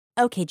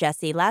Okay,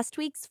 Jesse, last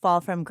week's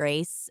Fall from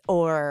Grace,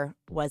 or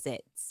was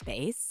it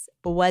Space,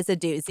 was a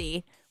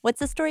doozy. What's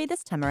the story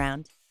this time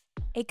around?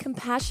 A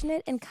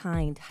compassionate and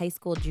kind high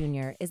school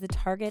junior is the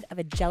target of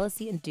a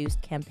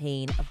jealousy-induced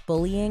campaign of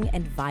bullying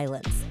and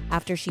violence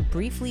after she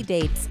briefly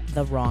dates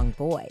the wrong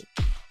boy.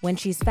 When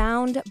she's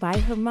found by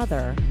her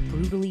mother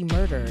brutally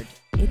murdered,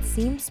 it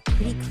seems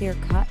pretty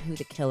clear-cut who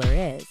the killer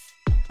is.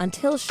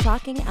 Until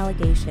shocking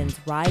allegations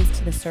rise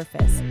to the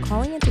surface,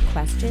 calling into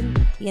question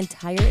the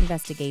entire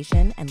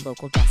investigation and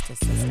local justice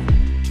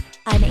system.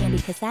 I'm Andy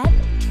Cassette.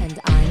 And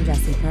I'm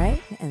Jessie Prey,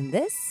 and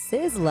this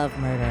is Love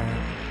Murder.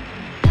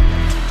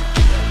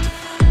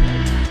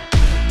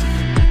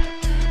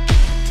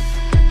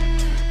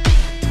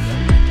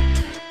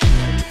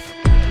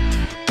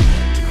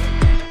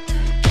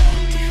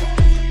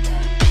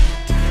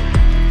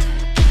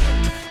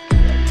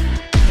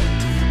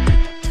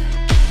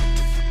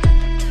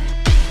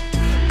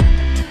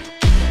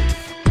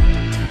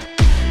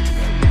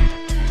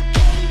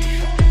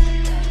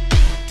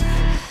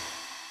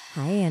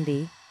 Hi,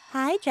 Andy.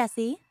 Hi,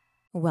 Jesse.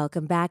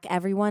 Welcome back,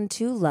 everyone,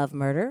 to Love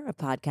Murder, a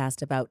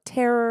podcast about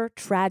terror,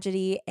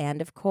 tragedy,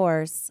 and, of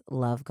course,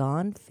 love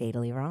gone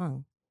fatally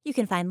wrong. You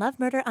can find Love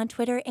Murder on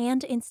Twitter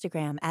and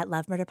Instagram at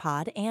Love Murder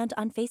Pod and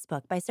on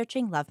Facebook by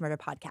searching Love Murder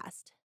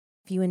Podcast.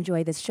 If you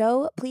enjoy this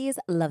show, please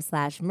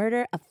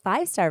love/murder a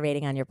 5-star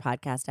rating on your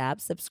podcast app,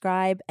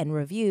 subscribe, and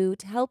review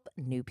to help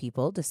new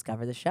people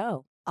discover the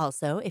show.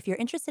 Also, if you're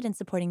interested in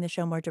supporting the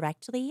show more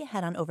directly,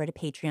 head on over to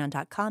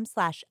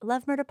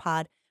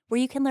patreon.com/lovemurderpod, where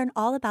you can learn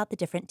all about the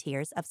different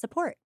tiers of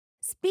support.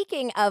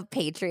 Speaking of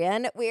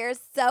Patreon, we're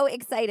so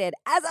excited,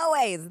 as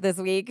always, this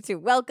week to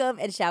welcome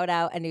and shout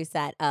out a new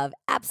set of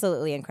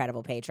absolutely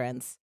incredible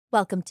patrons.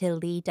 Welcome to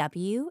Lee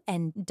W.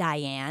 and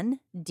Diane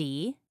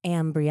D.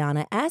 And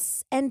Brianna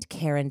S. and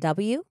Karen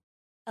W.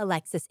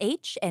 Alexis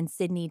H. and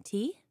Sydney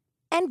T.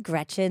 And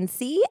Gretchen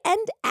C.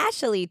 and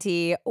Ashley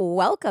T.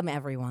 Welcome,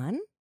 everyone.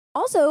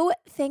 Also,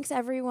 thanks,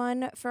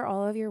 everyone, for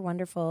all of your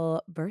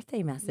wonderful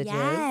birthday messages to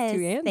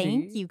Andy.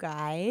 Thank you,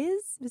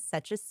 guys. It was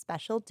such a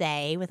special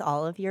day with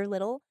all of your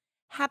little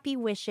happy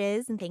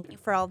wishes, and thank you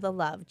for all the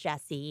love,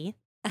 Jesse.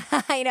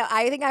 I know.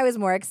 I think I was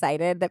more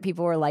excited that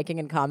people were liking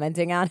and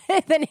commenting on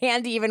it than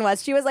Andy even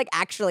was. She was like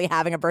actually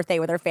having a birthday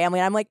with her family,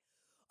 and I'm like,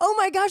 oh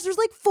my gosh, there's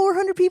like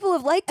 400 people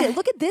have liked it.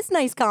 Look at this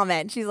nice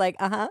comment. She's like,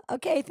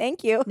 okay,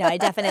 thank you. No, I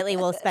definitely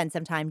will spend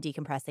some time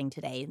decompressing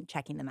today and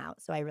checking them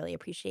out, so I really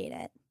appreciate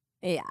it.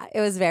 Yeah, it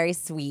was very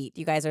sweet.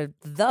 You guys are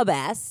the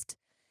best.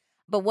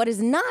 But what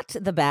is not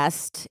the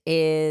best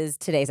is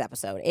today's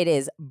episode. It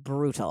is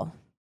brutal,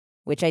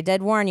 which I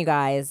did warn you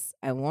guys.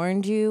 I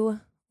warned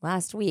you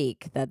last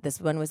week that this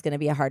one was going to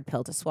be a hard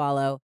pill to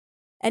swallow.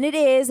 And it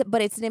is,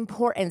 but it's an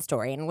important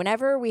story. And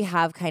whenever we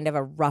have kind of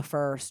a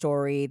rougher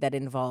story that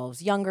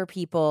involves younger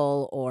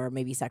people or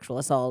maybe sexual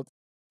assault,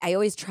 I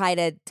always try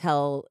to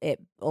tell it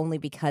only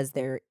because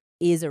there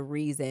is a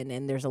reason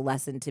and there's a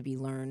lesson to be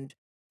learned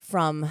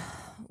from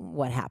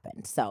what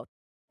happened. So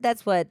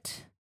that's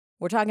what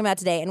we're talking about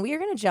today. And we are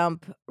going to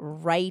jump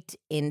right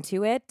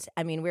into it.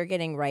 I mean, we're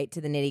getting right to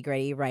the nitty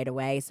gritty right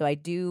away. So I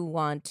do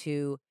want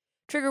to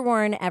trigger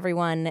warn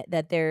everyone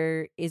that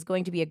there is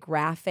going to be a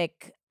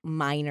graphic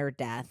minor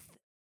death.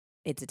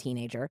 It's a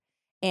teenager.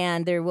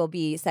 And there will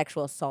be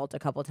sexual assault a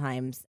couple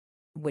times,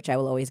 which I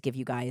will always give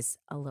you guys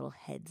a little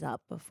heads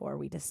up before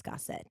we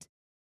discuss it.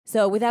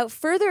 So without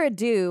further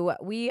ado,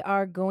 we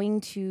are going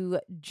to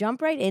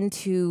jump right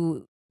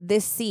into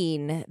this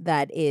scene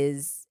that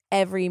is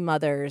every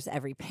mother's,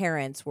 every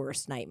parent's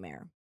worst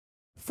nightmare.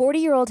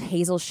 40-year-old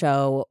Hazel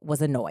Show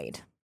was annoyed.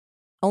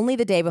 Only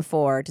the day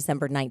before,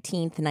 December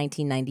 19th,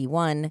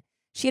 1991,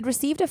 she had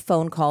received a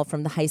phone call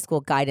from the high school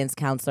guidance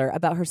counselor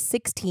about her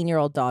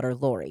 16-year-old daughter,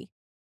 Laurie.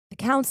 The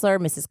counselor,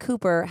 Mrs.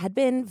 Cooper, had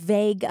been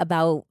vague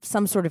about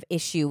some sort of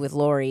issue with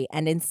Laurie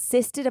and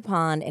insisted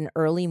upon an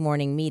early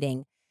morning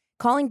meeting,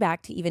 calling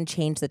back to even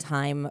change the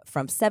time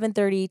from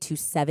 7:30 to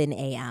 7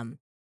 a.m.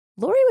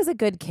 Laurie was a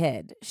good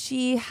kid.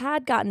 She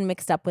had gotten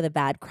mixed up with a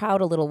bad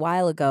crowd a little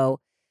while ago,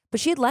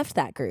 but she had left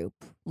that group.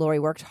 Laurie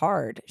worked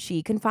hard.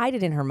 She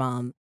confided in her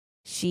mom.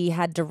 She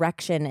had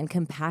direction and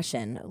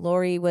compassion.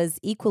 Laurie was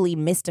equally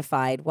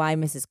mystified why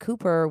Mrs.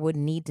 Cooper would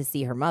need to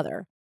see her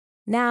mother.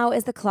 Now,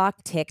 as the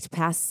clock ticked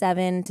past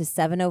 7 to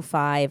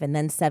 7:05 and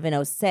then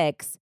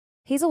 7:06,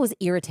 Hazel was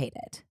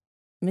irritated.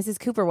 Mrs.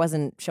 Cooper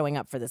wasn't showing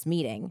up for this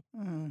meeting.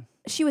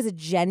 She was a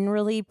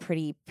generally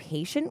pretty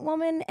patient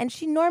woman, and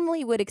she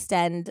normally would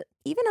extend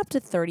even up to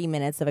 30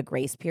 minutes of a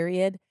grace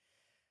period.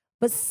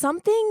 But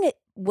something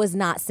was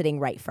not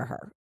sitting right for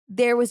her.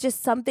 There was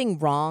just something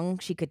wrong,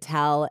 she could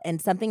tell, and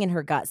something in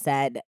her gut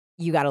said,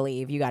 you got to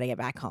leave, you got to get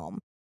back home.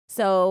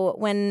 So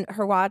when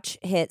her watch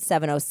hit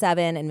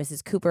 7:07 and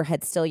Mrs. Cooper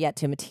had still yet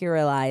to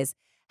materialize,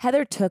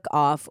 Heather took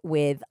off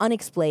with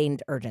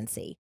unexplained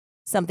urgency.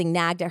 Something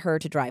nagged at her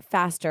to drive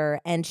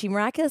faster, and she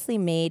miraculously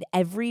made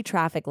every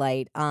traffic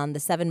light on the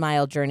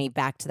 7-mile journey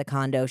back to the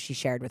condo she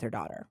shared with her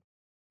daughter.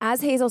 As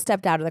Hazel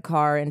stepped out of the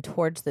car and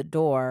towards the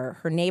door,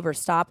 her neighbor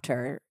stopped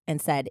her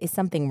and said, "Is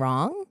something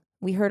wrong?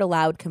 We heard a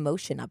loud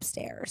commotion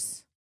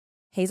upstairs."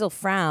 Hazel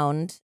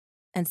frowned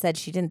and said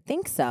she didn't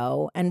think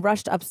so and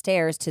rushed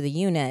upstairs to the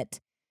unit.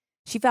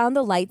 She found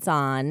the lights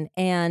on,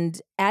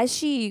 and as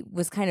she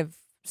was kind of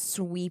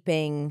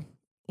sweeping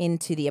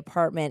into the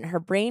apartment, her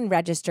brain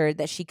registered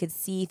that she could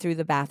see through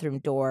the bathroom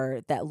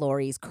door that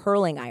Laurie's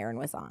curling iron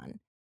was on.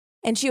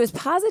 And she was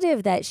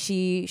positive that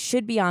she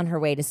should be on her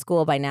way to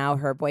school by now.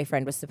 Her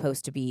boyfriend was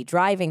supposed to be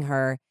driving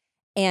her,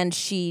 and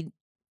she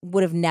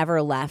would have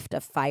never left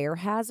a fire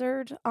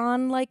hazard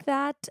on like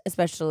that,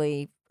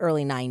 especially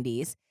early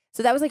 90s.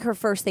 So that was like her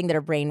first thing that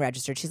her brain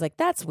registered. She's like,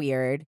 that's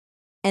weird.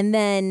 And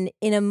then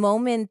in a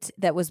moment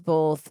that was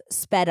both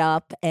sped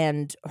up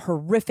and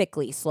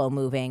horrifically slow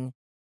moving,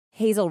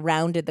 Hazel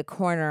rounded the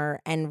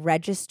corner and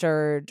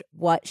registered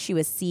what she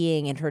was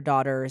seeing in her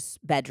daughter's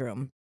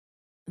bedroom.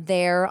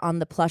 There on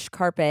the plush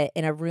carpet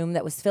in a room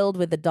that was filled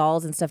with the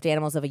dolls and stuffed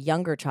animals of a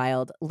younger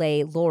child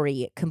lay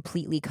Laurie,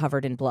 completely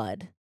covered in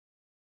blood.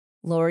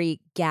 Laurie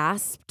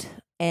gasped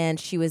and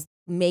she was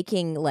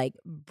making like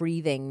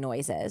breathing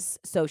noises.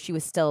 So she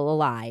was still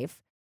alive.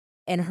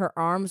 And her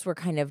arms were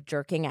kind of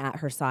jerking at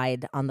her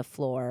side on the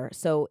floor.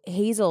 So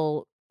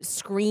Hazel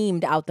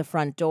screamed out the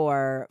front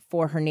door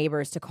for her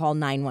neighbors to call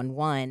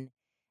 911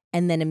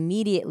 and then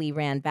immediately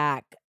ran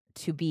back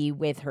to be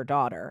with her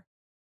daughter.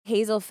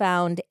 Hazel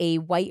found a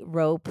white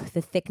rope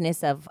the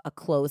thickness of a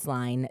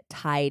clothesline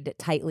tied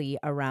tightly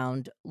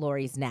around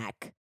Laurie's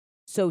neck.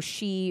 So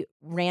she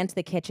ran to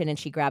the kitchen and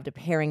she grabbed a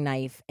paring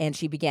knife and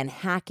she began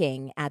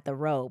hacking at the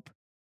rope.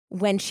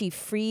 When she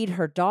freed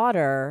her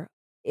daughter,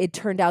 it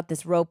turned out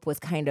this rope was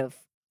kind of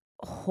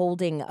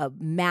holding a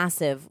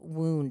massive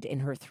wound in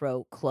her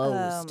throat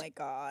closed. Oh, my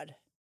God.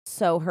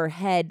 So her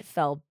head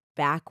fell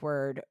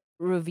backward,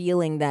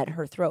 revealing that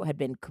her throat had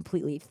been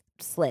completely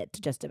slit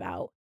just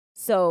about.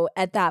 So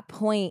at that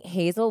point,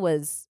 Hazel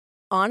was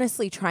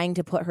honestly trying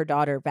to put her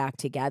daughter back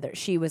together.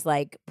 She was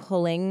like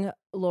pulling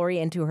Laurie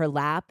into her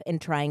lap and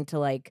trying to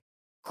like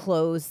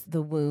close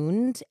the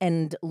wound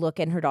and look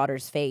in her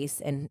daughter's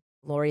face. And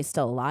Laurie's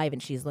still alive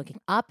and she's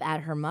looking up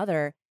at her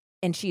mother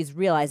and she's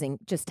realizing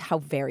just how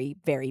very,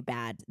 very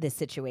bad this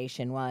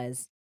situation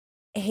was.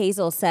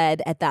 Hazel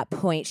said at that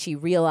point she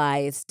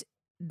realized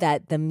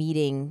that the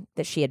meeting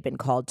that she had been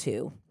called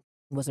to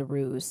was a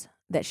ruse,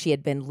 that she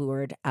had been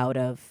lured out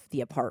of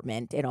the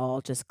apartment. It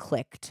all just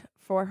clicked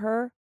for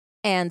her.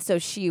 And so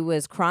she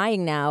was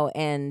crying now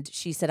and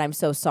she said, I'm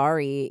so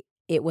sorry.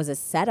 It was a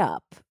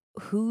setup.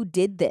 Who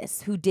did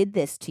this? Who did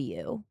this to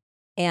you?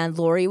 And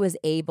Laurie was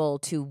able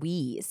to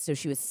wheeze. So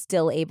she was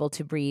still able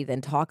to breathe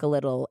and talk a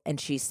little. And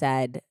she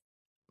said,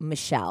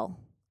 Michelle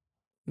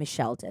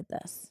did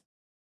this.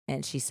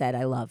 And she said,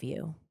 I love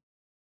you.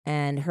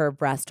 And her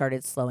breath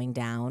started slowing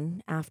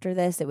down after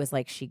this. It was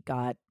like she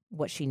got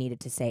what she needed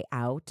to say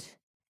out.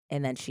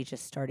 And then she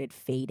just started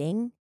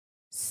fading.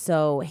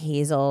 So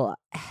Hazel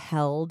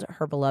held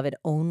her beloved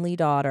only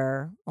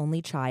daughter,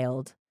 only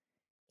child,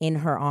 in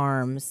her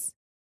arms.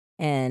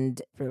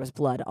 And there was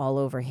blood all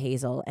over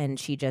Hazel. And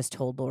she just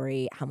told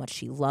Laurie how much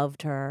she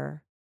loved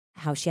her,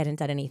 how she hadn't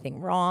done anything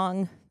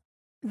wrong,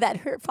 that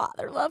her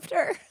father loved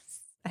her.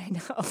 I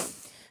know.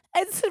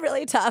 It's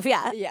really tough,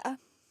 yeah. Yeah.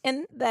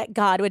 And that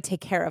God would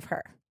take care of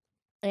her.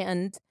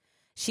 And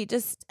she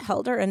just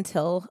held her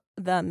until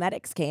the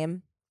medics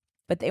came,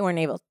 but they weren't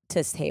able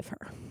to save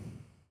her.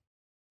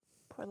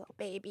 Poor little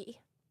baby.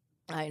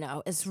 I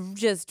know. It's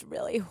just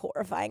really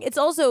horrifying. It's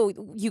also,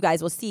 you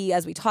guys will see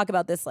as we talk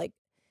about this, like,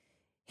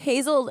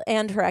 Hazel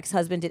and her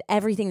ex-husband did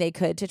everything they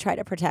could to try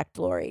to protect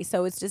Laurie.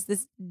 So it's just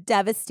this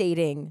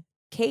devastating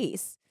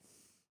case.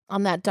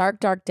 On that dark,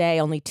 dark day,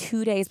 only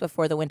 2 days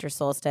before the winter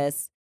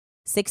solstice,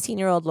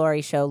 16-year-old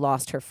Laurie Show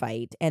lost her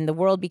fight, and the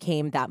world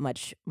became that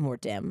much more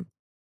dim.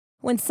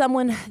 When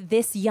someone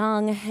this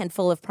young and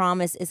full of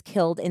promise is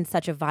killed in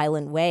such a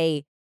violent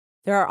way,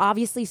 there are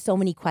obviously so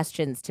many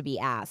questions to be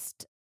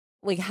asked.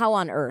 Like, how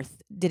on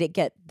earth did it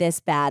get this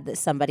bad that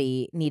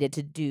somebody needed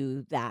to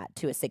do that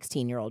to a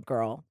 16-year-old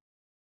girl?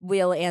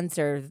 We'll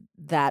answer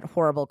that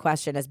horrible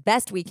question as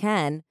best we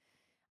can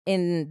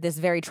in this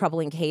very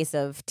troubling case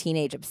of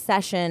teenage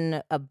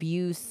obsession,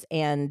 abuse,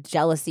 and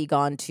jealousy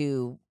gone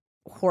to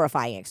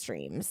horrifying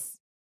extremes.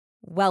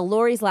 While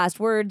Laurie's last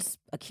words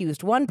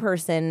accused one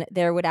person,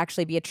 there would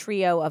actually be a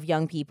trio of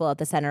young people at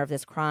the center of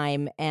this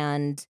crime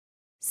and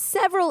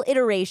several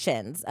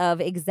iterations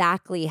of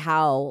exactly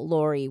how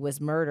Laurie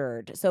was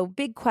murdered. So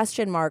big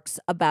question marks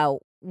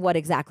about what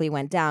exactly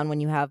went down when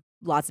you have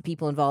lots of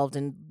people involved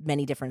in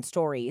many different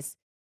stories.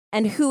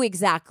 And who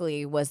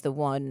exactly was the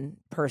one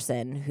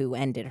person who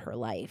ended her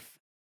life?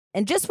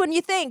 And just when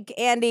you think,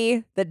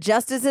 Andy, that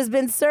justice has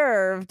been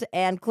served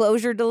and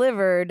closure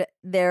delivered,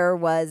 there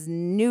was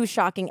new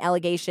shocking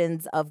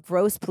allegations of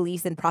gross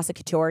police and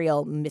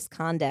prosecutorial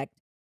misconduct,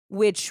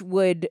 which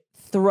would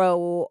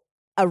throw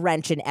a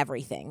wrench in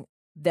everything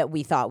that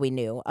we thought we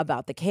knew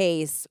about the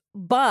case.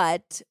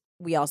 But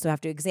we also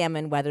have to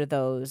examine whether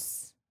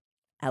those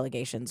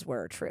allegations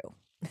were true.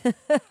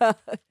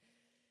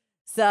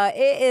 So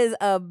it is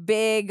a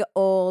big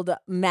old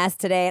mess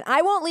today. And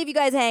I won't leave you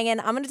guys hanging.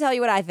 I'm going to tell you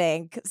what I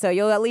think. So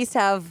you'll at least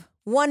have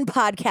one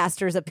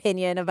podcaster's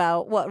opinion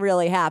about what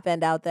really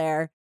happened out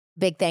there.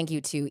 Big thank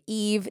you to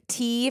Eve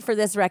T for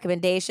this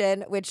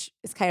recommendation, which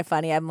is kind of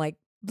funny. I'm like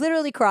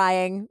literally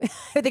crying.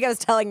 I think I was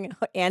telling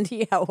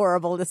Andy how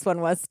horrible this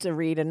one was to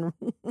read and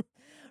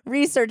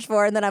research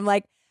for. And then I'm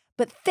like,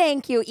 but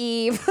thank you,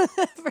 Eve,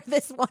 for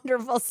this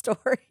wonderful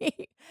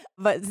story.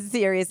 But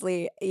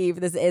seriously,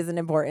 Eve, this is an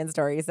important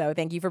story. So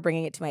thank you for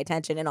bringing it to my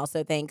attention. And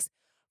also thanks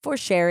for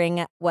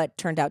sharing what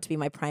turned out to be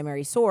my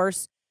primary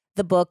source,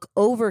 the book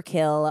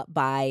Overkill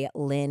by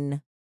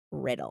Lynn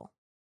Riddle.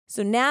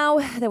 So now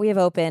that we have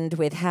opened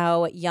with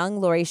how young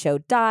Laurie Show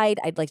died,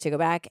 I'd like to go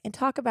back and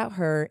talk about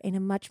her in a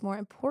much more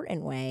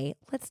important way.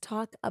 Let's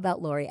talk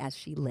about Laurie as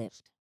she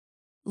lived.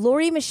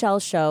 Laurie Michelle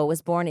Show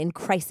was born in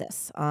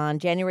Crisis on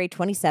January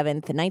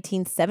 27th,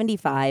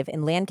 1975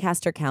 in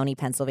Lancaster County,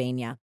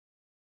 Pennsylvania.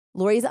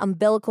 Laurie's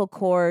umbilical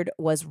cord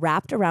was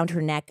wrapped around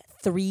her neck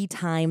 3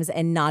 times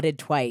and knotted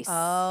twice.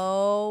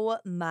 Oh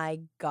my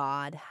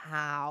God,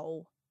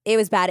 how? It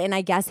was bad. And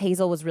I guess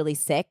Hazel was really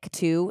sick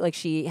too. Like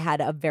she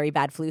had a very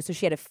bad flu. So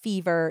she had a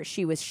fever.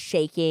 She was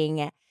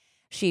shaking.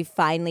 She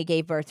finally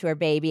gave birth to her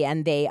baby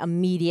and they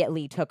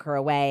immediately took her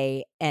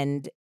away.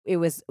 And it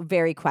was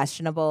very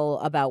questionable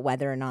about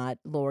whether or not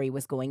Laurie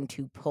was going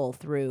to pull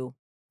through.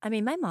 I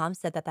mean, my mom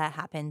said that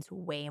happens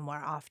way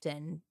more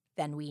often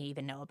than we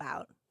even know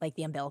about, like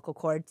the umbilical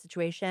cord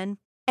situation.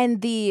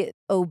 And the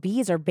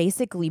OBs are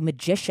basically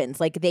magicians.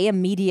 Like they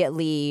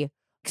immediately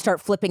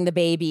start flipping the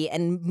baby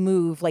and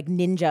move like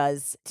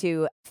ninjas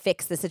to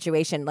fix the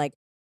situation. Like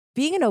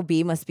being an OB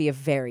must be a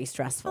very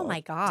stressful Oh my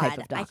type God,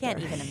 of doctor. I can't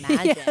even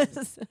imagine.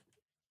 Yes.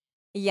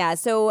 Yeah,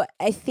 so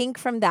I think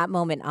from that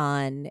moment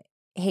on,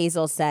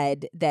 Hazel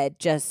said that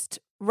just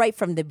right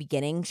from the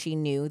beginning, she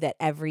knew that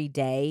every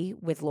day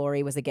with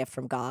Laurie was a gift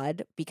from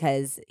God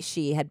because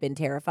she had been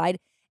terrified.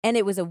 And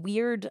it was a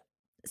weird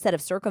set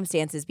of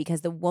circumstances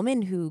because the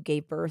woman who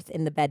gave birth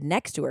in the bed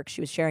next to her, 'cause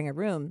she was sharing a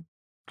room,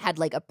 had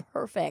like a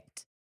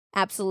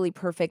absolutely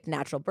perfect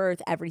natural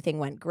birth. Everything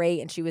went great.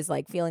 And she was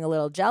like feeling a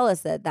little jealous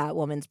that that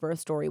woman's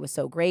birth story was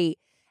so great.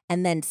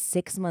 And then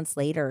 6 months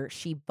later,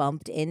 she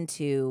bumped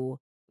into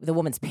the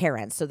woman's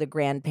parents, so the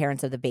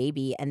grandparents of the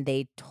baby, and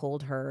they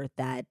told her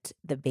that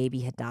the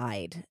baby had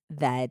died,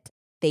 that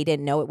they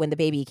didn't know it. When the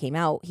baby came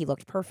out, he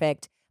looked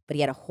perfect, but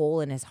he had a hole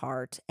in his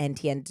heart, and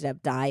he ended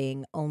up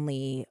dying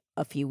only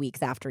a few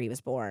weeks after he was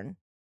born.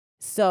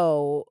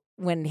 So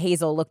when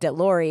Hazel looked at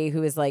Laurie,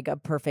 who was like a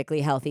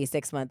perfectly healthy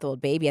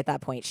 6-month-old baby at that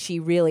point,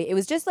 it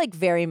was just like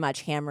very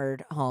much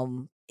hammered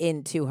home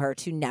into her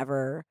to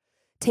never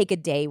take a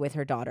day with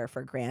her daughter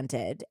for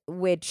granted,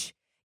 which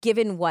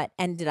given what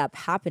ended up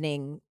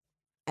happening,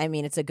 I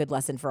mean, it's a good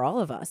lesson for all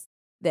of us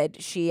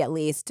that she at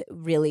least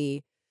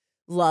really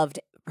loved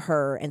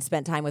her and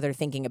spent time with her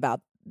thinking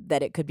about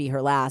that it could be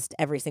her last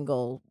every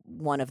single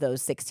one of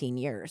those 16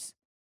 years.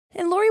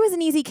 And Laurie was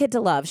an easy kid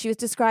to love. She was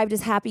described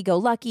as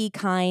happy-go-lucky,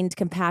 kind,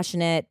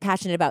 compassionate,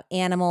 passionate about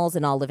animals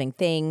and all living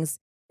things.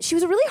 She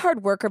was a really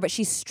hard worker, but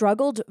she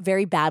struggled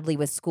very badly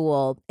with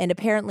school. And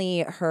apparently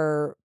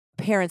her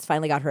parents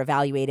finally got her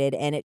evaluated,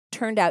 and it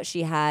turned out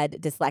she had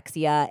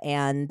dyslexia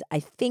and I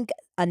think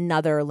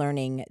another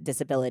learning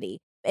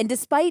disability. And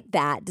despite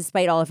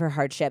all of her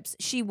hardships,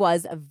 she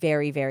was a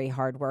very, very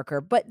hard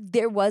worker. But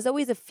there was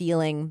always a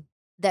feeling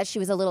that she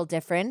was a little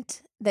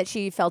different, that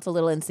she felt a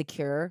little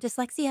insecure.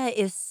 Dyslexia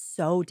is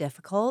so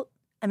difficult.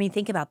 I mean,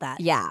 think about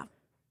that. Yeah.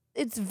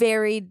 It's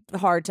very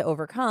hard to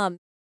overcome.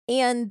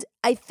 And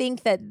I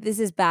think that this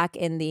is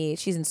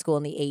she's in school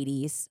in the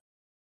 80s.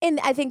 And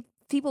I think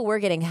people were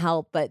getting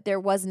help, but there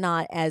was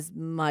not as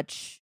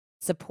much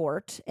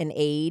support and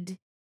aid.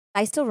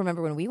 I still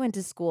remember when we went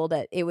to school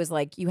that it was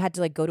like you had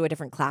to like go to a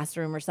different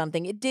classroom or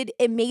something.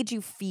 It made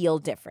you feel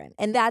different.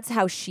 And that's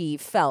how she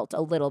felt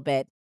a little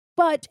bit.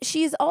 But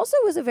she's also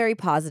was a very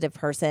positive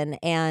person,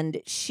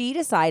 and she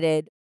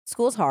decided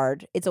school's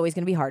hard. It's always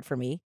going to be hard for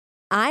me.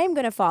 I'm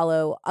going to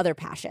follow other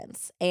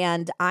passions,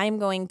 and I'm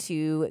going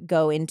to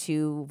go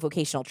into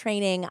vocational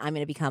training. I'm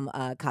going to become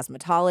a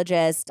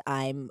cosmetologist.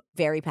 I'm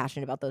very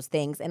passionate about those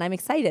things, and I'm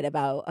excited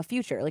about a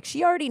future. Like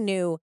she already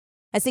knew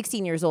at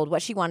 16 years old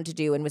what she wanted to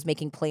do and was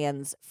making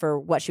plans for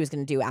what she was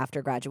going to do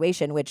after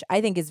graduation, which I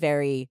think is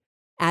very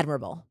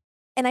admirable.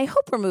 And I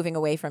hope we're moving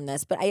away from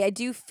this, but I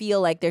do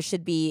feel like there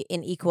should be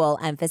an equal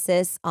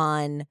emphasis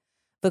on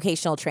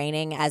vocational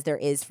training as there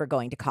is for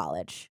going to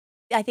college.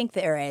 I think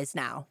there is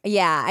now.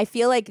 Yeah, I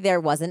feel like there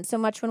wasn't so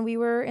much when we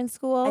were in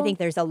school. I think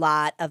there's a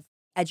lot of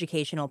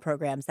educational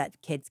programs that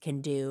kids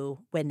can do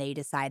when they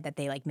decide that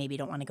they like maybe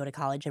don't want to go to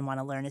college and want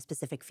to learn a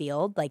specific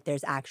field. Like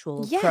there's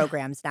actual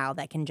programs now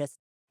that can just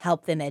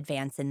help them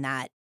advance in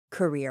that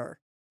career.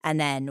 And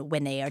then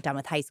when they are done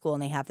with high school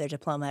and they have their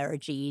diploma or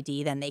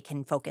GED, then they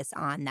can focus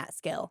on that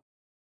skill.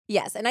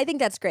 Yes, and I think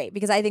that's great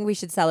because I think we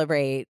should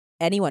celebrate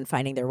anyone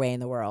finding their way in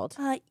the world.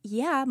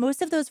 Yeah,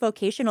 most of those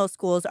vocational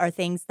schools are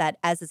things that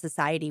as a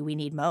society we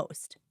need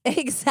most.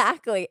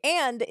 Exactly.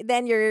 And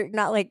then you're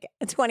not like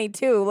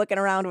 22 looking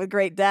around with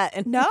great debt.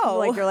 And No.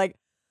 like you're like,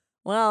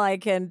 well, I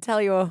can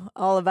tell you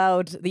all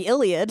about the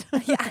Iliad.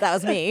 Yeah. That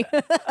was me.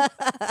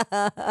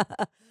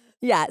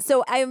 Yeah,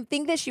 so I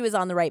think that she was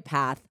on the right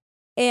path.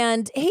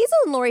 And Hazel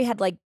and Laurie had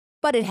like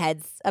butted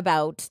heads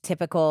about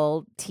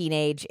typical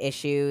teenage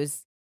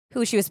issues,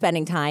 who she was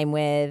spending time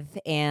with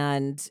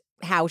and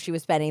how she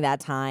was spending that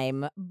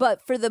time.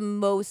 But for the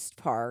most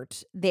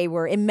part, they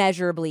were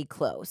immeasurably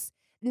close.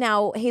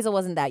 Now, Hazel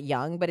wasn't that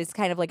young, but it's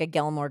kind of like a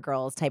Gilmore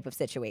Girls type of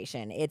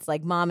situation. It's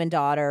like mom and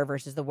daughter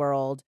versus the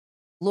world.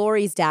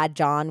 Laurie's dad,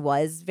 John,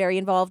 was very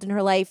involved in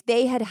her life.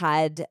 They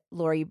had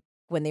Laurie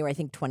when they were, I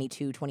think,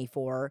 22,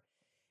 24.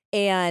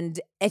 And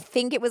I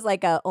think it was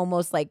like a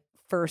almost like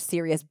first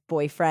serious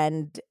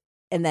boyfriend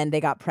and then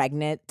they got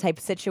pregnant type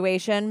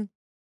situation.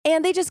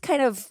 And they just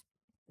kind of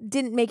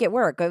didn't make it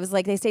work. It was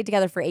like they stayed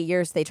together for 8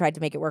 years. They tried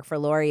to make it work for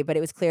Laurie, but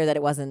it was clear that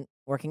it wasn't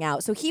working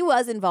out. So he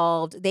was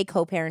involved. They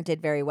co-parented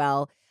very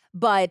well.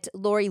 But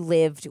Laurie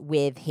lived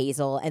with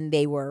Hazel and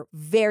they were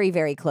very,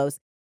 very close.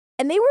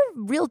 And they were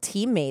real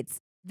teammates.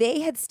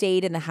 They had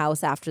stayed in the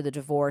house after the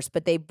divorce,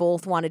 but they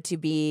both wanted to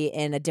be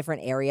in a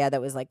different area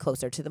that was like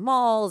closer to the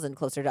malls and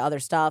closer to other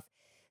stuff.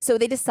 So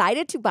they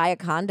decided to buy a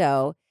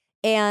condo,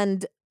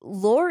 and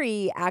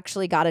Laurie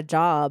actually got a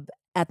job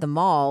at the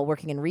mall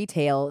working in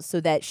retail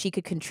so that she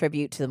could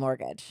contribute to the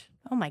mortgage.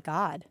 Oh my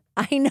God.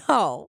 I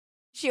know.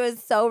 She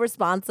was so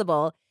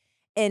responsible,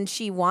 and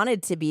she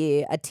wanted to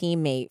be a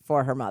teammate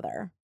for her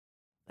mother.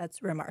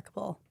 That's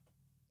remarkable.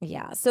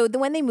 Yeah. So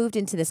when they moved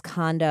into this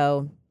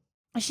condo,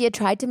 she had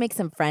tried to make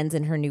some friends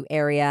in her new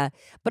area,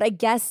 but I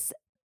guess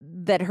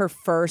that her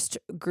first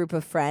group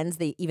of friends,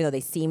 even though they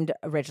seemed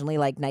originally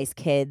like nice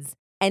kids,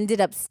 ended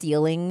up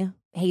stealing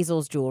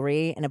Hazel's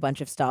jewelry and a bunch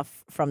of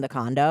stuff from the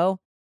condo.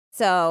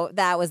 So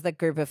that was the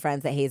group of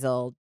friends that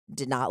Hazel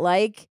did not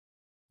like.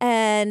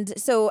 And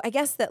so I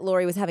guess that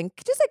Laurie was having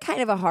just a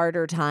kind of a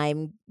harder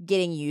time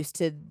getting used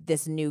to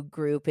this new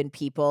group and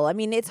people. I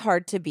mean, it's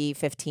hard to be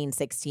 15,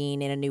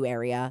 16 in a new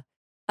area.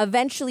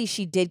 Eventually,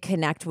 she did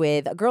connect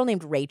with a girl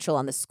named Rachel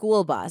on the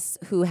school bus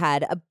who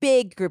had a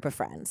big group of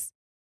friends.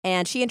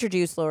 And she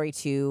introduced Laurie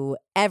to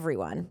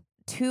everyone.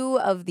 Two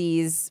of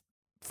these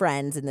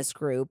friends in this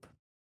group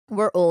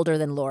were older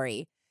than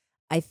Laurie.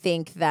 I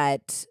think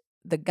that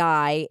the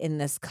guy in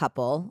this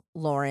couple,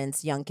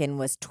 Lawrence Youngkin,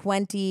 was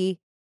 20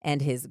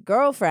 and his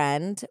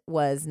girlfriend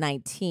was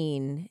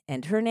 19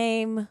 and her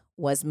name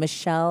was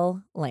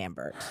Michelle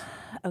Lambert.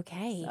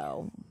 Okay.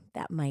 So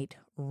that might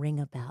ring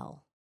a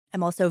bell.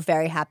 I'm also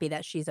very happy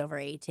that she's over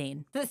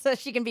 18. So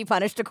she can be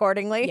punished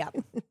accordingly. Yeah.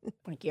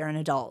 Like you're an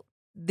adult.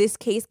 This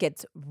case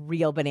gets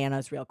real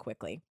bananas real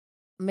quickly.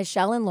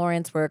 Michelle and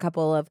Lawrence were a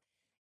couple of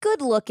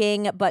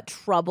good-looking but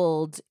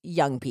troubled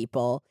young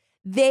people.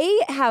 They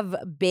have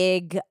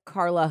big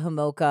Carla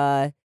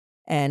Homolka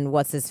and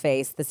what's his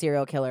face, the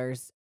serial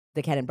killers,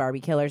 the Ken and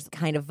Barbie killers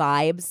kind of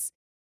vibes.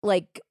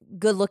 Like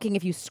good-looking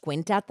if you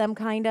squint at them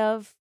kind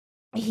of.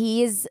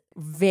 He's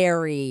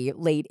very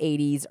late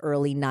 80s,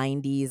 early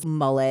 90s,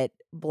 mullet,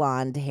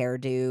 blonde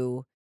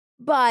hairdo.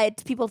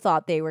 But people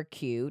thought they were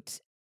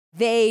cute.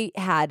 They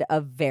had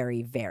a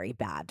very, very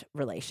bad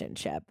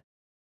relationship.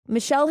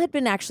 Michelle had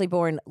been actually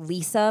born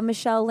Lisa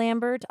Michelle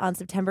Lambert on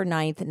September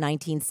 9th,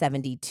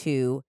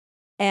 1972.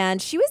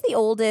 And she was the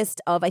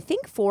oldest of, I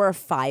think, 4 or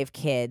 5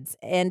 kids.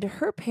 And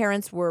her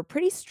parents were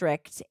pretty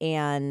strict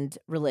and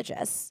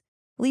religious.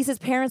 Lisa's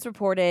parents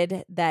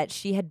reported that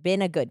she had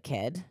been a good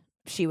kid.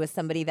 She was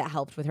somebody that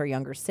helped with her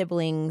younger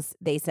siblings.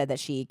 They said that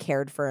she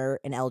cared for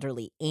an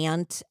elderly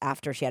aunt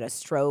after she had a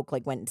stroke,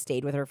 like went and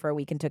stayed with her for a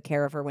week and took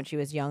care of her when she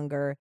was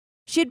younger.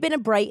 She had been a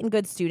bright and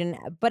good student,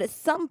 but at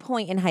some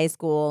point in high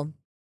school,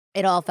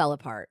 it all fell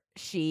apart.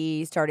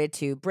 She started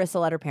to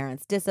bristle at her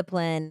parents'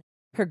 discipline.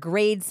 Her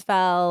grades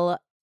fell.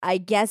 I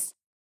guess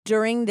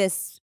during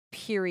this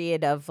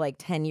period of like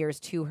 10 years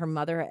too, her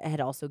mother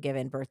had also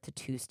given birth to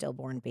 2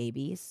 stillborn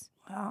babies.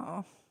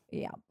 Wow.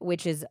 Yeah,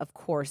 which is, of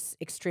course,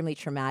 extremely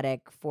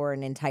traumatic for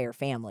an entire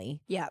family.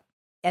 Yeah.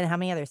 And how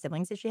many other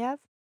siblings did she have?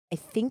 I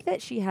think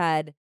that she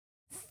had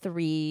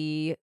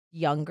 3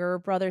 younger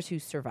brothers who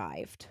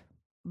survived.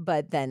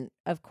 But then,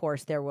 of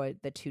course, there were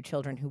the 2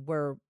 children who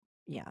were,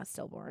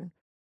 stillborn.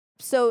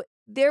 So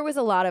there was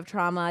a lot of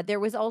trauma. There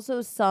was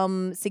also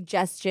some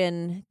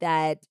suggestion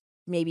that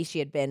maybe she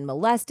had been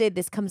molested.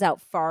 This comes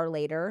out far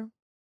later.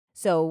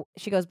 So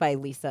she goes by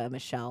Lisa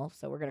Michelle.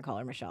 So we're going to call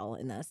her Michelle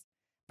in this.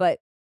 But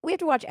we have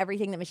to watch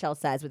everything that Michelle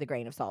says with a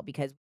grain of salt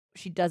because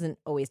she doesn't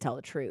always tell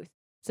the truth.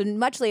 So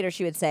much later,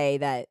 she would say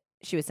that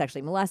she was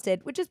sexually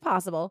molested, which is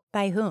possible.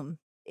 By whom?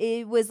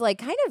 It was like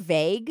kind of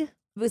vague.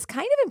 It was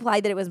kind of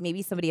implied that it was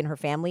maybe somebody in her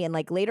family. And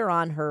like later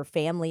on, her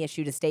family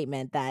issued a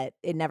statement that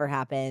it never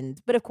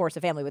happened. But of course,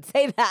 a family would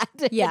say that.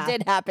 Yeah. It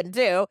did happen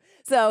too.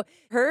 So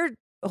her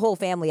whole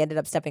family ended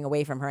up stepping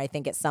away from her, I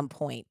think, at some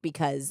point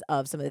because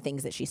of some of the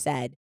things that she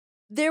said.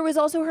 There was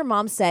also her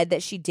mom said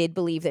that she did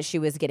believe that she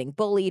was getting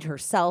bullied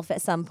herself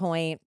at some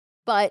point.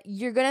 But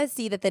you're going to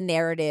see that the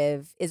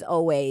narrative is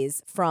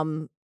always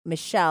from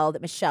Michelle,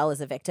 that Michelle is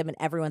a victim and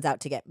everyone's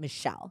out to get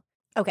Michelle.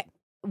 Okay.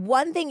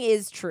 One thing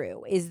is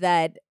true is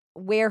that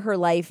where her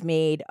life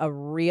made a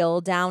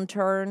real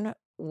downturn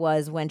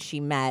was when she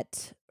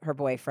met her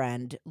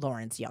boyfriend,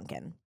 Lawrence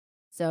Youngkin.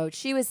 So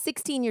she was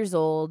 16 years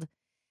old,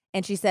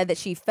 and she said that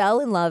she fell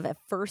in love at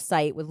first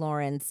sight with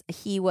Lawrence.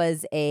 He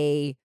was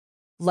a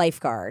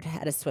lifeguard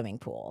at a swimming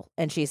pool.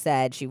 And she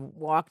said she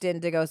walked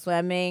in to go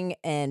swimming,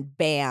 and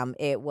bam,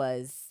 it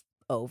was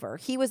over.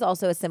 He was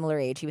also a similar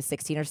age. He was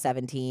 16 or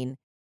 17.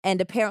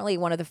 And apparently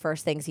one of the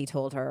first things he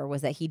told her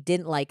was that he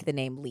didn't like the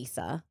name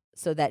Lisa,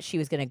 so that she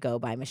was going to go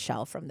by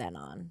Michelle from then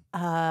on.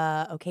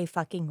 Okay,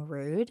 fucking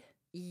rude.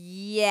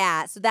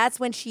 Yeah, so that's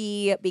when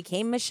she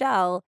became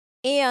Michelle.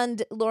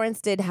 And Lawrence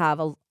did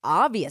have,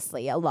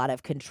 obviously, a lot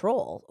of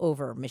control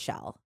over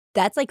Michelle.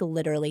 That's like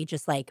literally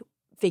just like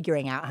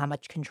figuring out how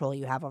much control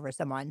you have over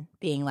someone.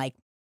 Being like,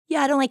 yeah,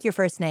 I don't like your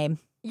first name.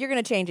 You're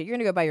going to change it. You're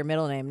going to go by your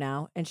middle name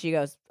now. And she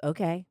goes,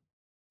 okay.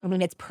 I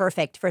mean, it's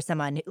perfect for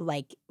someone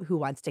like who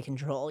wants to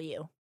control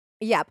you.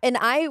 Yeah, and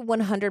I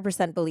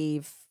 100%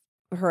 believe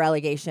her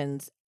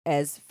allegations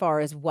as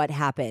far as what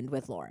happened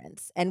with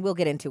Lawrence, and we'll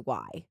get into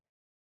why.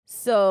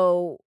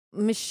 So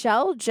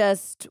Michelle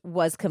just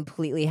was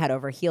completely head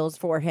over heels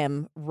for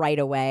him right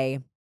away.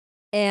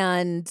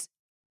 And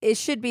it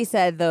should be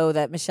said, though,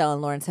 that Michelle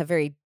and Lawrence have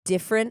very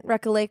different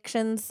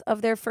recollections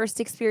of their first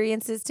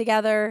experiences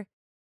together,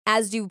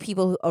 as do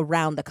people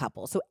around the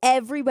couple. So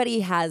everybody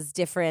has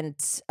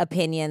different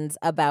opinions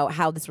about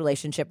how this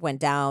relationship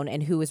went down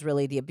and who was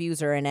really the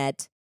abuser in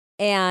it.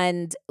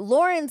 And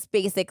Lawrence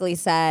basically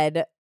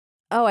said,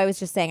 oh, I was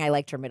just saying I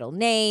liked her middle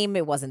name.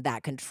 It wasn't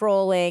that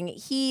controlling.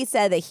 He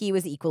said that he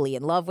was equally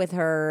in love with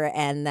her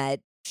and that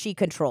she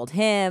controlled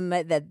him,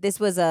 that this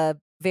was a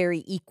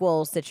very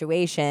equal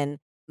situation.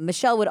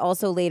 Michelle would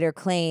also later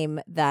claim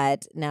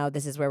that, now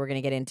this is where we're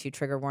going to get into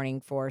trigger warning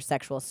for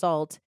sexual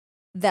assault,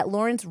 that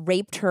Lawrence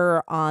raped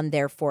her on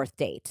their fourth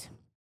date,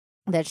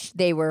 that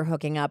they were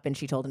hooking up and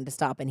she told him to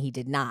stop and he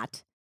did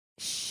not.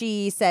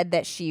 She said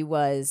that she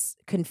was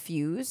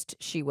confused,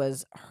 she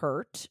was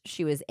hurt,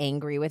 she was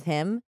angry with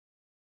him,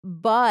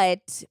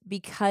 but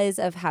because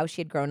of how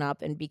she had grown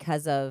up and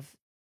because of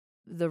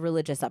the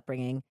religious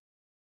upbringing,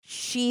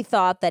 she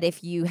thought that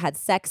if you had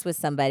sex with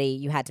somebody,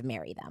 you had to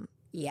marry them.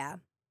 Yeah,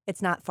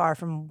 it's not far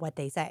from what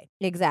they say.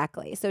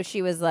 Exactly. So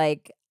she was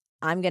like,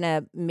 I'm going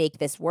to make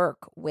this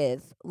work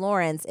with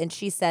Lawrence. And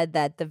she said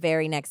that the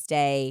very next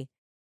day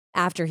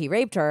after he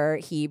raped her,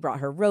 he brought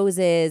her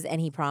roses and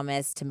he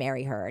promised to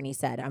marry her. And he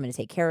said, I'm going to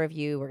take care of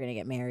you. We're going to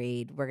get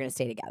married. We're going to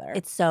stay together.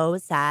 It's so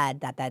sad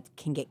that that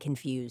can get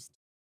confused,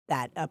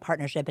 that a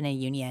partnership and a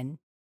union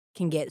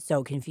can get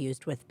so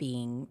confused with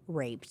being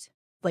raped.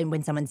 Like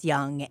when someone's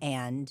young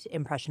and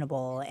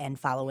impressionable and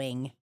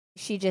following.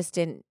 She just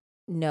didn't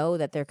know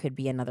that there could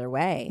be another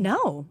way.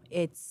 No,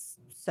 it's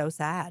so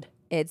sad.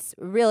 It's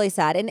really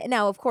sad. And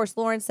now, of course,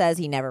 Lawrence says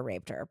he never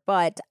raped her,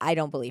 but I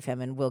don't believe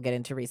him, and we'll get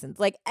into reasons.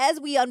 Like,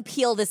 as we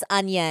unpeel this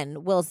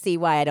onion, we'll see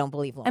why I don't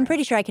believe Lawrence. I'm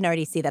pretty sure I can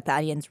already see that the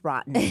onion's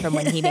rotten from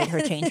when he made her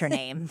change her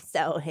name,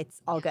 so it's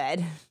all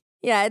good.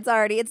 Yeah,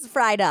 it's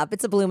fried up.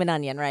 It's a bloomin'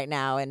 onion right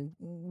now, and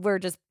we're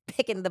just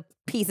picking the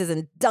pieces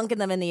and dunking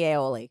them in the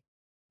aioli.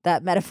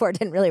 That metaphor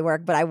didn't really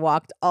work, but I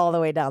walked all the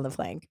way down the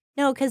plank.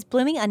 No, because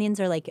blooming onions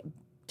are, like,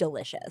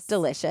 delicious.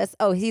 Delicious.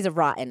 Oh, he's a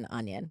rotten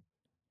onion.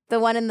 The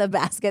one in the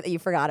basket that you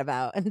forgot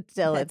about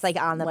until it's like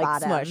on the like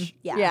bottom. Smush.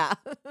 Yeah.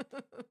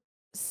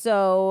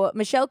 So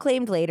Michelle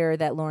claimed later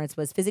that Lawrence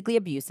was physically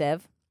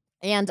abusive.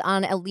 And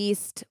on at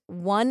least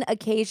one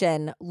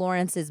occasion,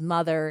 Lawrence's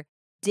mother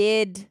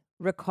did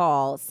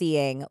recall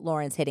seeing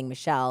Lawrence hitting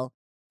Michelle,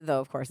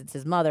 though, of course, it's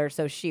his mother.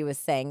 So she was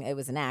saying it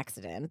was an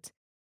accident.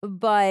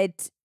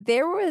 But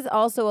there was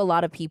also a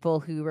lot of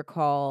people who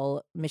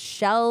recall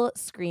Michelle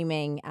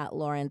screaming at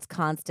Lawrence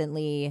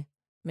constantly,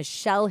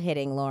 Michelle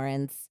hitting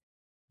Lawrence.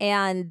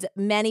 And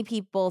many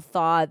people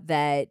thought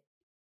that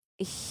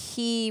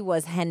he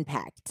was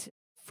henpecked,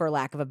 for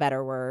lack of a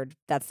better word.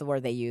 That's the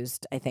word they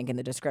used, I think, in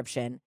the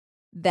description.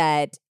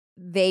 That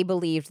they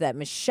believed that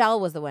Michelle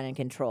was the one in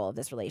control of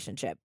this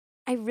relationship.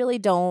 I really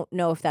don't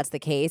know if that's the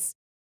case,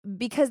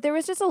 because there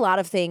was just a lot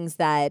of things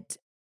that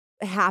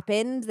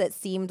happened that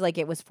seemed like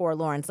it was for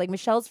Lawrence. Like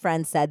Michelle's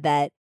friend said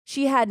that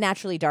she had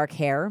naturally dark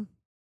hair.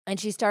 And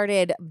she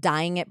started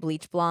dyeing it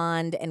bleach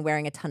blonde and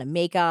wearing a ton of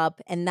makeup.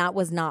 And that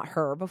was not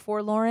her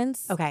before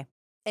Lawrence. Okay.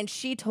 And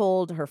she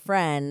told her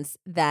friends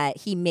that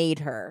he made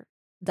her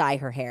dye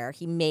her hair.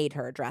 He made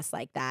her dress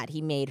like that.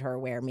 He made her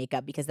wear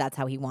makeup because that's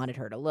how he wanted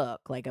her to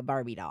look, like a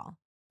Barbie doll.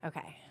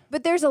 Okay.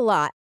 But there's a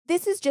lot.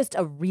 This is just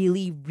a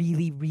really,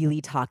 really, really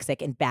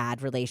toxic and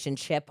bad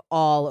relationship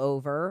all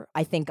over,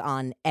 I think,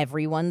 on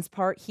everyone's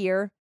part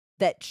here.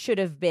 That should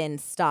have been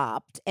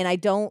stopped. And I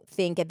don't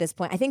think at this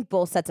point, I think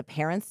both sets of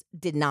parents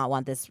did not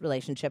want this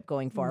relationship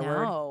going forward.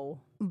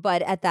 No.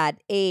 But at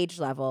that age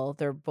level,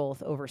 they're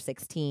both over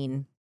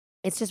 16.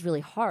 It's just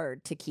really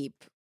hard to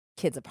keep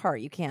kids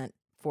apart. You can't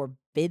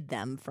forbid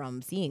them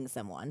from seeing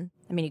someone.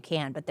 I mean, you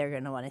can, but they're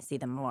going to want to see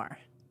them more.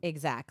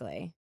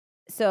 Exactly.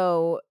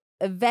 So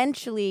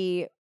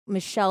eventually,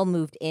 Michelle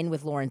moved in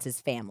with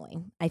Lawrence's family.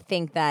 I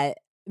think that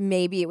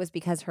maybe it was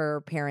because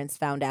her parents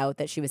found out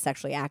that she was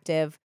sexually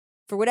active.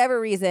 For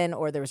whatever reason,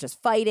 or there was just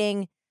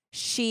fighting,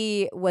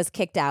 she was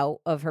kicked out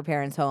of her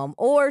parents' home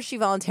or she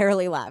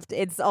voluntarily left.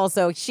 It's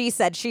also she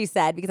said,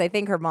 because I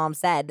think her mom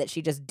said that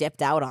she just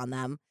dipped out on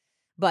them.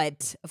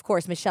 But of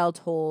course, Michelle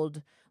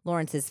told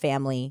Lawrence's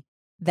family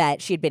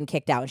that she had been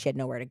kicked out and she had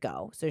nowhere to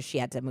go. So she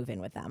had to move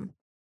in with them.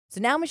 So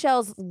now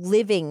Michelle's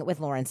living with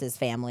Lawrence's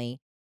family.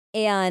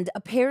 And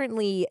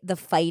apparently the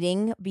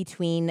fighting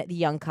between the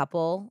young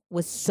couple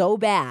was so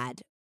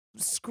bad,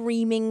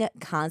 screaming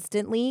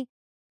constantly,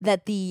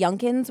 that the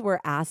Youngkins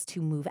were asked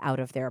to move out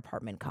of their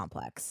apartment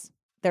complex.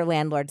 Their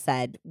landlord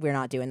said, "We're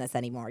not doing this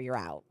anymore. You're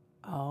out."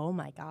 Oh,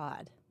 my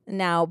God.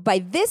 Now, by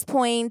this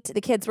point, the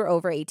kids were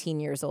over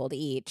 18 years old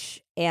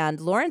each, and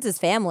Lawrence's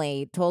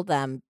family told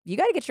them, "You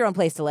got to get your own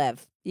place to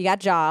live. You got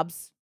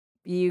jobs.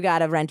 You got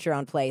to rent your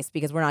own place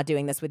because we're not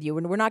doing this with you.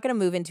 We're not going to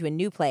move into a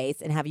new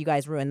place and have you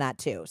guys ruin that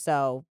too.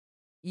 So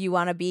you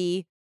want to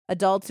be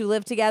adults who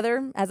live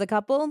together as a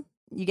couple?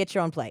 You get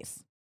your own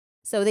place."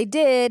 So they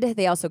did.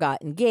 They also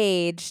got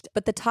engaged,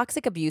 but the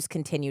toxic abuse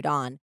continued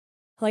on.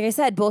 Like I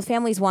said, both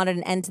families wanted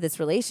an end to this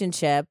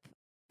relationship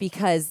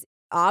because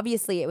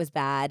obviously it was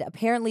bad.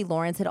 Apparently,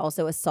 Lawrence had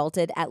also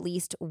assaulted at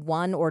least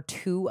one or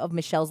two of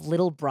Michelle's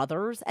little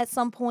brothers at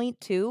some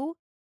point, too.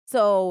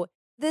 So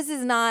this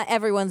is not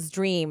everyone's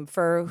dream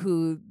for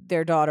who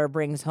their daughter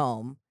brings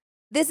home.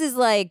 This is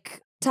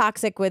like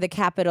toxic with a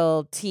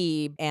capital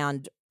T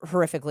and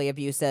horrifically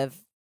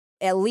abusive,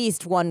 at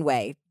least one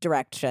way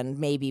direction,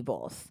 maybe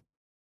both.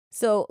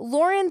 So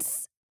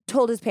Lawrence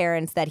told his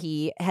parents that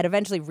he had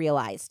eventually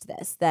realized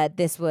this, that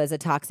this was a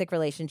toxic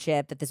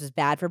relationship, that this was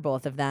bad for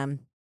both of them.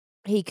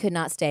 He could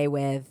not stay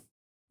with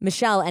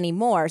Michelle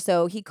anymore.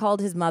 So he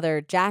called his mother,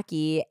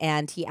 Jackie,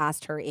 and he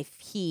asked her if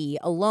he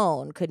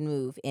alone could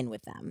move in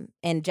with them.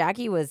 And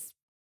Jackie was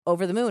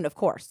over the moon, of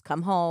course.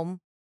 "Come home.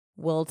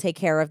 We'll take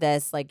care of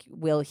this. Like,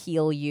 we'll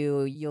heal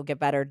you. You'll get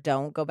better.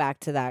 Don't go back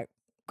to that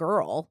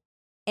girl."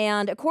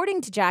 And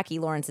according to Jackie,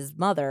 Lawrence's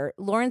mother,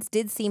 Lawrence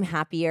did seem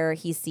happier.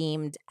 He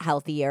seemed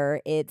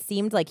healthier. It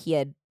seemed like he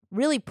had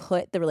really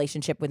put the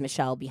relationship with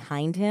Michelle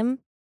behind him.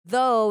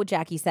 Though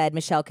Jackie said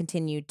Michelle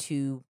continued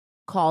to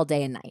call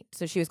day and night.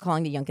 So she was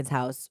calling the Youngkins'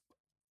 house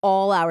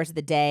all hours of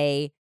the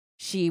day.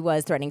 She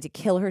was threatening to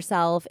kill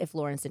herself if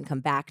Lawrence didn't come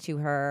back to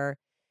her.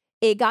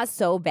 It got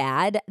so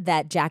bad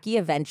that Jackie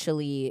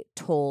eventually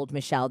told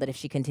Michelle that if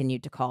she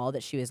continued to call,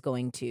 that she was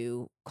going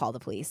to call the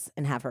police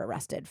and have her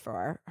arrested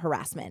for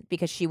harassment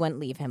because she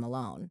wouldn't leave him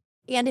alone.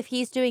 And if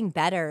he's doing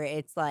better,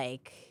 it's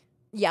like...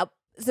 Yep.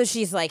 So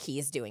she's like,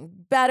 he's doing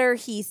better.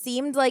 He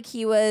seemed like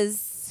he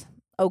was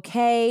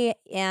okay.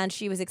 And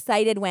she was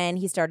excited when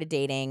he started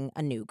dating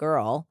a new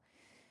girl.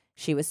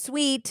 She was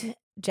sweet,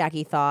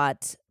 Jackie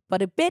thought,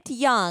 but a bit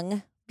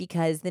young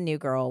because the new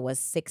girl was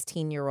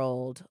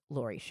 16-year-old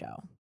Laurie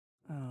Show.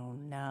 Oh,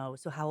 no.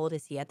 So how old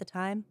is he at the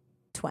time?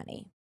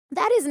 20.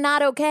 That is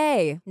not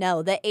okay.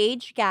 No, the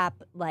age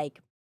gap, like,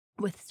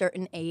 with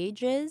certain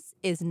ages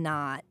is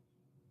not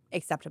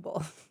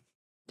acceptable.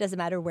 Doesn't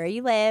matter where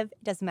you live.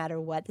 It doesn't matter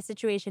what the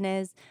situation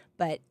is.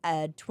 But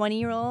a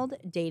 20-year-old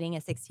dating a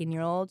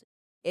 16-year-old,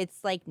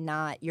 it's like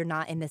you're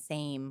not in the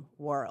same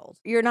world.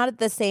 You're not at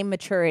the same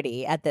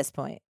maturity at this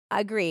point.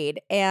 Agreed.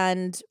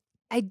 And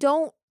I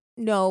don't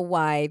know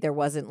why there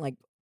wasn't like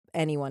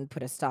anyone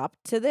put a stop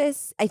to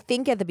this. I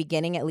think at the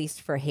beginning, at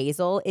least for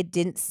Hazel, it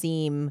didn't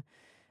seem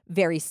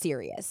very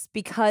serious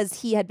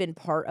because he had been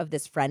part of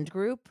this friend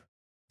group.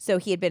 So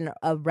he had been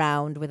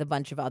around with a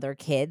bunch of other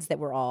kids that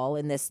were all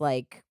in this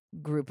like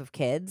group of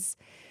kids.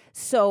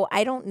 So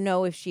I don't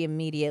know if she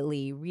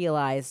immediately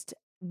realized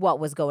what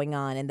was going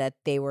on and that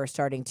they were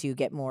starting to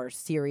get more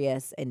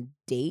serious and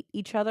date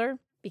each other.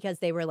 Because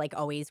they were like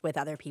always with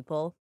other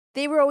people.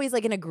 They were always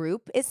like in a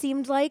group, it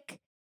seemed like.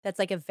 That's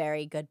like a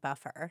very good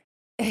buffer.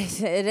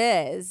 It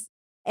is.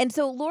 And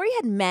so Laurie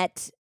had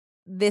met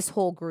this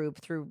whole group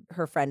through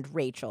her friend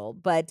Rachel.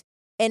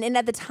 And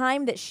at the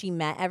time that she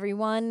met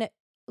everyone,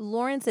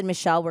 Lawrence and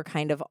Michelle were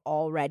kind of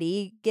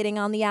already getting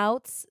on the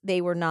outs.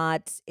 They were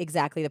not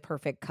exactly the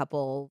perfect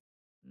couple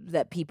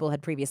that people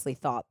had previously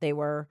thought they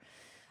were.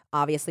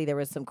 Obviously, there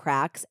was some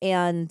cracks.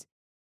 And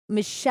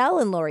Michelle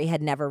and Laurie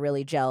had never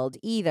really gelled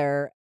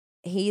either.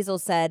 Hazel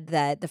said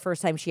that the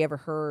first time she ever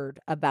heard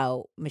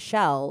about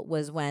Michelle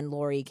was when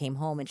Laurie came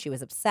home and she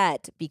was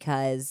upset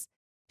because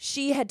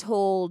she had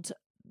told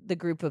the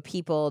group of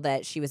people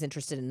that she was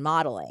interested in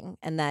modeling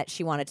and that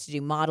she wanted to do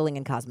modeling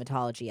and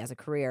cosmetology as a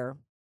career.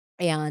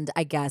 And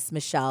I guess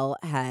Michelle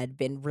had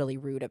been really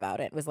rude about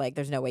it. It was like,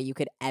 there's no way you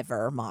could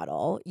ever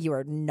model. You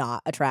are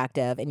not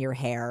attractive and your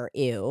hair,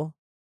 ew.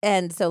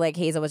 And so like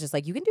Hazel was just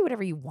like, you can do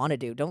whatever you want to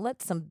do. Don't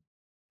let some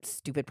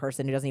stupid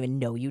person who doesn't even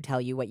know you tell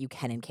you what you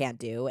can and can't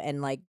do.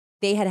 And like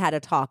they had a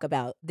talk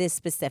about this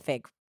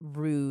specific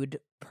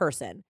rude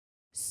person.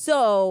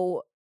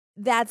 So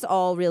that's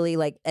all really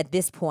like at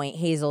this point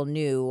Hazel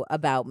knew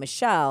about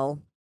Michelle.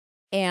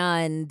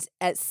 And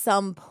at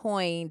some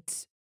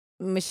point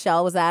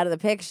Michelle was out of the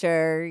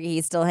picture.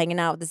 He's still hanging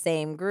out with the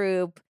same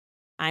group.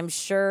 I'm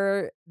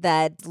sure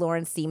that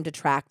Lawrence seemed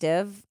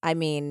attractive. I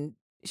mean,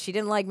 she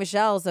didn't like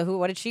Michelle, so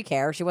what did she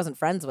care? She wasn't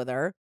friends with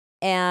her.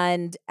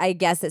 And I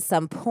guess at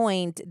some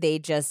point they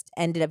just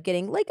ended up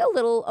getting like a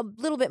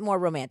little bit more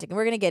romantic. And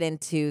we're going to get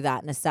into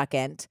that in a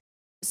second.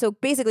 So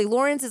basically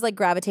Lawrence is like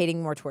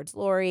gravitating more towards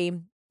Laurie.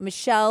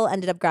 Michelle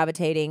ended up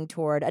gravitating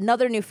toward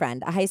another new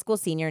friend, a high school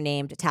senior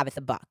named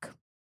Tabitha Buck.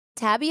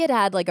 Tabby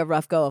had like a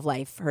rough go of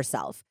life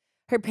herself.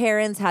 Her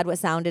parents had what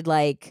sounded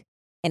like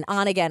an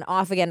on-again,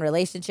 off-again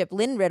relationship.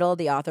 Lynn Riddle,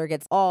 the author,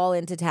 gets all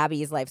into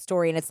Tabby's life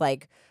story, and it's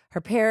like her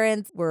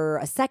parents were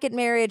a second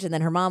marriage, and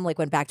then her mom like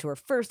went back to her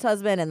first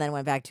husband, and then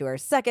went back to her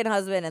second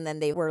husband, and then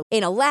they were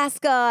in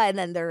Alaska, and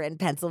then they're in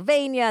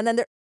Pennsylvania, and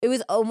then it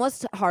was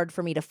almost hard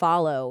for me to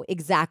follow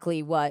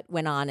exactly what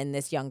went on in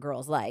this young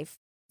girl's life.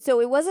 So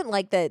it wasn't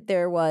like that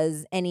there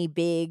was any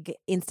big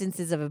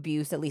instances of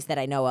abuse, at least that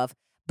I know of.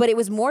 But it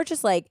was more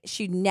just like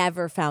she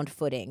never found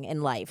footing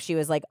in life. She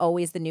was like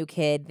always the new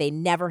kid. They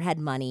never had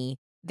money.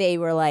 They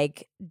were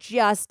like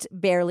just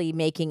barely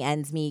making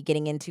ends meet,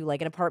 getting into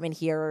like an apartment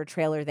here or a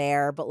trailer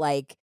there. But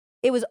like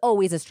it was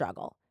always a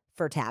struggle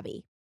for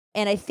Tabby.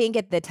 And I think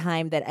at the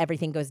time that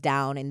everything goes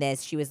down in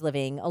this, she was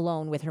living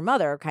alone with her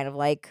mother, kind of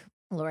like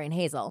Laurie and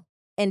Hazel.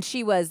 And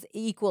she was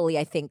equally,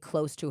 I think,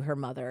 close to her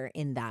mother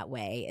in that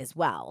way as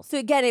well. So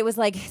again, it was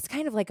like, it's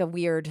kind of like a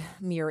weird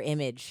mirror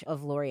image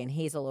of Laurie and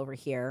Hazel over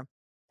here.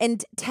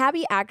 And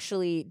Tabby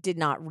actually did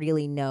not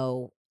really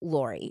know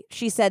Laurie.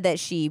 She said that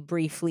she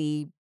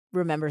briefly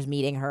remembers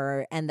meeting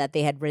her and that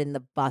they had ridden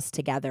the bus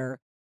together.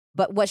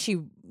 But what she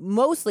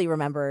mostly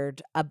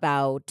remembered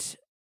about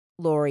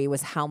Laurie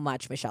was how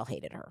much Michelle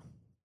hated her,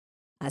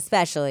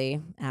 especially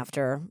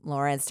after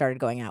Lawrence started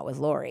going out with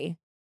Laurie.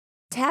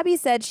 Tabby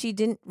said she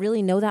didn't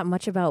really know that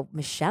much about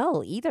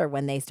Michelle either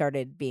when they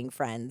started being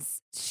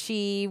friends.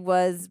 She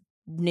was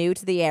new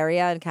to the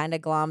area and kind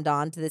of glommed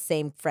on to the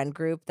same friend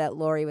group that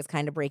Laurie was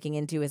kind of breaking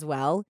into as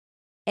well.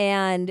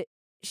 And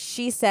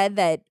she said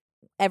that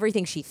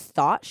everything she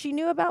thought she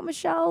knew about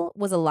Michelle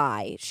was a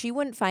lie. She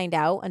wouldn't find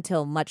out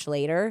until much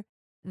later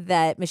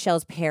that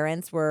Michelle's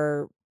parents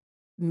were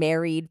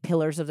married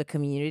pillars of the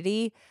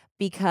community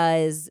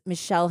because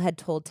Michelle had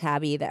told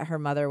Tabby that her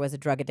mother was a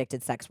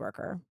drug-addicted sex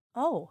worker.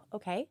 Oh,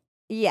 okay.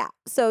 Yeah.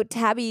 So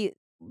Tabby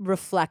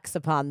reflects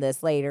upon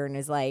this later and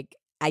is like,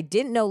 I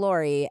didn't know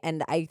Laurie,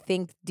 and I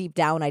think deep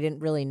down I didn't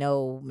really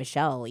know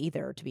Michelle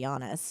either, to be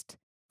honest.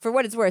 For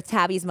what it's worth,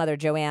 Tabby's mother,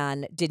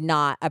 Joanne, did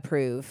not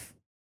approve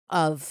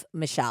of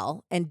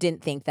Michelle and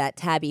didn't think that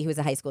Tabby, who was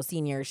a high school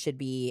senior, should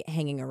be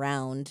hanging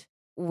around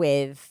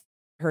with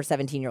her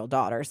 17-year-old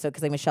daughter. So,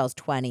 because like Michelle's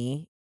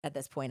 20 at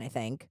this point, I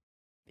think.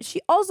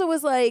 She also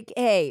was like,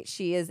 hey,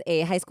 she is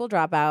a high school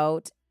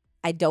dropout.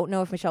 I don't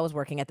know if Michelle was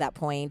working at that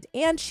point,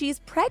 and she's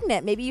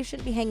pregnant. Maybe you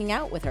shouldn't be hanging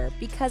out with her,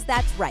 because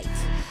that's right.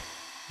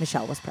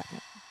 Michelle was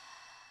pregnant.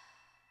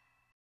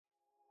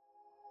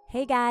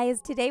 Hey guys,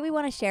 today we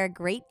want to share a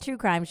great true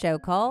crime show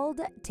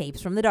called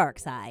Tapes from the Dark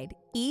Side.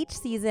 Each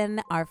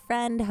season, our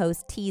friend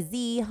host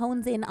TZ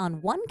hones in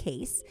on one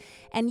case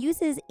and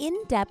uses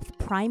in-depth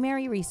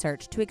primary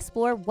research to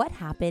explore what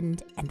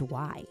happened and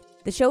why.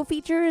 The show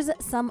features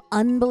some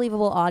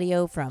unbelievable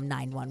audio from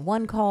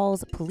 911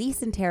 calls,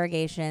 police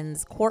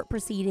interrogations, court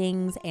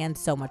proceedings, and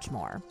so much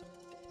more.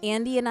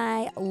 Andy and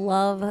I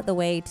love the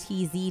way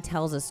TZ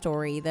tells a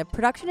story. The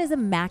production is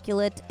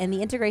immaculate, and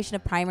the integration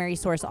of primary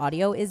source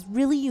audio is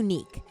really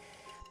unique.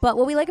 But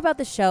what we like about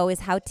the show is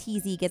how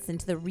TZ gets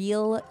into the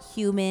real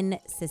human,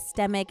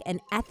 systemic,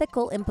 and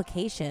ethical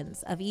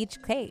implications of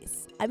each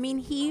case. I mean,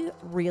 he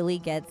really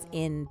gets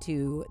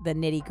into the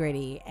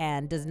nitty-gritty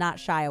and does not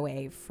shy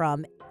away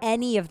from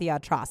any of the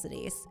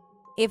atrocities.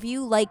 If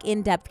you like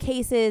in-depth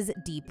cases,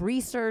 deep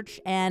research,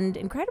 and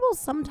incredible,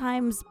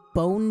 sometimes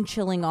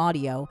bone-chilling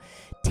audio,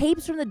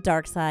 Tapes from the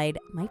Dark Side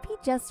might be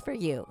just for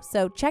you.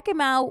 So check him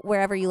out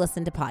wherever you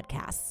listen to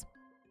podcasts.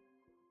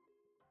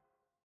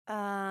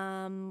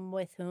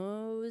 With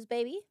whose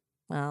baby?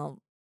 Well,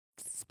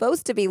 it's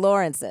supposed to be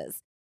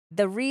Lawrence's.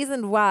 The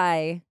reason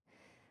why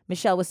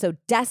Michelle was so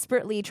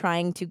desperately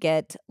trying to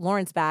get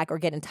Lawrence back or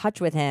get in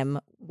touch with him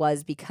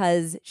was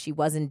because she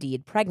was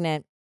indeed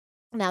pregnant.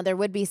 Now, there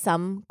would be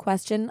some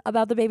question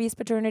about the baby's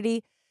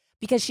paternity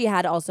because she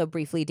had also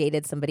briefly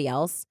dated somebody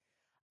else.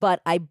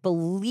 But I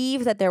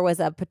believe that there was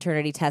a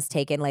paternity test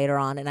taken later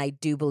on, and I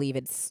do believe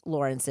it's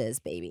Lawrence's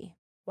baby.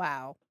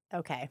 Wow.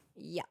 Okay.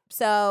 Yeah.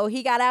 So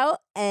he got out,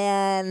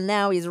 and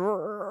now he's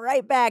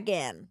right back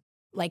in.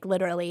 Like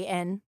literally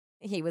in.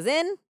 He was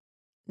in.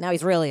 Now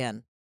he's really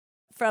in.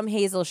 From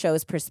Hazel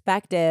Show's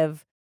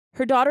perspective,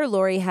 her daughter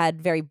Laurie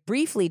had very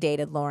briefly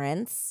dated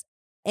Lawrence,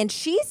 and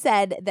she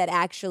said that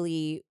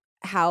actually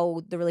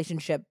how the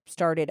relationship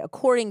started,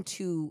 according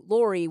to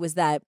Laurie, was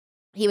that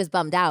he was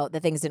bummed out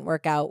that things didn't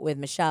work out with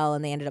Michelle,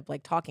 and they ended up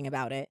like talking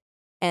about it.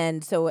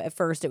 And so at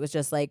first it was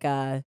just like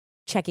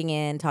checking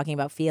in, talking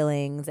about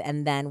feelings,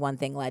 and then one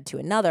thing led to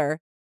another.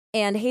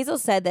 And Hazel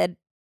said that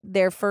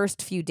their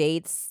first few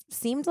dates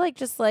seemed like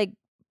just like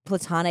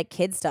platonic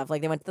kid stuff.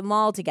 Like they went to the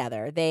mall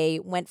together. They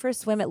went for a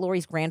swim at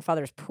Laurie's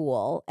grandfather's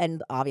pool,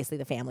 and obviously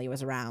the family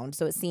was around,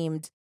 so it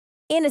seemed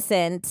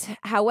innocent.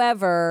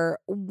 However,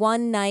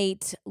 one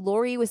night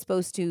Laurie was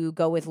supposed to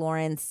go with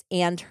Lawrence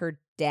and her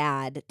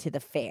dad to the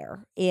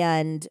fair.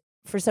 And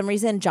for some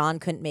reason, John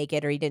couldn't make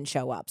it or he didn't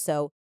show up.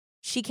 So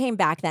she came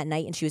back that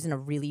night and she was in a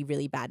really,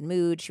 really bad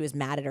mood. She was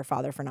mad at her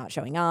father for not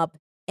showing up.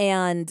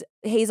 And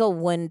Hazel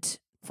wouldn't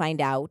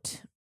find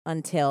out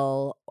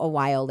until a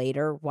while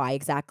later why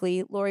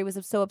exactly Laurie was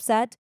so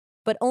upset.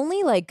 But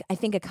only like, I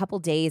think a couple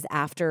days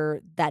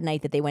after that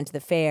night that they went to the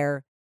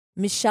fair,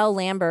 Michelle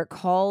Lambert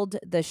called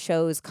the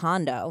show's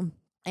condo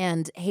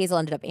and Hazel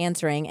ended up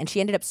answering and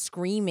she ended up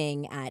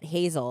screaming at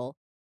Hazel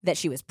that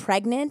she was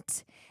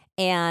pregnant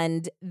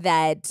and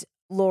that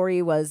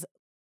Laurie was,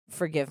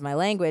 forgive my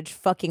language,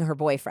 fucking her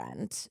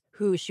boyfriend.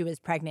 Who she was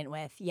pregnant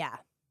with, yeah.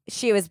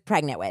 She was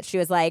pregnant with. She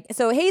was like,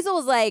 so Hazel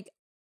was like,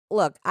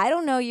 look, I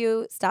don't know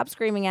you. Stop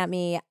screaming at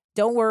me.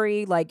 Don't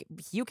worry. Like,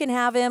 you can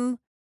have him.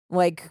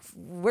 Like,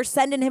 we're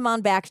sending him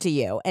on back to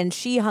you. And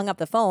she hung up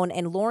the phone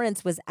and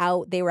Lawrence was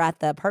out. They were at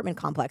the apartment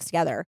complex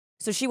together.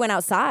 So she went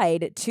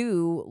outside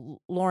to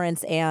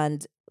Lawrence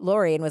and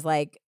Laurie and was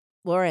like,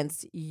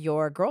 Lawrence,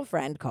 your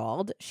girlfriend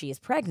called. She is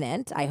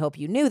pregnant. I hope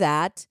you knew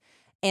that.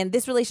 And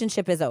this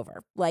relationship is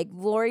over. Like,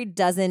 Laurie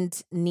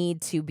doesn't need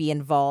to be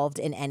involved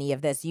in any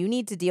of this. You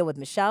need to deal with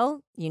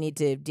Michelle. You need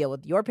to deal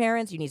with your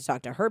parents. You need to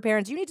talk to her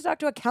parents. You need to talk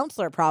to a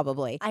counselor,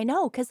 probably. I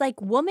know, because like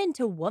woman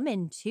to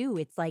woman, too,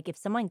 it's like if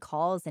someone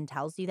calls and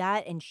tells you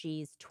that and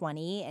she's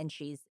 20 and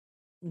she's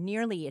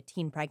nearly a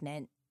teen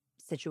pregnant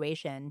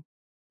situation,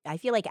 I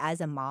feel like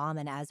as a mom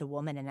and as a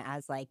woman and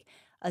as like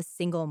a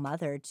single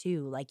mother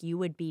too, like you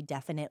would be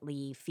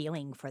definitely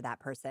feeling for that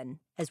person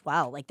as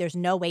well. Like there's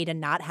no way to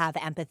not have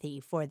empathy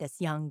for this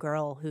young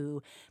girl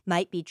who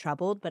might be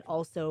troubled, but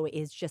also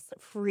is just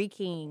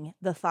freaking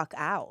the fuck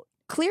out.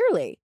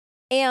 Clearly.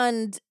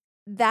 And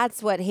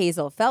that's what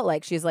Hazel felt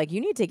like. She's like, you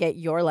need to get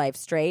your life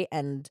straight.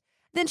 And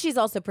then she's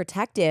also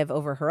protective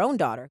over her own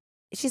daughter.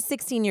 She's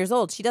 16 years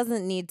old. She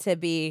doesn't need to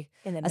be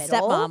In the a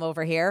middle. stepmom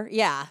over here.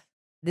 Yeah.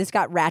 This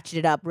got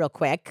ratcheted up real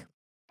quick.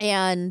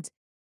 And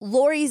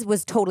Laurie's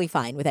was totally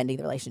fine with ending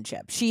the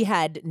relationship. She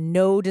had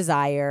no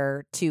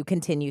desire to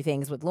continue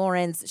things with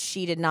Lawrence.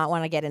 She did not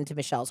want to get into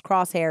Michelle's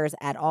crosshairs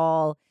at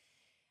all.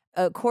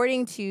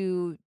 According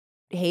to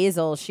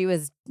Hazel, she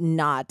was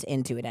not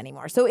into it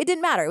anymore. So it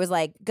didn't matter. It was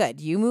like,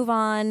 good, you move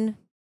on.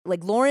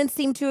 Like Lawrence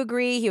seemed to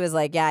agree. He was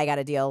like, yeah, I got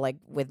to deal like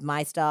with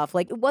my stuff.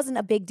 Like it wasn't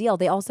a big deal.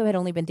 They also had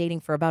only been dating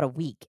for about a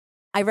week.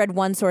 I read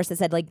one source that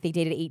said like they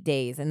dated 8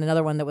 days and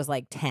another one that was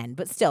like 10.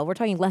 But still, we're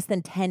talking less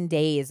than 10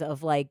 days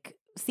of like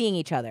seeing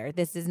each other.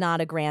 This is not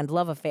a grand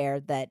love affair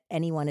that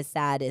anyone is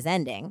sad is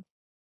ending.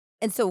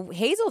 And so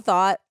Hazel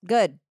thought,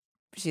 good,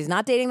 she's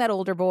not dating that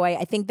older boy.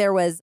 I think there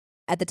was,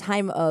 at the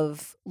time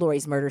of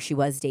Laurie's murder, she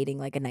was dating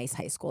like a nice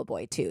high school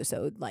boy too.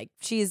 So like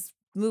she's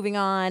moving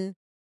on.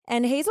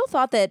 And Hazel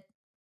thought that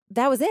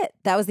that was it.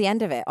 That was the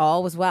end of it.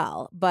 All was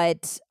well.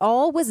 But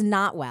all was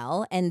not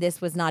well. And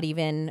this was not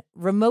even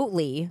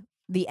remotely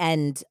the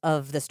end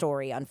of the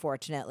story,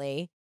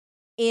 unfortunately.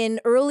 In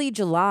early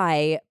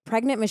July,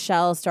 pregnant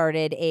Michelle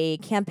started a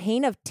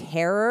campaign of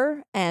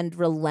terror and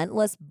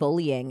relentless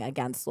bullying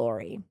against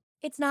Laurie.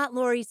 It's not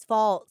Laurie's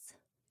fault.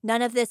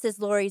 None of this is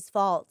Laurie's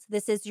fault.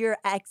 This is your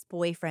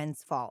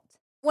ex-boyfriend's fault.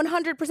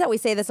 100%. We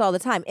say this all the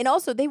time. And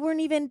also, they weren't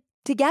even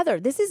together.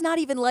 This is not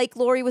even like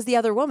Laurie was the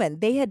other woman.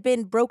 They had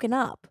been broken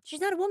up.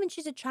 She's not a woman.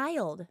 She's a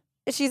child.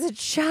 She's a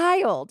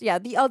child. Yeah,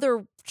 the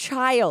other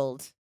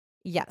child.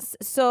 Yes.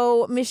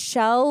 So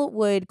Michelle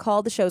would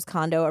call the show's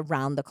condo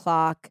around the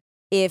clock.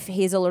 If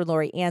Hazel or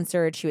Laurie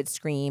answered, she would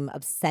scream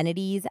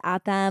obscenities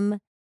at them.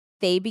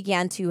 They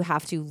began to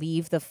have to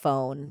leave the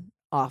phone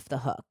off the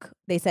hook.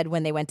 They said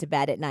when they went to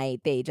bed at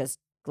night, they just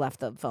left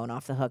the phone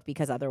off the hook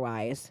because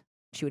otherwise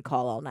she would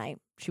call all night.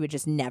 She would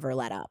just never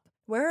let up.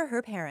 Where are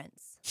her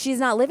parents? She's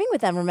not living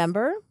with them,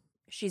 remember?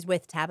 She's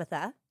with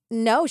Tabitha.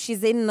 No,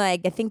 she's in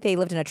like, I think they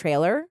lived in a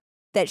trailer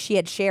that she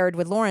had shared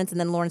with Lawrence and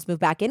then Lawrence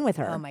moved back in with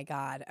her. Oh my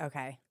God.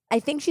 Okay. I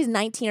think she's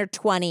 19 or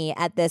 20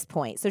 at this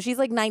point. So she's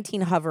like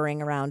 19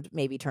 hovering around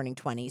maybe turning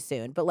 20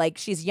 soon. But like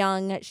she's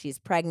young, she's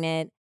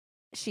pregnant,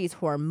 she's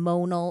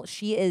hormonal.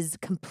 She is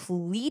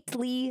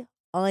completely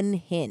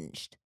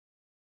unhinged.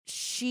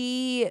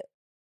 She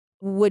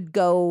would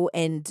go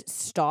and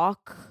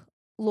stalk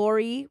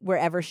Laurie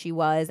wherever she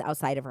was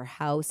outside of her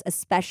house,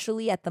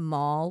 especially at the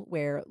mall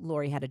where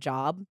Laurie had a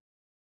job.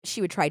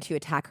 She would try to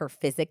attack her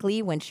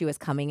physically when she was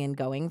coming and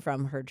going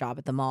from her job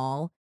at the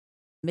mall.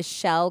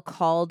 Michelle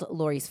called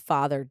Laurie's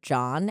father,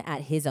 John,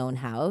 at his own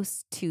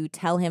house to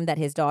tell him that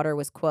his daughter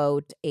was,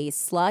 quote, a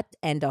slut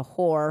and a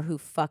whore who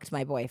fucked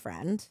my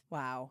boyfriend.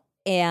 Wow.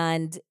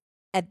 And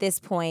at this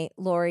point,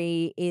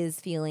 Laurie is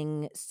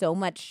feeling so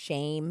much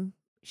shame.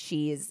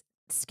 She's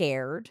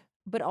scared.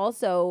 But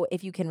also,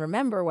 if you can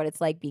remember what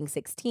it's like being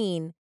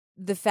 16,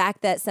 the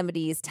fact that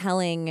somebody is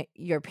telling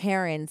your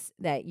parents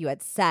that you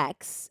had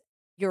sex,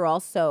 you're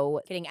also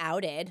Getting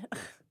outed.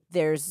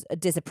 there's a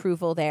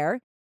disapproval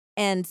there.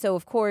 And so,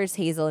 of course,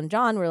 Hazel and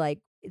John were like,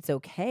 it's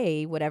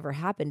okay. Whatever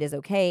happened is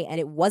okay. And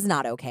it was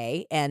not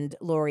okay. And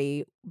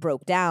Laurie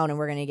broke down, and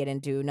we're going to get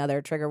into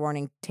another trigger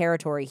warning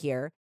territory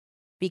here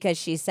because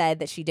she said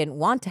that she didn't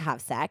want to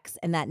have sex.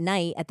 And that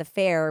night at the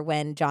fair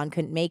when John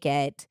couldn't make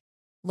it,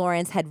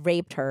 Lawrence had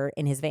raped her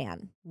in his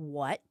van.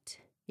 What?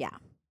 Yeah.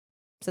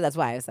 So that's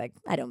why I was like,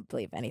 I don't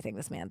believe anything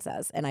this man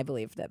says. And I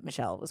believe that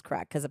Michelle was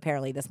correct because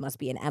apparently this must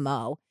be an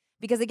MO.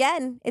 Because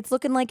again, it's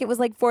looking like it was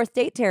like fourth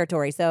date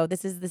territory. So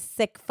this is the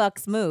sick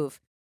fucks move.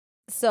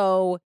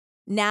 So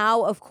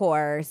now, of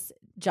course,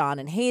 John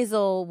and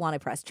Hazel want to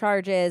press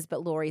charges,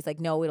 but Laurie's like,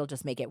 no, it'll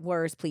just make it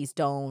worse. Please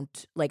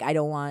don't. Like, I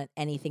don't want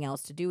anything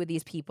else to do with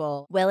these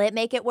people. Will it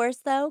make it worse,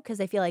 though?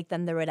 Because I feel like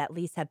then there would at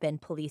least have been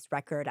police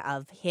record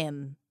of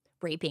him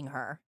raping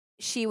her.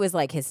 She was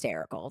like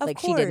hysterical. Of like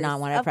course, she did not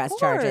want to of press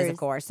charges, of course.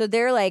 course. So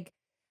they're like,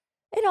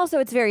 and also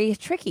it's very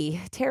tricky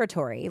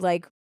territory.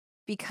 Like,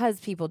 because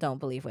people don't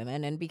believe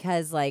women and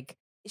because like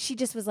she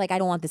just was like, I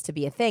don't want this to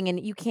be a thing. And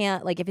you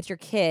can't, like, if it's your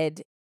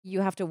kid,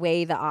 you have to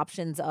weigh the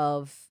options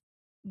of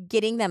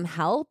getting them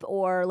help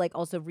or like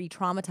also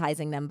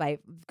re-traumatizing them by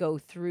go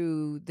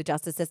through the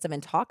justice system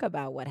and talk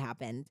about what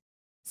happened.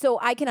 So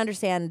I can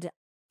understand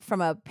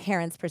from a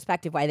parent's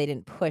perspective why they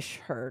didn't push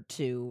her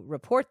to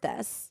report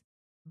this.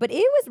 But it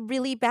was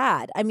really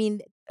bad. I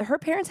mean, her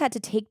parents had to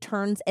take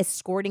turns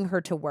escorting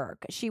her to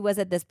work. She was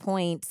at this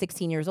point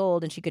 16 years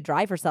old and she could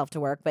drive herself to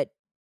work, but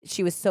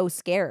she was so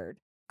scared.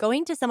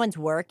 Going to someone's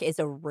work is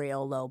a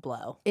real low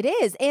blow. It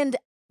is. And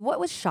what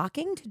was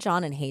shocking to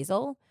John and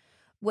Hazel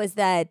was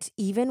that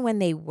even when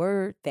they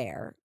were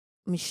there,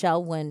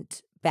 Michelle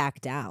wouldn't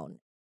back down.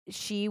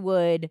 She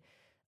would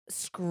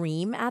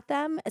scream at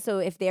them. So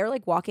if they're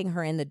like walking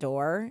her in the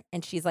door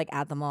and she's like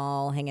at the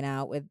mall hanging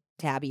out with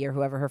Tabby or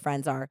whoever her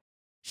friends are,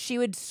 she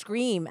would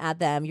scream at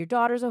them, your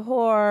daughter's a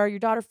whore, your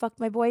daughter fucked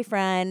my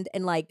boyfriend.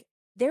 And like,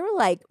 they were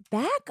like,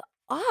 back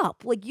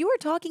up. Like, you were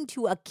talking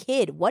to a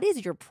kid. What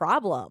is your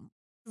problem?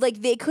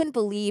 Like, they couldn't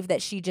believe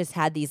that she just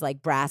had these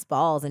like brass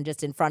balls and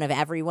just in front of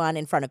everyone,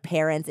 in front of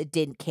parents, it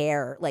didn't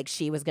care. Like,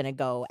 she was going to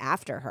go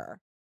after her.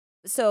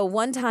 So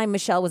one time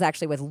Michelle was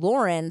actually with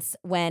Lawrence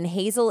when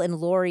Hazel and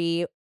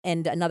Laurie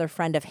and another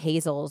friend of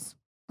Hazel's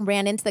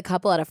ran into the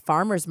couple at a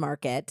farmer's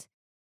market.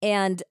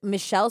 And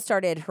Michelle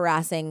started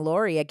harassing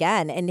Laurie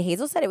again. And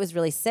Hazel said it was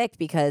really sick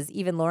because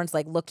even Lawrence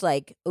like looked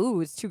like,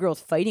 ooh, it's two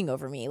girls fighting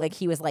over me. Like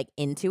he was like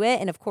into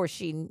it. And of course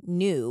she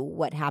knew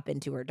what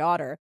happened to her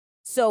daughter.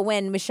 So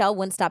when Michelle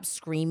wouldn't stop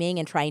screaming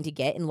and trying to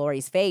get in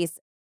Laurie's face,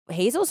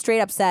 Hazel straight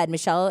up said,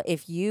 Michelle,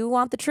 if you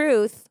want the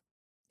truth,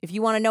 if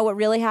you want to know what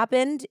really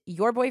happened,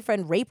 your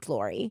boyfriend raped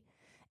Laurie.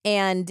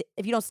 And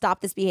if you don't stop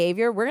this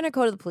behavior, we're going to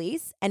go to the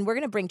police and we're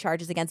going to bring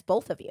charges against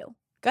both of you.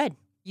 Good.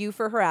 You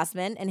for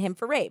harassment and him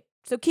for rape.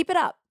 So keep it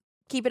up.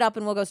 Keep it up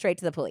and we'll go straight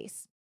to the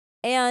police.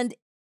 And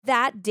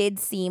that did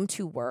seem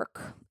to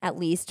work, at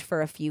least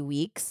for a few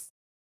weeks.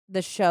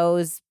 The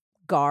show's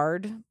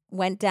guard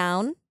went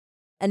down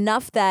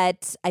enough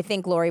that I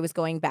think Laurie was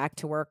going back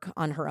to work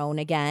on her own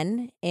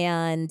again.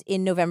 And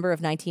in November of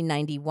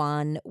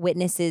 1991,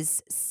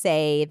 witnesses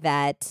say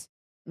that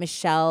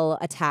Michelle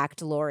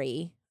attacked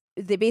Laurie.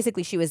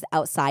 Basically, she was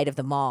outside of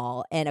the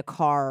mall and a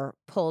car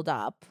pulled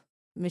up.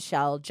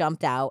 Michelle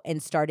jumped out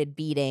and started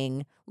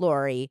beating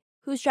Laurie.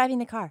 Who's driving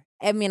the car?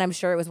 I mean, I'm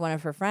sure it was one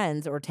of her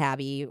friends or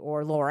Tabby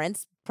or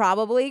Lawrence,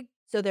 probably.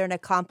 So they're an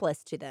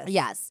accomplice to this.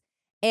 Yes.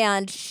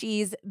 And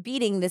she's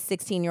beating this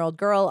 16-year-old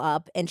girl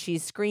up and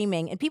she's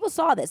screaming. And people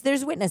saw this.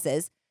 There's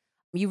witnesses.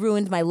 You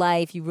ruined my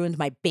life. You ruined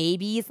my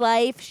baby's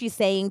life, she's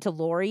saying to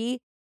Laurie.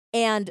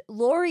 And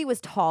Laurie was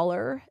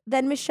taller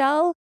than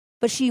Michelle,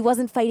 but she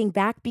wasn't fighting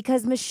back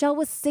because Michelle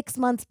was 6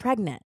 months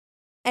pregnant.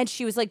 And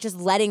she was like just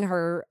letting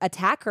her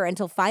attack her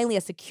until finally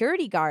a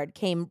security guard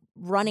came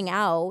running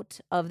out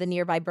of the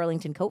nearby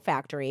Burlington coat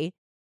factory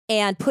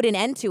and put an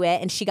end to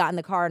it. And she got in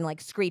the car and like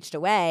screeched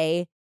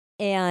away.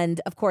 And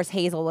of course,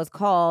 Hazel was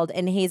called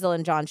and Hazel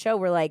and John Cho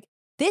were like,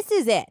 this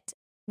is it.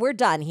 We're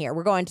done here.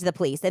 We're going to the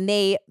police. And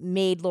they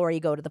made Laurie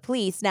go to the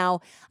police.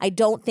 Now, I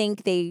don't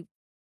think they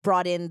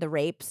brought in the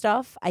rape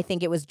stuff. I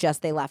think it was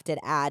just they left it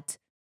at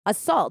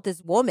assault.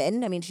 This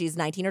woman, I mean, she's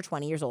 19 or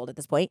 20 years old at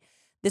this point.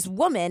 This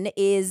woman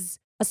is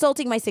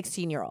assaulting my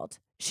 16-year-old.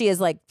 She is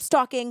like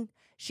stalking,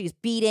 she's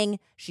beating,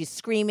 she's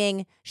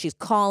screaming, she's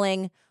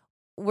calling.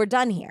 We're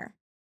done here.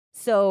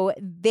 So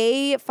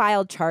they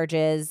filed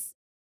charges,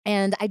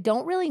 and I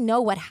don't really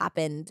know what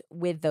happened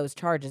with those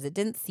charges. It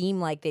didn't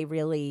seem like they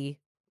really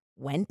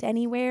went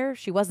anywhere.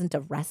 She wasn't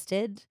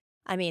arrested.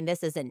 I mean,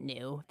 this isn't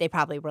new. They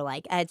probably were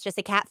like, it's just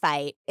a cat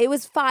fight. It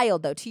was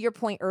filed, though. To your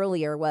point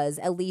earlier was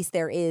at least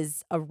there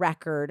is a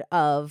record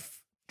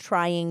of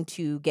trying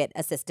to get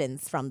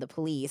assistance from the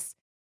police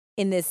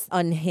in this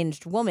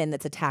unhinged woman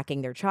that's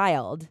attacking their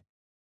child.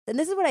 And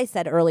this is what I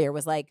said earlier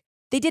was like,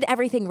 they did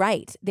everything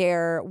right.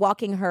 They're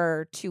walking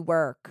her to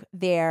work.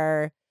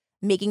 They're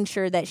making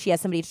sure that she has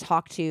somebody to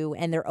talk to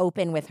and they're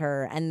open with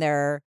her and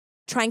they're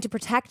trying to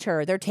protect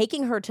her. They're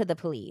taking her to the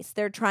police.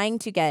 They're trying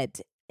to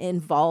get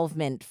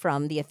involvement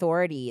from the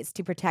authorities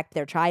to protect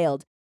their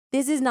child.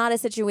 This is not a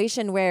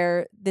situation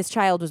where this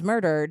child was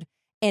murdered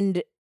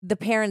and the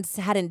parents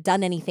hadn't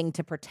done anything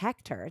to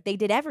protect her. They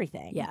did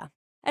everything. Yeah.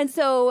 And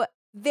so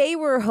they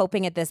were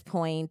hoping at this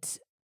point,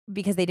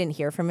 because they didn't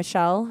hear from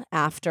Michelle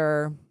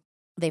after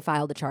they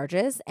filed the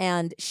charges,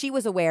 and she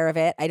was aware of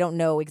it. I don't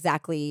know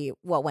exactly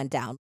what went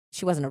down.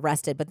 She wasn't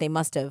arrested, but they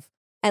must have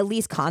at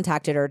least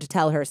contacted her to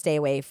tell her, stay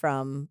away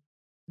from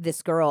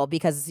this girl,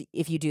 because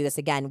if you do this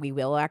again, we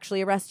will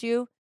actually arrest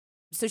you.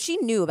 So she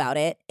knew about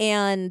it.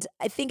 And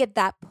I think at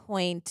that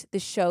point, the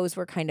shows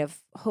were kind of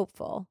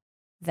hopeful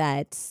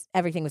that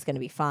everything was going to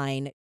be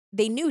fine.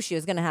 They knew she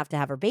was going to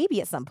have her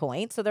baby at some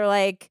point. So they're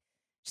like,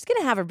 she's going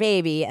to have her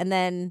baby. And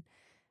then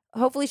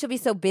hopefully she'll be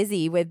so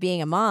busy with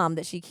being a mom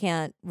that she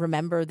can't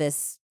remember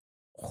this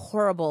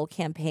horrible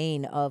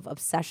campaign of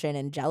obsession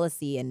and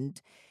jealousy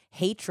and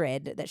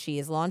hatred that she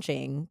is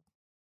launching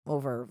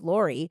over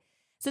Laurie.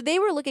 So they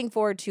were looking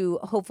forward to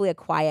hopefully a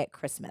quiet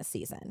Christmas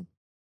season.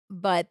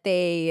 But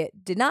they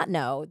did not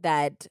know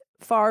that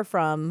far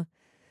from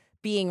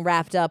being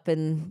wrapped up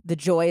in the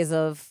joys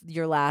of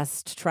your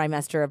last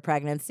trimester of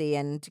pregnancy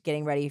and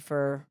getting ready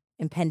for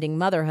impending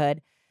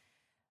motherhood,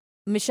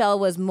 Michelle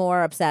was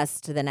more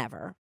obsessed than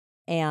ever,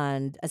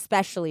 and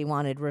especially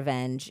wanted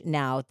revenge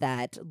now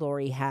that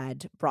Laurie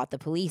had brought the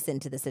police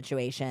into the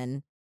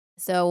situation.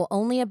 So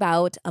only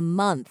about a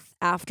month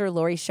after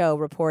Laurie Show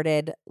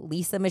reported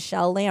Lisa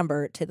Michelle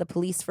Lambert to the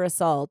police for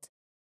assault,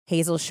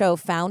 Hazel Show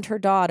found her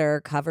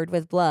daughter covered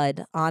with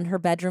blood on her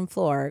bedroom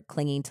floor,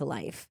 clinging to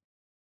life.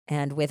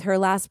 And with her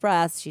last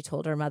breaths, she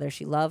told her mother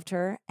she loved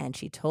her, and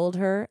she told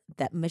her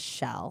that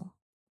Michelle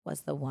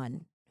was the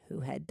one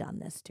who had done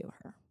this to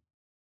her.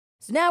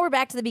 So now we're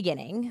back to the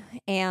beginning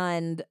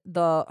and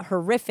the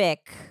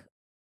horrific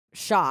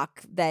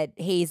shock that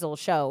Hazel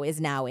Show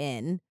is now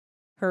in.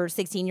 Her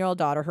 16-year-old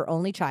daughter, her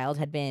only child,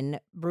 had been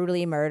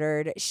brutally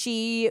murdered.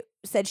 She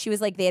said she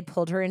was like, they had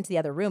pulled her into the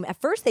other room. At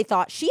first, they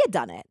thought she had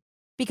done it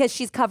because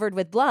she's covered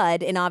with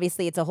blood, and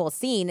obviously it's a whole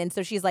scene. And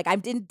so she's like, I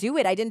didn't do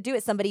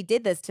it. Somebody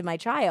did this to my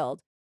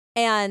child.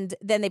 And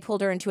then they pulled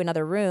her into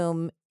another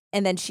room,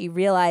 and then she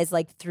realized,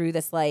 like, through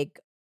this, like,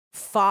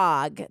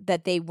 fog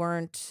that they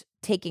weren't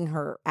taking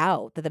her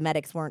out, that the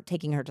medics weren't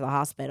taking her to the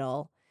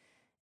hospital.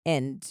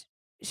 And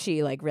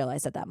she, like,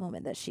 realized at that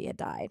moment that she had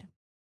died.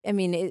 I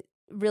mean, it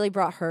really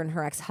brought her and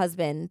her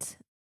ex-husband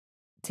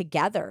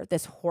together,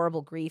 this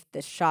horrible grief,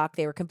 this shock.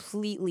 They were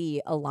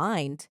completely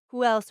aligned.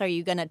 Who else are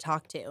you going to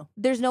talk to?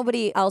 There's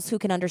nobody else who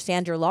can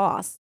understand your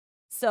loss.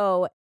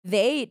 So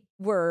they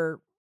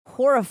were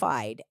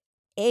horrified,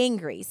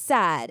 angry,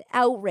 sad,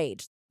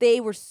 outraged. They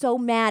were so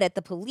mad at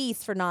the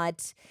police for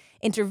not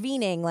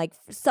intervening. Like,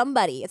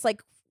 somebody, it's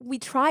like, we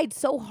tried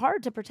so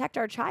hard to protect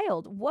our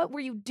child. What were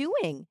you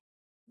doing?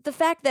 The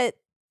fact that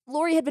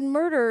Laurie had been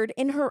murdered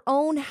in her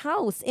own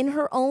house, in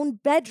her own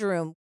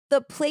bedroom,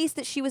 the place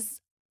that she was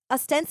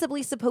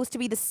ostensibly supposed to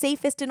be the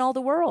safest in all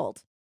the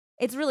world.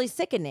 It's really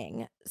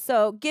sickening.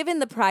 So, given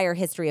the prior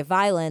history of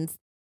violence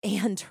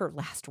and her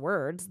last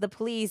words, the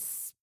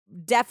police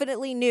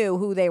definitely knew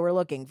who they were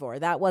looking for.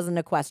 That wasn't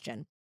a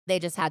question. They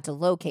just had to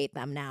locate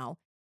them now.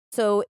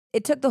 So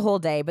it took the whole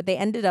day, but they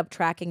ended up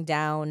tracking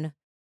down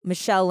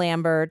Michelle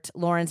Lambert,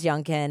 Lawrence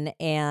Youngkin,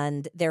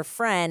 and their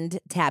friend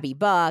Tabby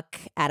Buck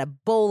at a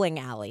bowling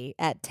alley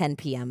at 10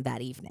 p.m.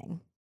 that evening.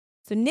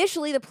 So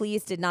initially, the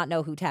police did not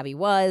know who Tabby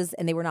was,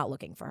 and they were not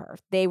looking for her.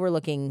 They were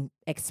looking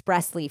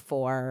expressly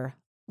for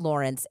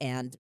Lawrence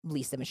and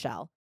Lisa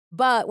Michelle.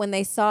 But when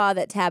they saw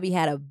that Tabby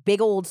had a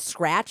big old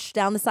scratch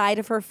down the side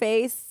of her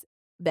face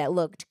that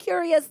looked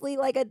curiously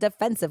like a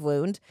defensive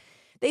wound,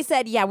 they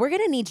said, yeah, we're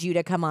going to need you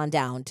to come on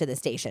down to the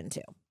station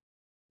too.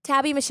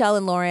 Tabby, Michelle,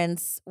 and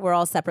Lawrence were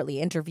all separately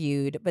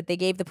interviewed, but they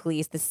gave the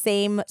police the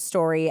same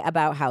story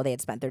about how they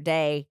had spent their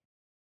day.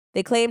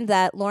 They claimed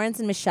that Lawrence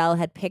and Michelle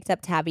had picked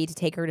up Tabby to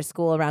take her to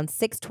school around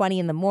 6:20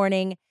 in the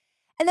morning.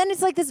 And then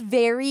it's like this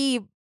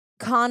very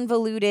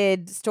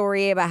convoluted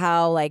story about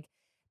how, like,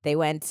 they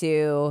went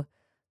to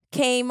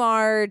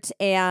Kmart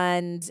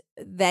and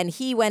then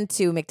he went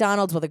to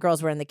McDonald's while the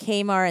girls were in the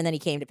Kmart, and then he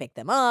came to pick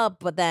them up.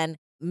 But then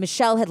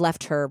Michelle had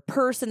left her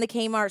purse in the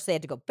Kmart, so they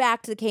had to go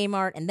back to the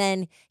Kmart. And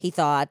then he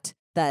thought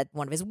that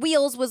one of his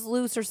wheels was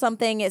loose or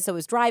something, so it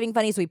was driving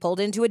funny. So he pulled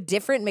into a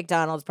different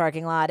McDonald's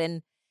parking lot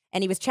and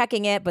he was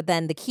checking it, but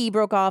then the key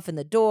broke off in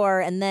the door.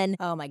 And then,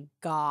 oh my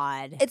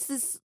God, it's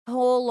this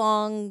whole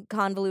long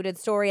convoluted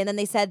story. And then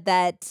they said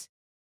that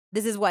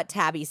this is what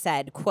Tabby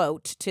said,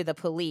 quote, to the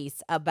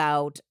police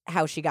about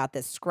how she got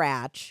this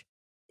scratch.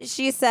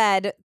 She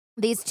said,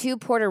 these two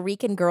Puerto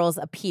Rican girls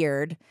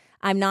appeared.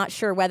 I'm not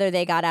sure whether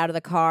they got out of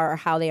the car or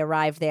how they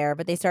arrived there,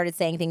 but they started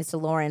saying things to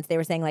Lawrence. They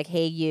were saying, like,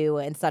 hey, you,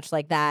 and such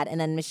like that. And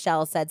then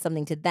Michelle said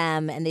something to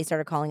them, and they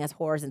started calling us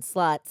whores and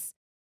sluts.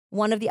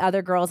 One of the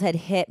other girls had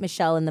hit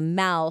Michelle in the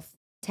mouth,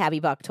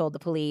 Tabby Buck told the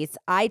police.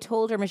 I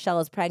told her Michelle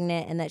was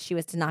pregnant and that she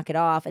was to knock it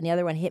off, and the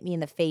other one hit me in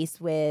the face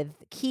with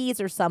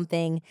keys or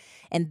something,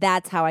 and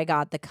that's how I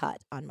got the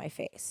cut on my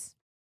face.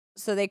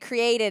 So they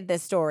created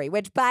this story,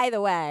 which, by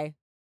the way,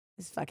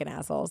 these fucking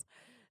assholes,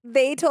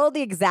 they told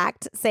the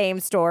exact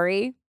same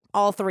story,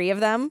 all three of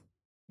them,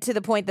 to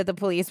the point that the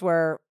police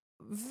were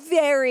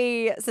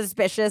very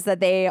suspicious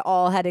that they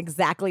all had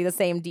exactly the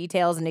same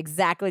details and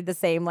exactly the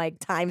same, like,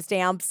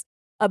 timestamps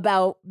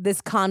about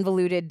this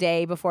convoluted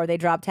day before they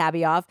drop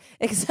Tabby off.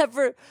 Except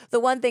for the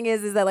one thing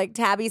is that like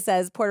Tabby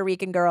says Puerto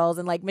Rican girls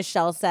and like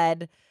Michelle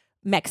said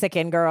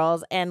Mexican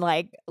girls and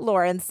like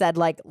Lauren said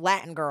like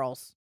Latin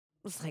girls.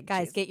 It's like,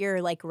 guys, geez. get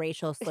your like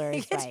racial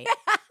slurs right.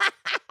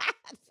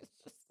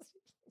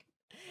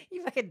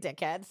 You fucking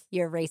dickheads.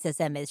 Your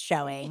racism is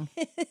showing.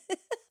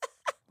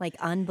 Like,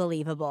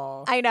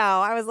 unbelievable. I know.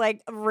 I was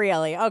like,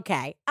 really?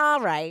 Okay. All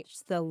right.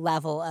 Just the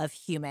level of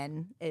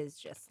human is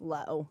just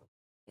low.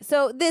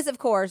 So this, of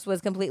course,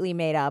 was completely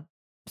made up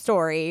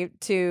story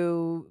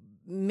to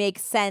make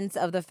sense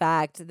of the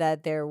fact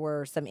that there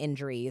were some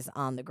injuries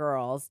on the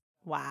girls.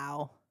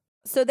 Wow.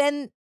 So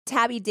then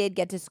Tabby did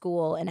get to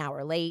school an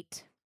hour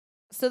late.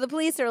 So the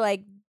police are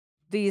like,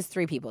 these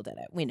 3 people did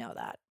it. We know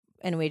that.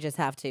 And we just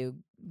have to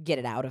get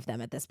it out of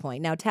them at this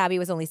point. Now, Tabby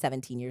was only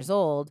 17 years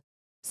old.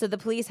 So the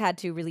police had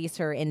to release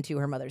her into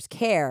her mother's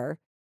care.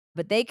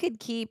 But they could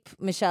keep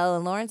Michelle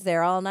and Lawrence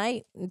there all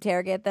night,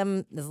 interrogate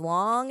them as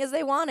long as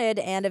they wanted,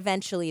 and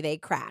eventually they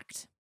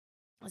cracked.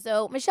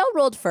 So Michelle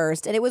rolled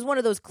first, and it was one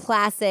of those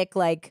classic,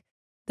 like,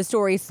 the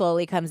story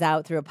slowly comes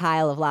out through a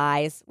pile of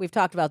lies. We've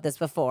talked about this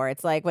before.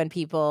 It's like when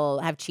people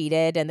have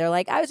cheated, and they're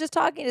like, I was just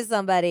talking to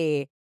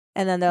somebody.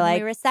 And then they're like,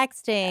 we were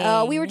sexting.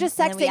 Oh, we were just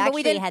sexting, but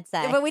we didn't had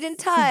sex. But we didn't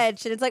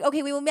touch. And it's like,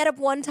 okay, we met up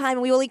one time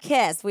and we only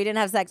kissed. We didn't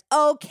have sex.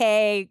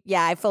 Okay,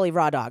 yeah, I fully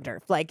raw dogged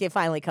her. Like, it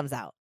finally comes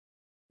out.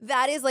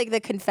 That is like the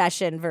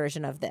confession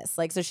version of this.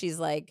 Like, so she's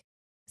like,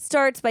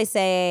 starts by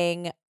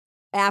saying,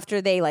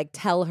 after they like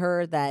tell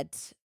her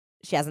that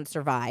she hasn't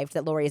survived,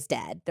 that Laurie is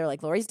dead. They're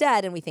like, Laurie's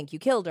dead and we think you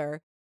killed her.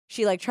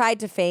 She like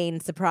tried to feign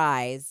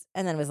surprise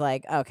and then was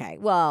like, okay,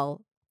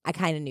 well, I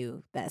kind of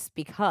knew this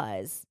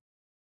because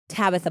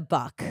Tabitha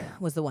Buck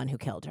was the one who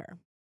killed her.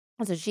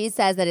 So she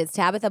says that it's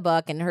Tabitha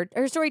Buck, and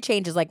her story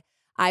changes. Like,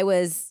 I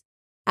was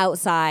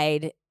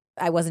outside.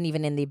 I wasn't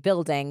even in the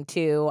building,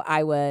 too.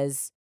 I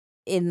was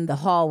in the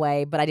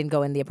hallway, but I didn't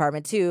go in the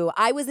apartment, too.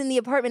 I was in the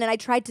apartment, and I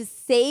tried to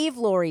save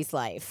Laurie's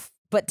life.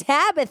 But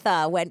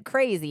Tabitha went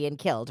crazy and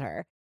killed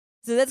her.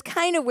 So that's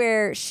kind of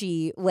where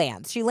she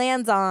lands. She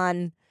lands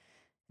on,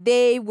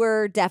 they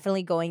were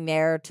definitely going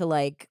there to,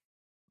 like,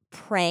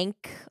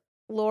 prank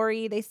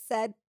Laurie, they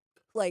said.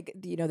 Like,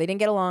 you know, they didn't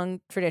get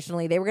along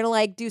traditionally. They were going to,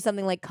 like, do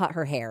something like cut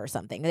her hair or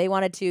something. They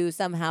wanted to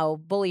somehow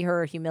bully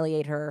her,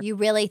 humiliate her. You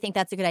really think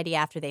that's a good idea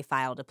after they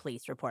filed a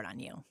police report on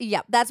you?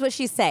 Yeah, that's what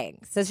she's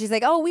saying. So she's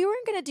like, oh, we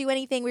weren't going to do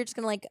anything. We were just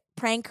going to, like,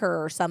 prank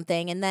her or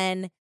something. And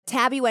then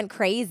Tabby went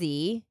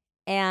crazy.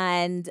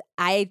 And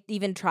I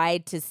even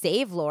tried to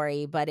save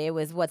Laurie, but it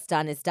was what's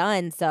done is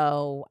done.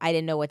 So I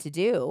didn't know what to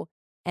do.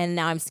 And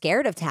now I'm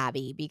scared of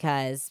Tabby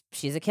because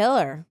she's a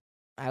killer.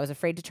 I was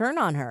afraid to turn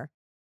on her.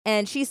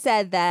 And she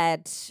said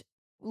that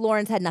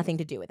Lawrence had nothing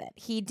to do with it.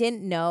 He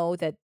didn't know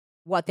that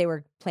what they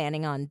were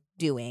planning on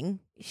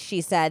doing.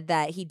 She said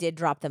that he did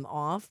drop them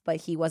off, but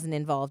he wasn't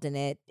involved in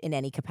it in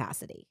any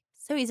capacity.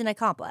 So he's an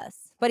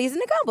accomplice. But he's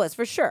an accomplice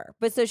for sure.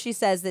 But so she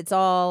says it's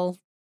all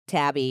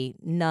Tabby,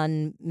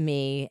 none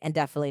me, and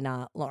definitely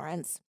not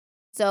Lawrence.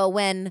 So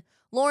when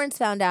Lawrence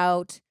found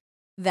out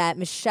that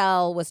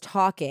Michelle was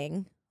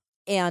talking,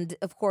 and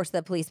of course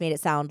the police made it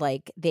sound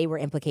like they were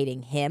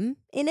implicating him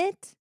in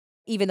it,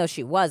 even though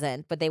she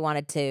wasn't, but they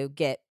wanted to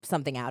get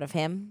something out of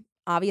him,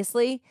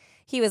 obviously.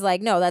 He was like,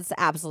 no, that's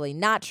absolutely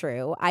not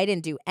true. I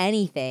didn't do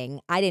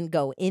anything. I didn't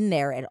go in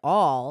there at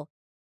all.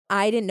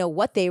 I didn't know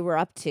what they were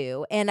up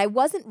to. And I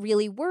wasn't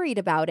really worried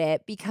about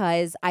it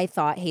because I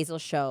thought Hazel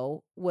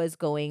Show was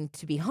going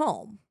to be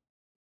home.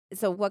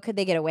 So what could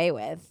they get away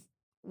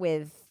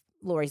with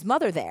Laurie's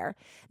mother there?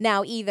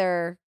 Now,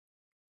 either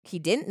he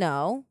didn't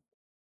know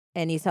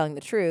and he's telling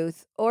the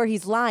truth, or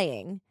he's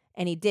lying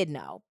and he did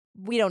know.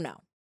 We don't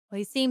know. Well,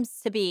 he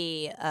seems to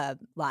be a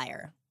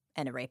liar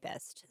and a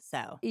rapist,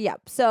 so.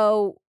 Yep.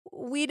 So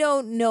we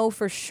don't know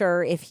for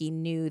sure if he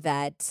knew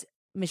that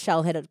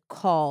Michelle had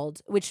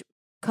called, which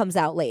comes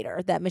out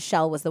later, that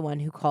Michelle was the one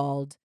who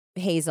called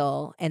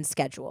Hazel and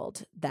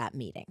scheduled that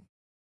meeting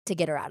to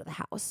get her out of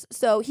the house.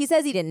 So he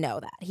says he didn't know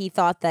that. He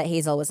thought that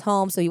Hazel was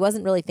home, so he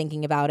wasn't really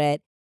thinking about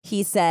it.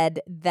 He said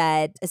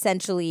that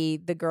essentially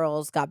the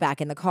girls got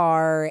back in the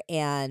car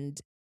and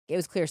it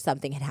was clear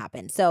something had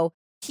happened. So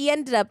he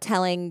ended up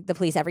telling the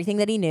police everything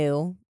that he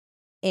knew,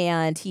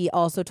 and he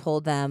also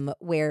told them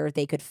where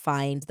they could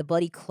find the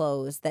bloody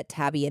clothes that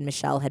Tabby and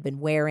Michelle had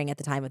been wearing at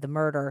the time of the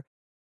murder,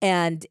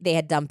 and they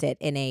had dumped it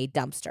in a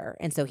dumpster.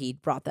 And so he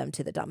brought them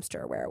to the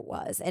dumpster where it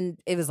was. And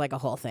it was like a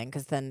whole thing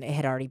because then it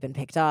had already been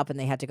picked up and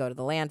they had to go to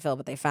the landfill,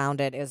 but they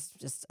found it. It was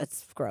just,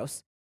 it's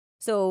gross.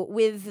 So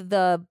with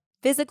the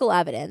physical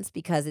evidence,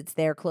 because it's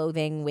their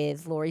clothing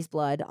with Laurie's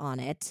blood on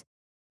it,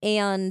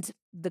 and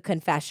the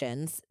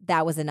confessions,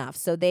 that was enough.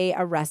 So they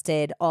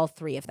arrested all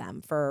 3 of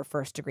them for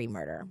first-degree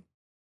murder.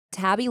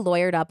 Tabby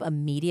lawyered up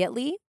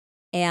immediately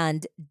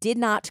and did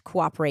not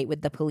cooperate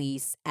with the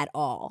police at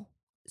all.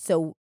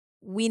 So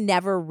we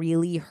never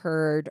really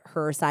heard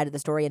her side of the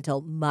story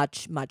until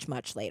much, much,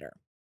 much later.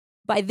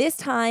 By this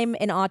time,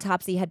 an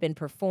autopsy had been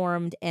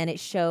performed, and it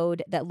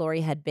showed that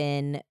Laurie had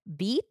been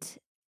beat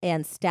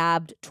and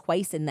stabbed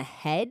twice in the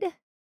head.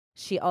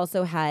 She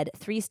also had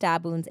 3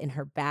 stab wounds in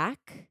her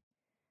back,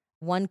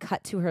 1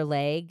 cut to her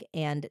leg,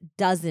 and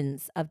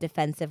dozens of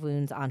defensive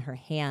wounds on her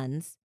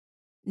hands.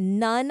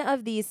 None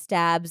of these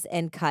stabs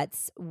and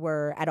cuts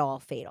were at all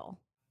fatal.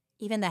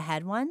 Even the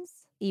head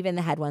ones? Even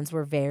the head ones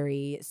were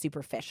very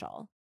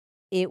superficial.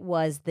 It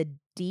was the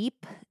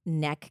deep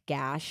neck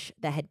gash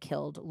that had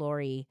killed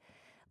Laurie.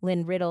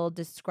 Lynn Riddle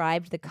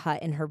described the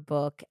cut in her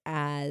book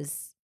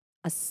as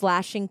a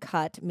slashing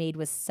cut made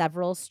with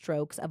several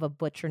strokes of a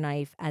butcher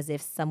knife as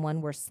if someone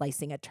were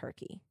slicing a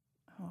turkey.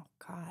 Oh,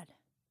 God.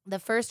 The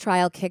first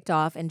trial kicked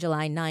off in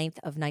July 9th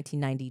of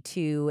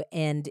 1992,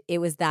 and it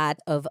was that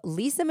of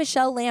Lisa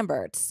Michelle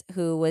Lambert,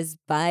 who was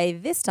by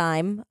this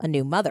time a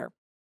new mother.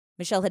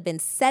 Michelle had been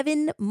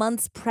 7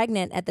 months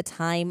pregnant at the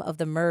time of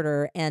the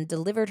murder and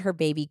delivered her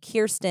baby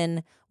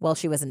Kirsten while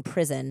she was in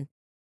prison.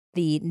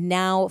 The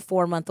now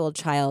 4-month-old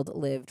child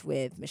lived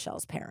with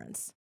Michelle's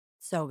parents.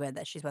 So good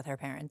that she's with her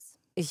parents.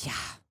 Yeah.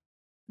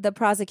 The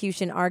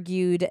prosecution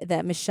argued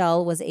that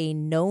Michelle was a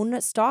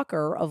known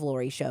stalker of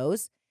Laurie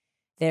shows.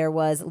 There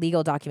was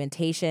legal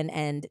documentation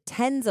and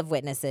tens of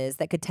witnesses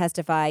that could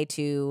testify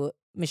to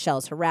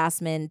Michelle's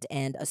harassment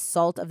and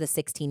assault of the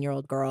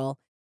 16-year-old girl.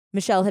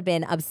 Michelle had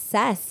been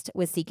obsessed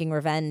with seeking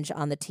revenge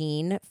on the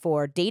teen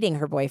for dating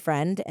her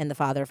boyfriend and the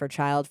father of her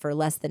child for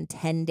less than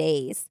 10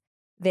 days.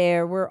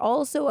 There were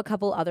also a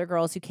couple other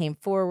girls who came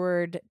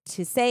forward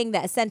to saying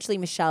that essentially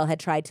Michelle had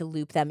tried to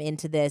loop them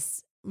into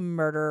this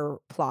murder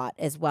plot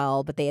as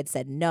well, but they had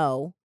said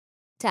no.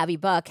 Tabby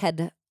Buck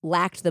had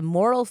lacked the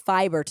moral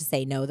fiber to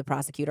say no, the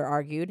prosecutor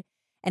argued,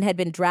 and had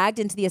been dragged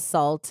into the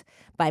assault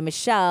by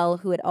Michelle,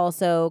 who had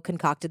also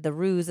concocted the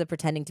ruse of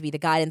pretending to be the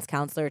guidance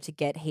counselor to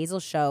get Hazel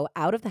Show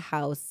out of the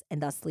house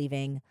and thus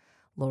leaving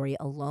Laurie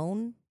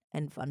alone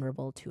and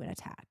vulnerable to an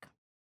attack.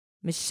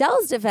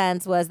 Michelle's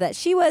defense was that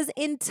she was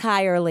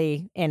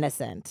entirely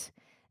innocent,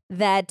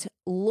 that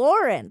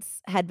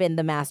Lawrence had been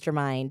the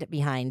mastermind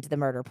behind the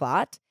murder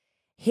plot.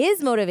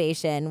 His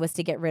motivation was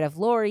to get rid of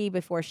Laurie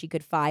before she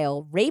could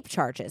file rape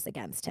charges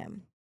against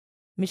him.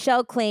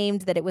 Michelle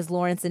claimed that it was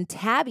Lawrence and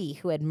Tabby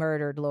who had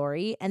murdered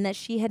Laurie and that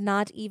she had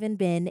not even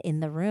been in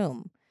the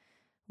room,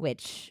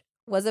 which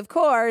was, of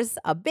course,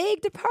 a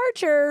big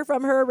departure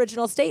from her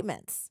original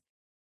statements.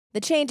 The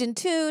change in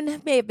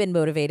tune may have been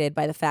motivated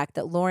by the fact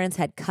that Lawrence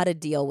had cut a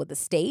deal with the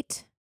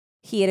state.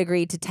 He had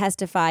agreed to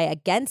testify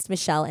against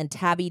Michelle and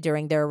Tabby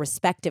during their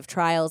respective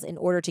trials in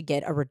order to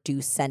get a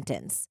reduced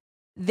sentence.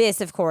 This,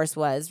 of course,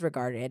 was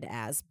regarded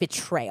as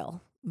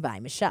betrayal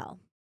by Michelle.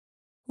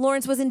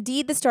 Lawrence was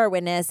indeed the star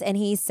witness, and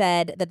he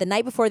said that the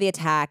night before the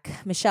attack,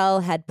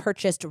 Michelle had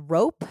purchased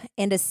rope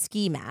and a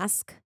ski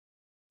mask.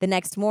 The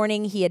next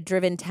morning, he had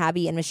driven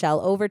Tabby and Michelle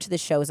over to the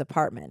show's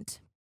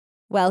apartment.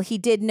 While he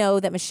did know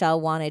that Michelle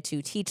wanted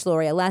to teach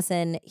Laurie a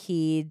lesson,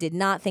 he did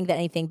not think that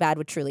anything bad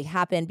would truly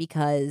happen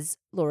because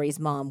Laurie's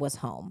mom was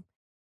home.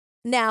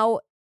 Now,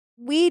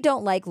 we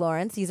don't like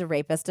Lawrence. He's a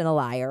rapist and a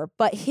liar,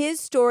 but his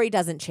story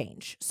doesn't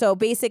change. So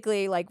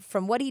basically, like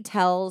from what he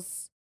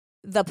tells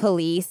the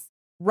police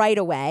right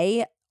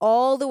away,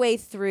 all the way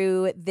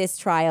through this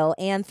trial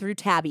and through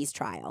Tabby's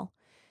trial,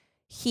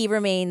 he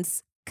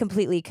remains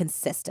completely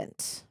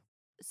consistent.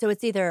 So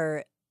it's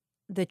either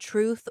the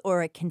truth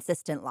or a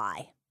consistent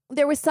lie.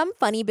 There was some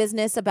funny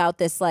business about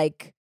this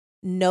like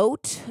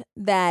note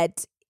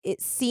that it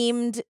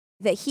seemed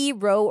that he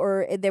wrote,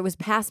 or there was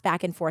passed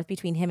back and forth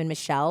between him and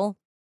Michelle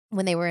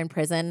when they were in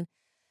prison.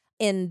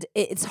 And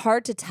it's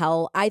hard to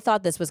tell. I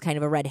thought this was kind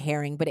of a red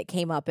herring, but it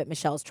came up at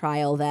Michelle's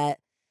trial that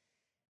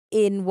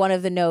in one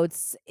of the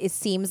notes, it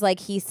seems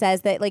like he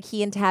says that like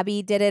he and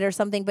Tabby did it or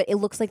something, but it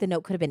looks like the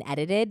note could have been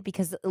edited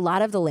because a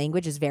lot of the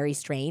language is very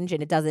strange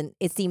and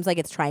it seems like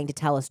it's trying to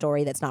tell a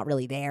story that's not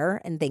really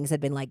there and things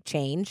had been like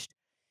changed.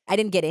 I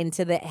didn't get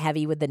into the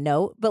heavy with the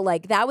note, but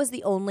like that was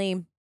the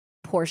only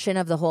portion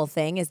of the whole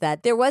thing, is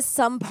that there was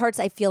some parts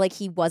I feel like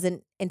he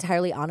wasn't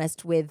entirely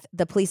honest with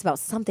the police about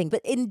something.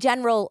 But in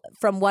general,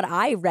 from what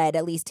I read,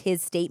 at least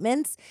his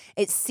statements,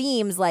 it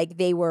seems like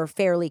they were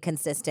fairly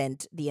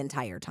consistent the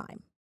entire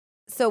time.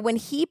 So when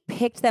he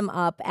picked them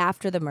up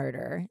after the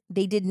murder,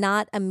 they did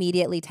not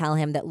immediately tell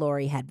him that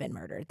Laurie had been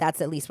murdered.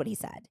 That's at least what he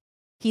said.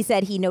 He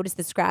said he noticed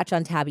the scratch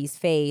on Tabby's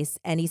face,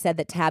 and he said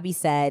that Tabby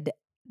said,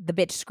 "The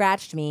bitch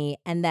scratched me,"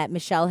 and that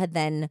Michelle had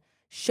then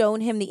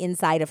shown him the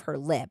inside of her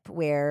lip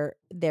where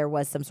there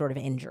was some sort of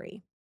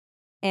injury.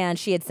 And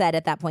she had said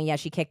at that point, yeah,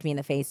 she kicked me in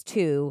the face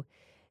too.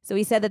 So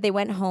he said that they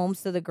went home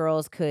so the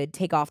girls could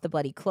take off the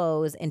bloody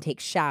clothes and take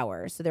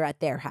showers. So they're at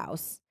their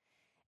house.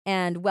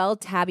 And while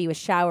Tabby was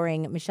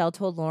showering, Michelle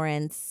told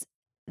Lawrence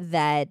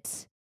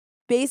that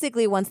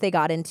basically once they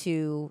got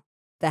into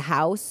the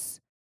house,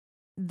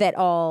 that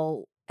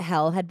all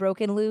hell had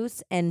broken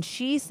loose. And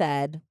she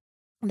said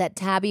that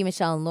Tabby,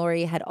 Michelle, and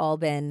Laurie had all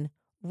been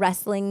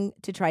wrestling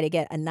to try to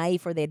get a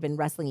knife, or they'd been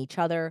wrestling each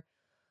other,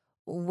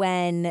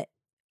 when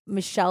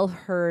Michelle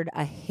heard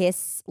a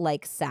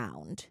hiss-like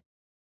sound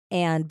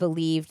and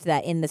believed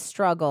that in the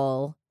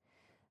struggle,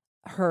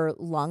 her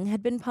lung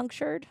had been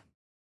punctured.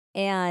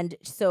 And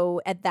so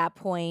at that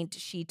point,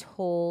 she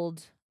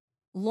told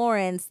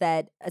Lawrence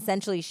that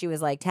essentially she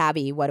was like,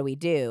 Tabby, what do we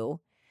do?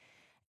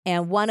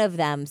 And one of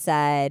them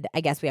said,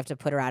 I guess we have to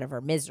put her out of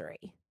her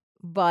misery.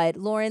 But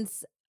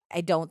Lawrence,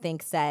 I don't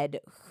think said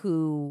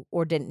who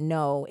or didn't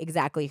know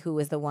exactly who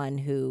was the one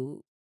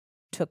who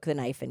took the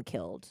knife and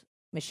killed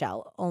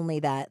Michelle, only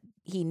that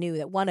he knew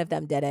that one of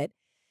them did it.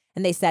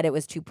 And they said it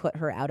was to put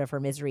her out of her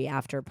misery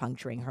after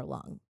puncturing her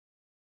lung.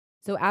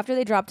 So after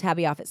they dropped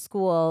Tabby off at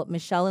school,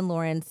 Michelle and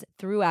Lawrence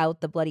threw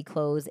out the bloody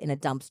clothes in a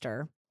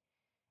dumpster.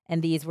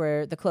 And these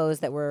were the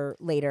clothes that were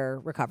later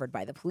recovered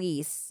by the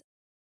police.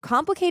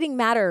 Complicating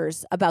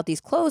matters about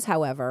these clothes,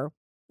 however,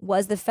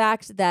 was the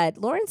fact that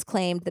Lawrence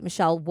claimed that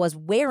Michelle was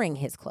wearing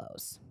his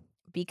clothes.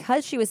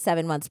 Because she was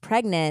 7 months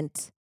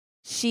pregnant,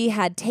 she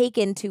had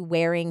taken to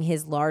wearing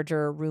his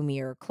larger,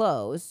 roomier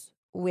clothes,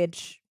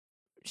 which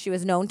she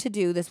was known to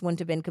do. This wouldn't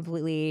have been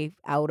completely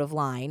out of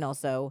line.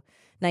 Also,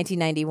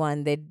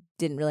 1991, they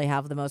didn't really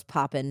have the most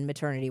poppin'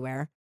 maternity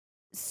wear.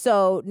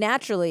 So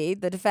naturally,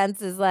 the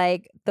defense is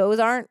like, those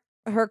aren't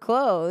her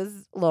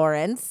clothes,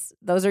 Lawrence.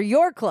 Those are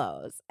your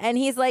clothes. And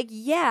he's like,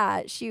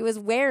 yeah, she was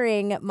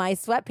wearing my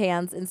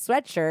sweatpants and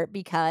sweatshirt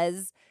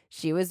because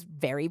she was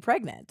very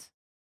pregnant.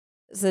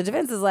 So the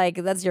defense is like,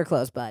 that's your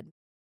clothes, bud.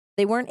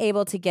 They weren't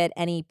able to get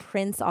any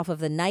prints off of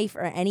the knife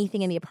or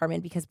anything in the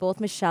apartment because both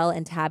Michelle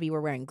and Tabby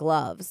were wearing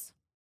gloves,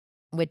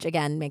 which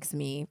again makes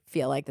me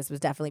feel like this was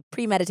definitely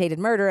premeditated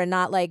murder and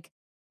not like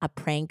a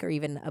prank or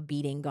even a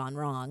beating gone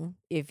wrong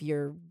if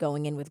you're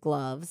going in with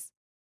gloves.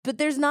 But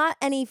there's not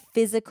any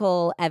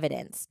physical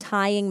evidence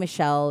tying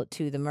Michelle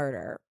to the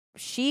murder.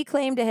 She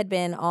claimed it had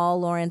been all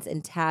Lawrence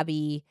and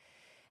Tabby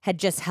had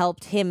just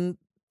helped him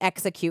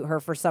execute her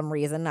for some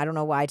reason. I don't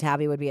know why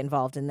Tabby would be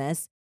involved in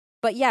this.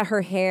 But yeah,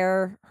 her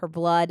hair, her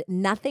blood,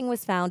 nothing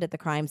was found at the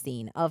crime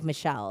scene of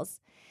Michelle's.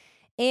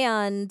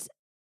 And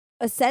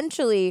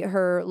essentially,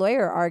 her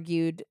lawyer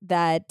argued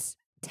that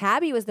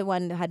Tabby was the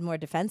one who had more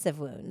defensive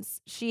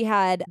wounds. She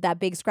had that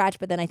big scratch,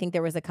 but then I think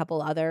there was a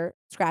couple other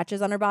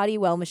scratches on her body.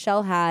 Well,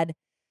 Michelle had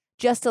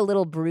just a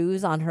little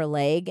bruise on her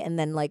leg and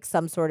then like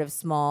some sort of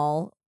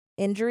small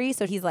injury.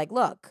 So he's like,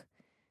 look,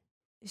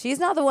 she's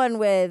not the one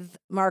with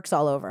marks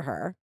all over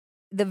her.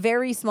 The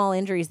very small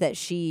injuries that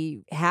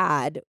she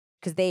had,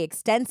 because they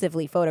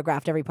extensively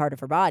photographed every part of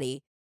her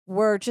body,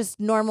 were just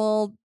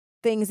normal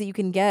things that you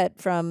can get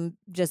from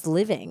just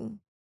living.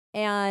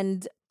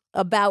 And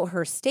about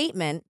her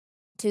statement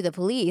to the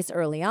police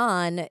early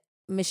on,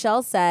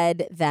 Michelle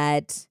said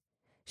that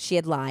she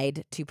had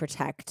lied to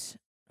protect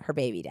her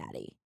baby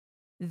daddy,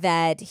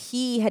 that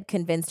he had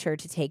convinced her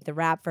to take the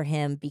rap for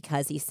him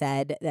because he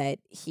said that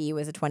he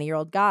was a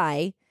 20-year-old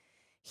guy.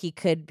 He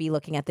could be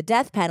looking at the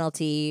death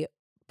penalty,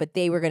 but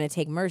they were going to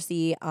take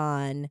mercy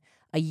on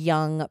a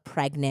young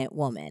pregnant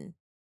woman.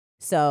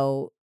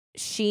 So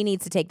she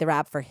needs to take the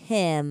rap for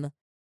him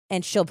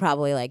and she'll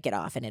probably like get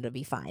off and it'll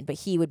be fine, but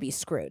he would be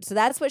screwed. So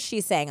that's what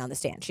she's saying on the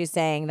stand. She's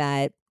saying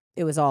that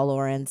it was all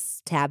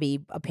Lawrence. Tabby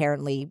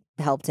apparently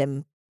helped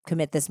him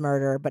commit this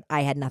murder, but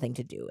I had nothing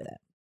to do with it.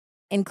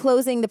 In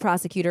closing, the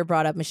prosecutor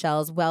brought up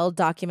Michelle's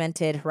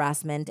well-documented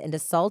harassment and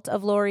assault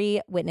of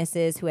Laurie,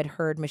 witnesses who had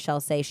heard Michelle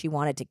say she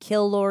wanted to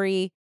kill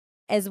Laurie,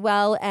 as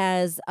well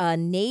as a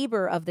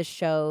neighbor of the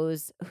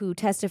show's who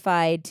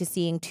testified to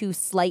seeing two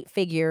slight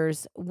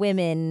figures,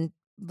 women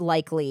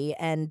likely,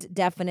 and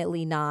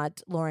definitely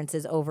not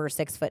Lawrence's over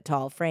 6 foot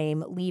tall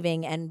frame,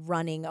 leaving and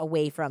running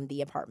away from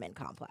the apartment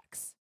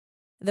complex.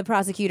 The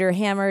prosecutor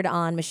hammered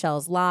on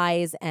Michelle's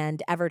lies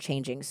and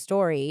ever-changing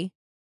story.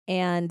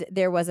 And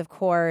there was, of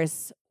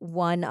course,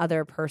 one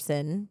other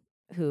person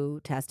who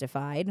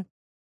testified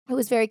who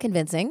was very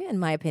convincing, in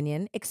my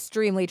opinion,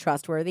 extremely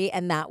trustworthy,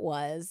 and that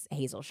was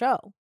Hazel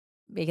Show.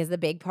 Because the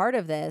big part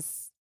of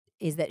this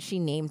is that she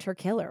named her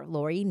killer.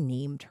 Laurie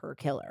named her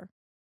killer.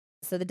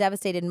 So the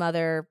devastated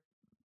mother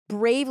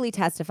bravely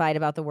testified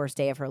about the worst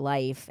day of her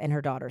life and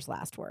her daughter's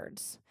last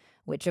words,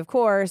 which, of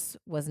course,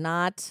 was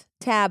not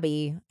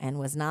Tabby and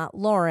was not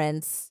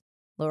Lawrence.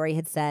 Laurie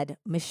had said,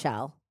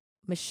 Michelle.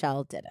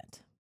 Michelle did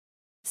it.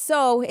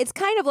 So it's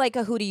kind of like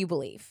a who do you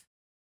believe?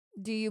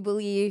 Do you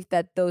believe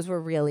that those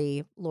were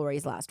really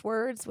Laurie's last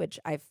words, which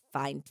I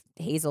find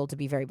Hazel to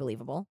be very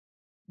believable?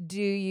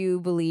 Do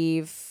you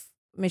believe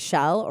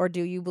Michelle or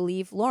do you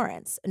believe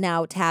Lawrence?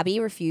 Now, Tabby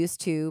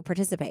refused to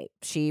participate.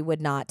 She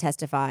would not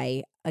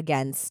testify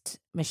against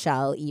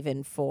Michelle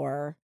even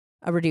for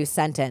a reduced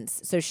sentence.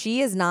 So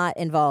she is not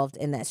involved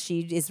in this. She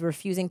is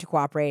refusing to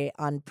cooperate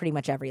on pretty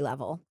much every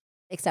level,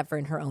 except for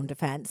in her own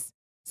defense.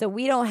 So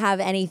we don't have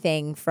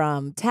anything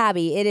from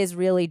Tabby. It is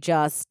really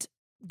just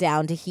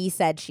down to he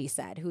said, she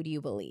said. Who do you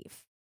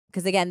believe?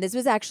 Because again, this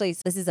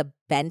is a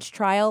bench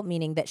trial,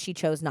 meaning that she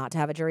chose not to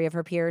have a jury of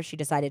her peers. She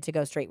decided to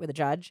go straight with a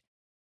judge.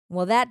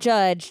 Well, that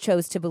judge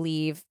chose to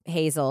believe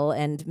Hazel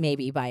and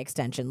maybe by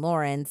extension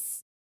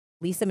Lawrence.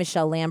 Lisa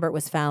Michelle Lambert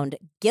was found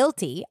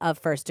guilty of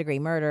first-degree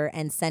murder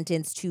and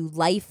sentenced to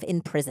life in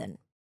prison.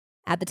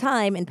 At the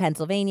time in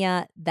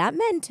Pennsylvania, that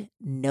meant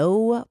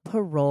no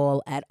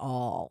parole at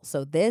all.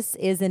 So this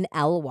is an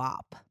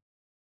LWOP.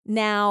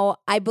 Now,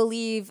 I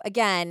believe,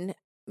 again,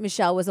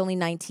 Michelle was only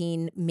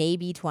 19,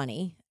 maybe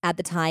 20. at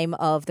the time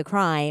of the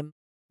crime.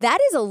 That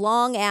is a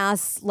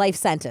long-ass life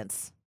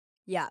sentence.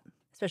 Yeah,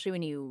 especially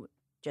when you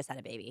just had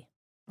a baby.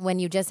 When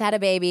you just had a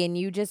baby and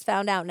you just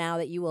found out now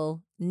that you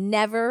will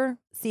never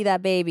see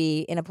that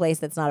baby in a place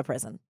that's not a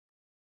prison.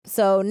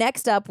 So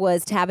next up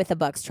was Tabitha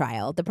Buck's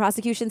trial. The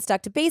prosecution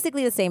stuck to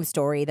basically the same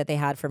story that they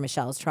had for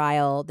Michelle's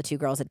trial. The two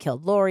girls had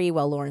killed Laurie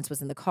while Lawrence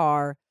was in the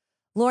car.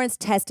 Lawrence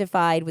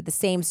testified with the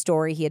same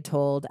story he had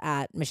told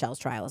at Michelle's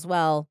trial as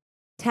well.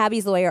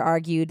 Tabby's lawyer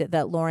argued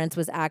that Lawrence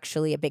was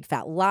actually a big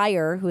fat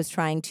liar who was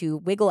trying to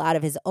wiggle out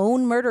of his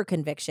own murder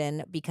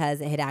conviction because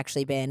it had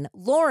actually been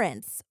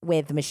Lawrence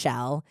with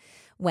Michelle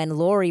when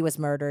Laurie was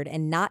murdered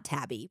and not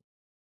Tabby.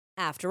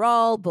 After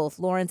all, both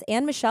Lawrence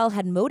and Michelle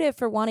had motive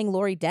for wanting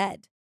Laurie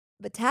dead.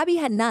 But Tabby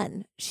had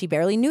none. She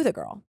barely knew the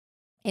girl.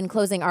 In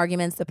closing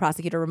arguments, the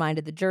prosecutor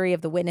reminded the jury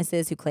of the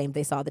witnesses who claimed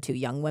they saw the two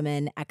young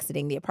women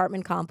exiting the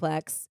apartment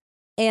complex,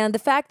 and the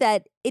fact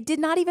that it did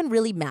not even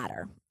really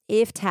matter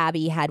if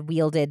Tabby had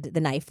wielded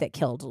the knife that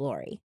killed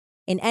Laurie.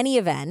 In any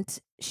event,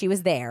 she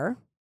was there.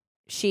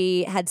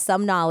 She had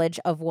some knowledge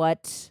of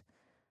what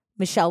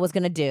Michelle was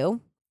going to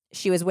do.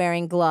 She was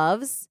wearing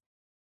gloves.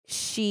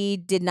 She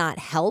did not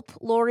help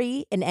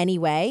Laurie in any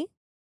way,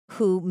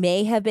 who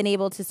may have been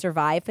able to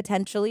survive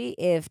potentially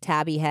if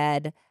Tabby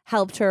had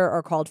helped her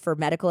or called for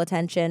medical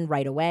attention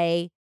right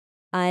away.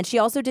 And she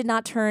also did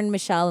not turn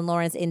Michelle and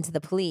Lawrence into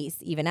the police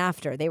even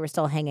after. They were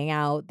still hanging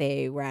out.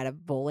 They were at a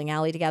bowling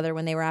alley together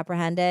when they were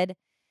apprehended.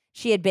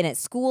 She had been at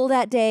school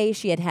that day.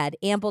 She had had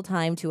ample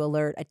time to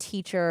alert a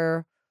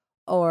teacher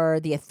or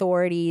the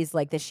authorities,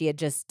 like that she had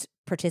just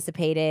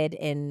participated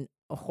in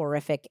a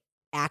horrific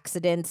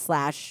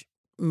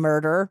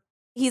accident/murder.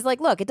 He's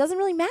like, look, it doesn't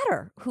really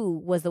matter who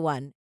was the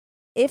one.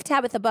 If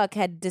Tabitha Buck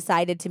had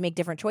decided to make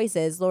different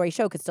choices, Laurie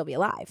Sho could still be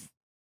alive.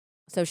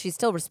 So she's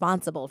still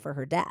responsible for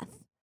her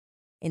death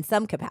in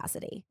some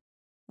capacity.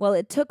 Well,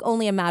 it took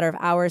only a matter of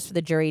hours for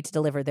the jury to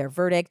deliver their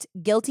verdict,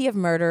 guilty of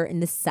murder in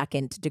the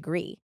second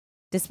degree.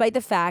 Despite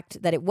the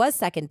fact that it was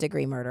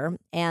second-degree murder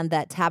and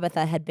that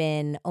Tabitha had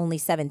been only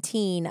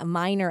 17, a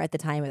minor at the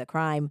time of the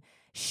crime,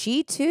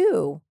 she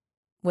too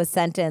was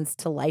sentenced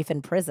to life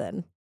in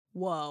prison.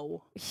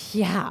 Whoa.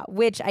 Yeah,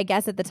 which I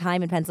guess at the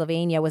time in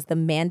Pennsylvania was the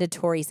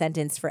mandatory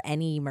sentence for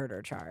any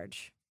murder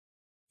charge.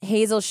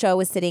 Hazel Sho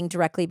was sitting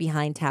directly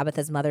behind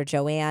Tabitha's mother,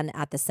 Joanne,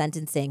 at the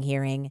sentencing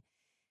hearing.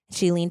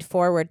 She leaned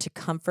forward to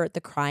comfort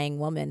the crying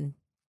woman.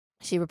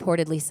 She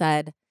reportedly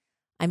said,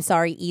 "I'm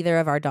sorry either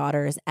of our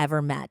daughters ever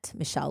met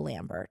Michelle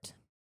Lambert."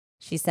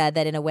 She said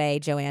that in a way,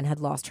 Joanne had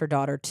lost her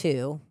daughter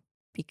too,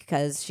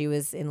 because she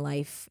was in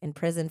life in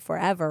prison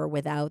forever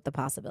without the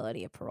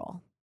possibility of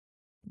parole.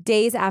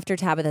 Days after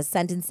Tabitha's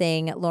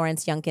sentencing,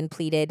 Lawrence Yunkin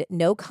pleaded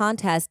no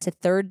contest to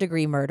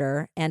third-degree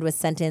murder and was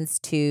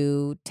sentenced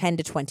to 10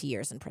 to 20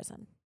 years in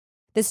prison.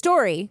 The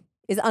story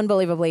is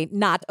unbelievably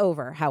not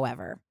over,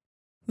 however.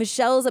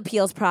 Michelle's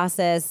appeals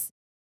process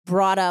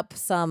brought up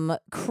some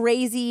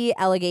crazy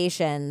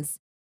allegations,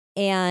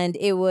 and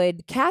it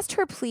would cast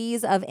her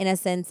pleas of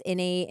innocence in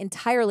an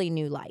entirely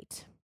new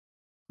light.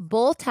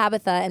 Both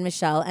Tabitha and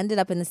Michelle ended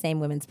up in the same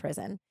women's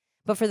prison,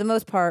 but for the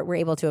most part were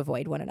able to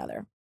avoid one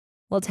another.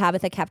 Well,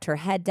 Tabitha kept her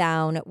head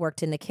down,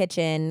 worked in the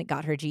kitchen,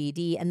 got her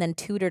GED, and then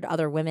tutored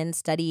other women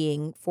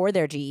studying for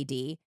their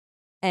GED,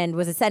 and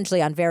was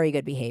essentially on very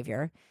good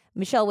behavior.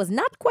 Michelle was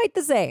not quite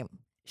the same.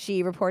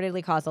 She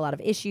reportedly caused a lot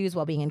of issues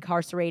while being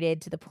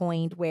incarcerated, to the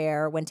point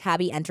where when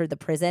Tabby entered the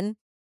prison,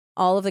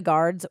 all of the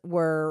guards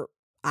were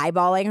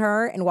eyeballing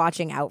her and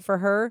watching out for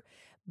her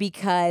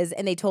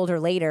and they told her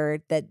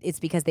later that it's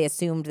because they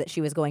assumed that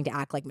she was going to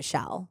act like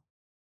Michelle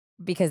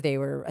because they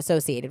were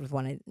associated with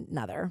one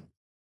another.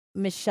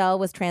 Michelle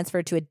was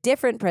transferred to a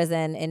different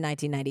prison in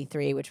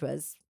 1993, which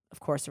was, of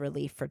course, a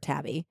relief for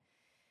Tabby.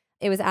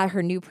 It was at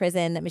her new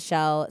prison that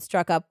Michelle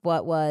struck up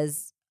what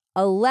was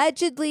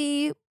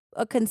allegedly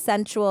a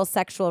consensual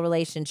sexual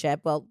relationship.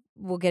 Well,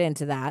 we'll get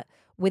into that,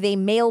 with a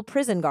male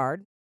prison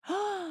guard.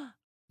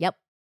 Yep.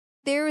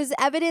 There was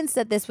evidence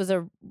that this was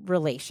a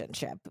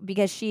relationship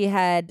because she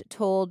had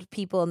told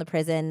people in the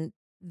prison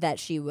that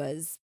she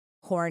was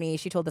horny.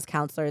 She told this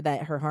counselor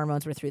that her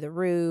hormones were through the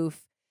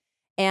roof.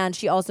 And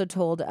she also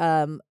told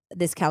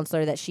this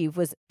counselor that she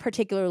was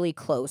particularly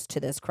close to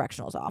this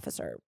correctional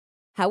officer.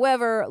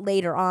 However,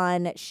 later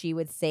on, she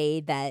would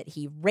say that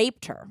he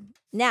raped her.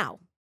 Now,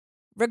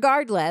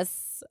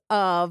 regardless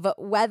of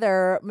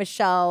whether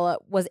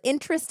Michelle was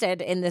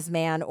interested in this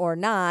man or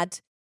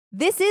not,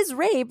 this is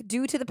rape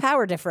due to the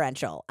power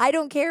differential. I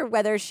don't care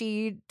whether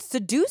she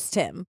seduced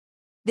him.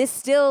 This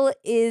still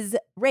is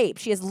rape.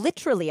 She is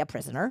literally a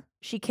prisoner.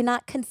 She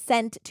cannot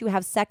consent to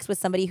have sex with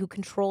somebody who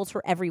controls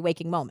her every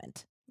waking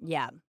moment.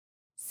 Yeah.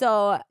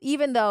 So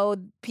even though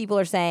people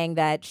are saying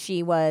that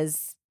she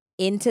was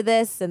into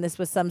this and this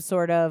was some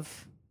sort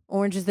of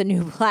Orange is the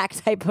New Black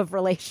type of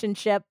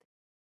relationship,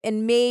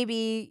 and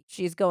maybe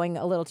she's going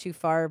a little too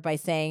far by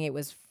saying it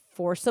was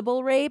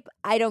forcible rape,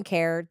 I don't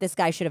care. This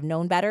guy should have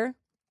known better.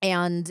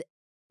 And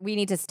we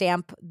need to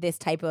stamp this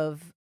type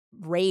of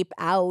rape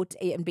out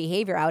and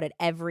behavior out at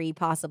every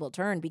possible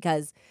turn,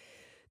 because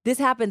This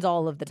happens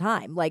all of the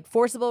time, like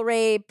forcible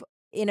rape,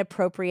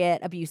 inappropriate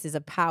abuses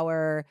of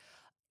power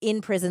in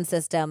prison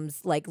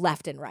systems, like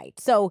left and right.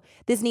 So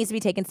this needs to be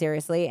taken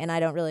seriously. And I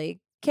don't really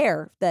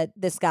care that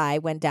this guy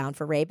went down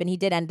for rape, and he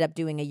did end up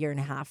doing a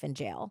 1.5 years in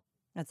jail.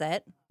 That's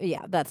it?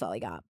 Yeah, that's all he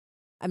got.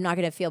 I'm not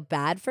going to feel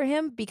bad for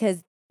him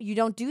because you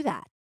don't do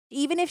that.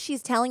 Even if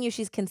she's telling you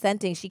she's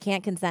consenting, she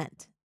can't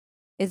consent.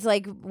 It's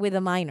like with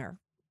a minor.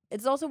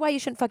 It's also why you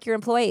shouldn't fuck your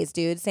employees,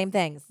 dude. Same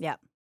things. Yeah.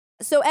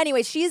 So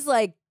anyway, she's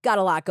like got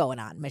a lot going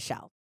on,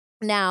 Michelle.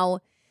 Now,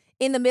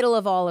 in the middle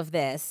of all of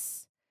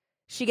this,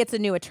 she gets a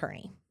new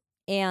attorney.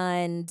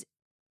 And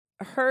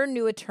her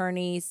new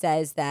attorney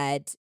says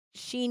that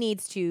she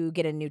needs to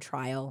get a new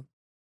trial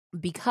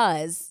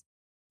because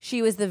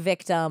she was the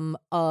victim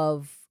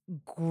of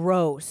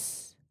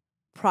gross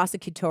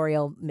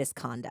prosecutorial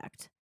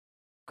misconduct.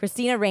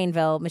 Christina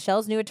Rainville,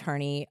 Michelle's new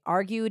attorney,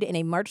 argued in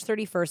a March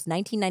 31st,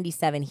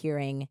 1997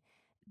 hearing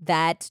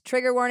that,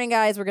 trigger warning,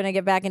 guys, we're going to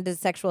get back into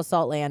sexual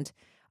assault land.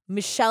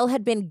 Michelle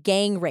had been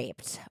gang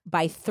raped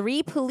by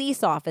 3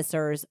 police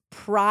officers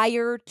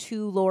prior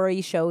to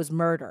Laurie Show's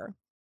murder.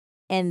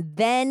 And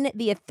then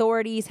the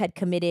authorities had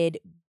committed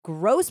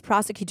gross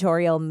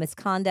prosecutorial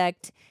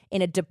misconduct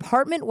in a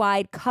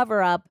department-wide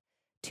cover-up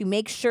to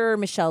make sure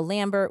Michelle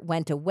Lambert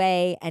went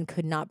away and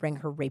could not bring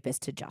her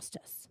rapist to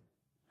justice.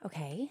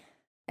 Okay.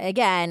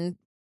 Again,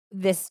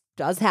 this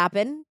does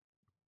happen.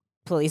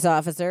 Police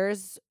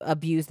officers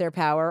abuse their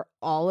power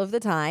all of the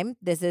time.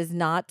 This is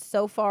not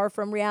so far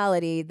from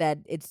reality that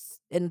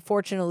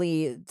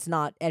unfortunately, it's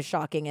not as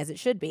shocking as it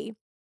should be.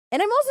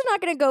 And I'm also not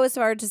going to go as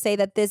far to say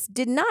that this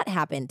did not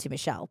happen to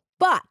Michelle.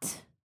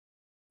 But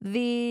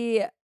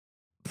the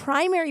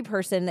primary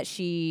person that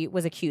she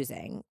was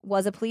accusing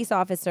was a police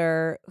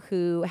officer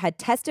who had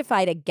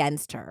testified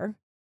against her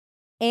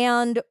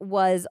and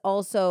was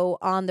also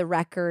on the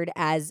record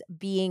as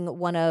being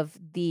one of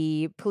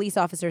the police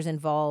officers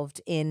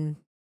involved in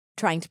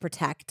trying to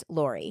protect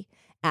Laurie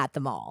at the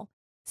mall.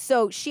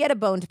 So she had a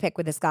bone to pick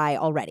with this guy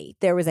already.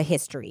 There was a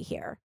history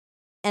here.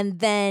 And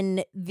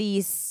then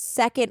the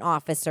second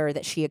officer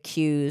that she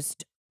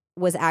accused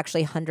was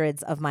actually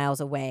hundreds of miles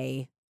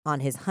away on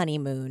his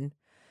honeymoon,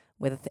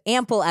 with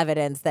ample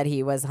evidence that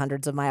he was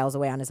hundreds of miles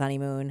away on his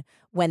honeymoon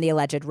when the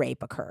alleged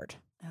rape occurred.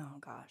 Oh,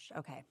 gosh.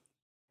 Okay.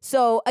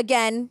 So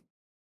again,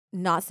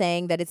 not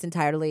saying that it's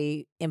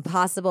entirely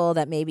impossible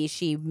that maybe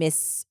she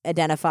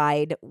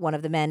misidentified one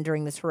of the men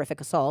during this horrific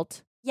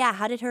assault. Yeah,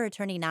 how did her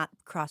attorney not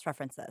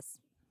cross-reference this?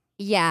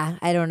 Yeah,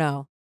 I don't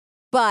know.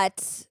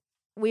 But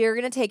we are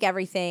going to take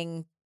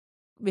everything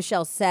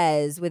Michelle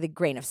says with a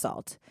grain of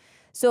salt.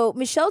 So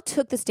Michelle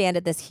took the stand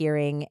at this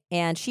hearing,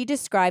 and she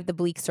described the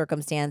bleak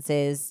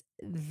circumstances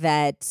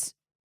that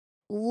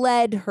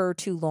led her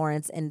to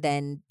Lawrence and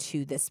then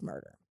to this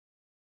murder.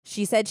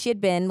 She said she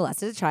had been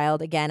molested as a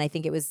child. Again, I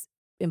think it was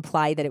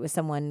implied that it was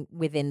someone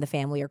within the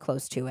family or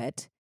close to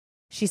it.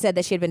 She said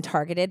that she had been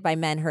targeted by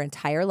men her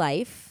entire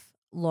life,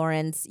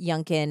 Lawrence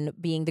Youngkin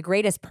being the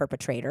greatest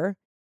perpetrator.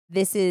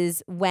 This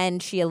is when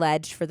she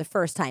alleged for the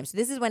first time. So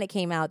this is when it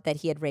came out that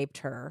he had raped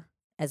her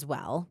as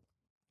well.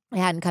 It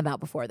hadn't come out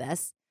before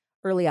this,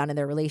 early on in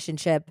their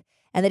relationship,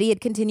 and that he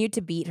had continued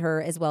to beat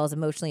her as well as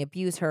emotionally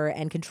abuse her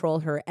and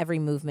control her every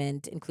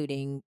movement,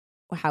 including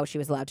how she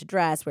was allowed to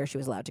dress, where she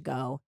was allowed to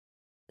go.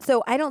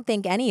 So I don't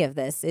think any of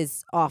this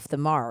is off the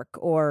mark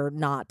or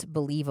not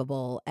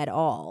believable at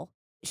all.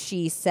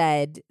 She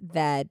said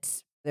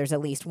that there's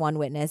at least one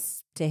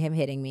witness to him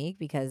hitting me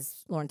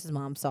because Lawrence's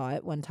mom saw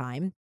it one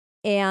time.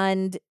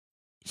 And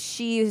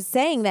she was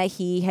saying that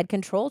he had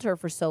controlled her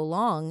for so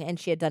long and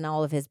she had done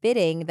all of his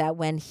bidding that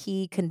when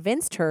he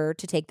convinced her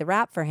to take the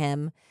rap for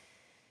him,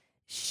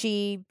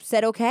 she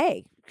said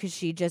okay, because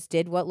she just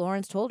did what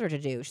Lawrence told her to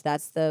do.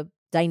 That's the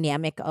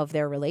dynamic of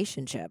their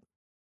relationship.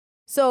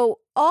 So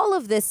all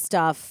of this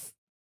stuff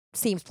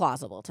seems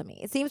plausible to me.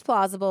 It seems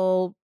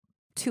plausible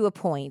to a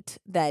point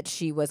that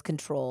she was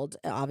controlled,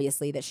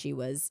 obviously that she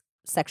was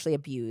sexually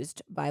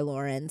abused by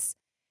Lawrence.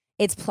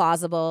 It's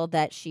plausible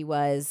that she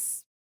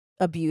was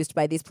abused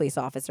by these police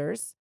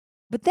officers.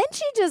 But then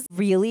she just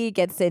really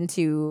gets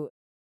into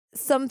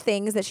some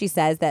things that she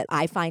says that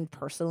I find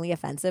personally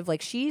offensive.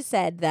 Like she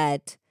said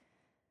that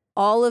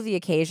all of the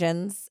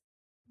occasions,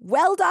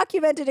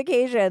 well-documented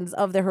occasions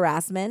of the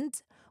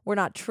harassment were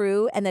not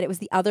true and that it was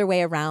the other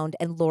way around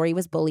and Laurie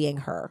was bullying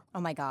her. Oh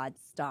my God,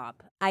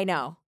 stop. I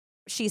know.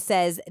 She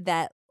says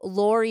that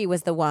Laurie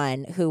was the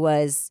one who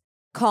was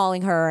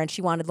calling her and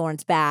she wanted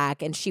Lawrence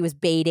back and she was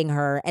baiting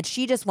her and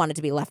she just wanted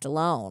to be left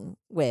alone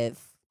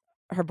with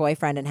her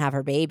boyfriend and have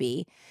her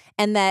baby.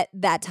 And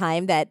that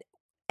time that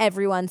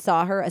everyone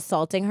saw her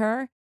assaulting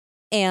her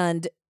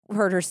and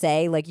heard her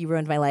say, like, you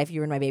ruined my life, you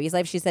ruined my baby's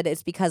life. She said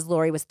it's because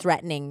Laurie was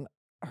threatening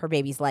her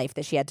baby's life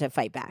that she had to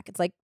fight back. It's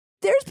like,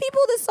 there's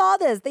people that saw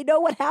this. They know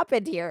what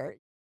happened here.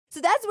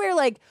 So that's where,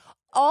 like,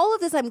 all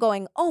of this, I'm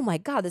going, oh my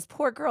God, this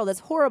poor girl, that's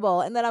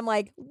horrible. And then I'm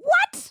like,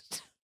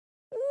 what?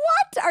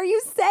 What are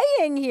you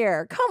saying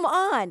here? Come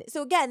on.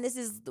 So again,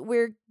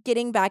 we're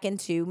getting back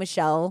into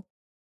Michelle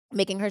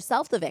making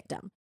herself the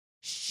victim.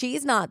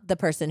 She's not the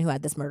person who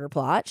had this murder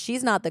plot.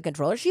 She's not the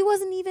controller. She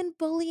wasn't even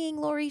bullying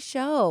Laurie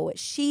Show.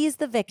 She's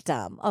the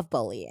victim of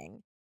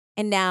bullying.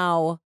 And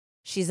now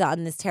she's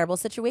in this terrible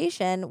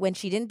situation when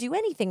she didn't do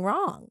anything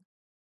wrong.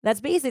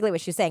 That's basically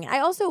what she's saying. I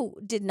also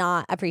did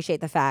not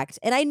appreciate the fact,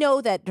 and I know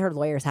that her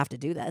lawyers have to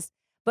do this,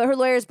 but her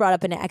lawyers brought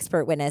up an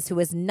expert witness who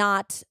was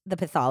not the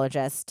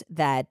pathologist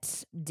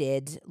that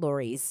did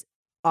Laurie's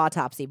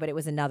autopsy, but it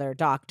was another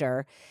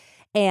doctor.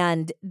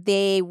 And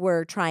they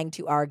were trying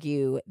to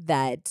argue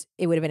that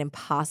it would have been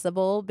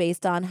impossible,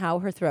 based on how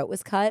her throat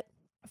was cut,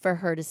 for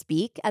her to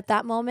speak at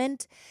that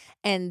moment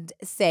and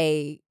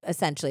say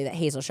essentially that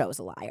Hazel Show was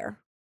a liar.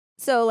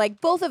 So like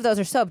both of those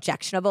are so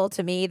objectionable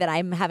to me that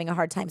I'm having a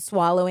hard time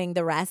swallowing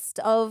the rest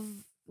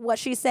of what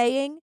she's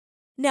saying.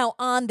 Now,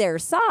 on their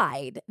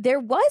side, there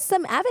was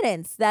some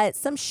evidence that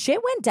some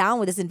shit went down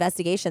with this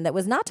investigation that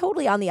was not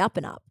totally on the up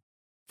and up.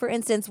 For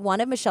instance, one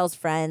of Michelle's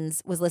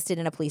friends was listed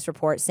in a police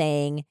report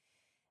saying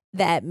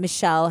that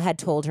Michelle had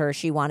told her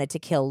she wanted to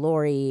kill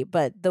Laurie,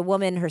 but the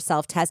woman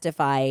herself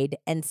testified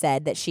and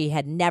said that she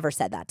had never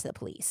said that to the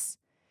police.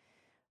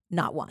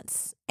 Not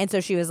once. And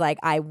so she was like,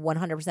 I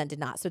 100% did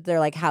not. So they're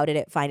like, how did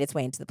it find its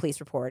way into the police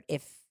report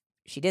if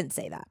she didn't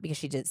say that?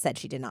 Because said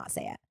she did not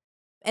say it.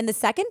 And the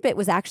second bit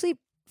was actually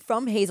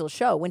from Hazel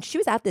Show when she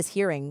was at this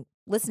hearing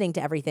listening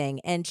to everything,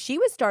 and she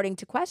was starting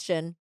to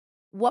question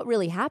what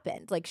really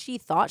happened. Like, she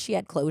thought she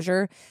had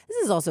closure. This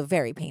is also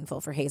very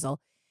painful for Hazel.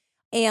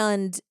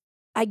 And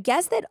I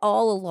guess that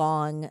all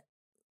along,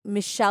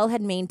 Michelle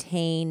had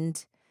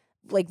maintained,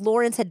 like,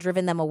 Lawrence had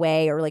driven them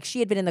away, or like she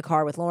had been in the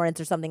car with Lawrence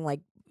or something,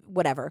 like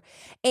whatever.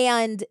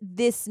 And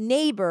this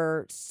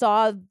neighbor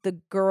saw the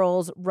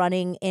girls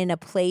running in a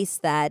place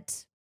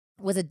that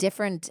was a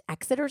different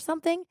exit or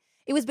something.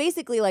 It was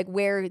basically like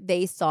where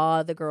they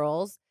saw the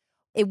girls.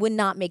 It would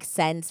not make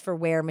sense for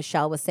where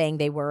Michelle was saying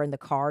they were in the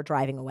car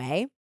driving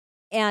away.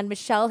 And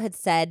Michelle had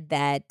said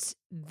that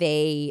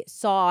they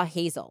saw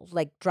Hazel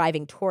like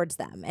driving towards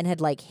them and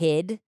had like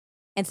hid.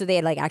 And so they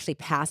had like actually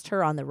passed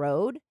her on the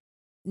road.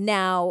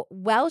 Now,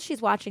 while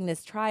she's watching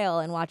this trial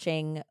and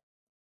watching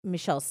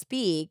Michelle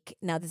speak,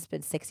 now this has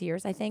been 6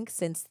 years, I think,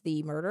 since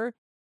the murder,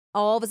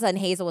 all of a sudden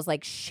Hazel was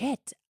like,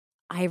 shit,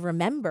 I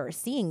remember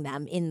seeing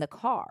them in the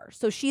car.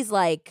 So she's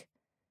like,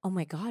 oh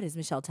my God, is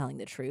Michelle telling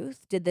the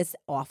truth? Did this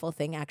awful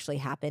thing actually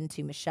happen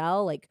to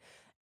Michelle? Like,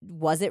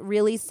 was it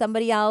really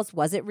somebody else?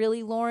 Was it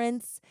really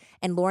Lawrence?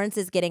 And Lawrence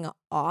is getting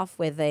off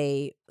with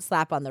a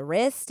slap on the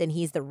wrist, and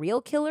he's the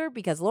real killer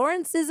because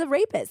Lawrence is a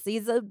rapist.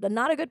 He's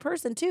not a good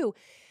person too.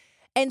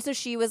 And so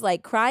she was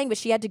like crying, but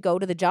she had to go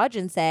to the judge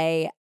and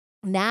say,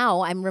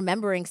 now I'm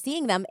remembering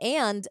seeing them.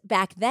 And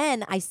back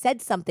then I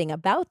said something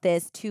about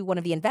this to one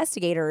of the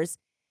investigators,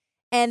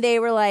 and they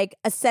were like,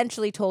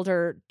 essentially told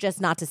her just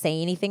not to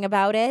say anything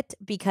about it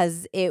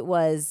because it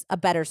was a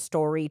better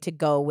story to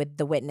go with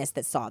the witness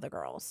that saw the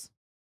girls.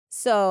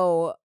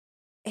 So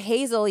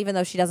Hazel, even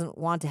though she doesn't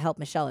want to help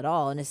Michelle at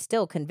all and is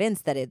still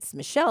convinced that it's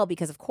Michelle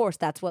because, of course,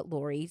 that's what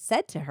Laurie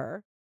said to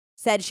her,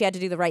 said she had to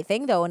do the right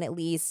thing, though, and at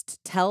least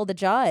tell the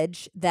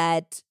judge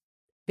that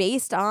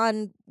based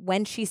on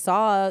when she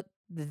saw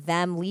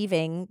them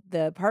leaving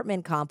the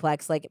apartment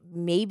complex, like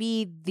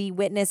maybe the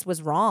witness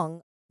was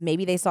wrong.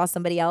 Maybe they saw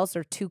somebody else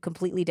or two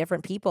completely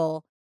different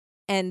people.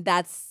 And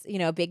that's,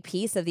 a big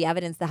piece of the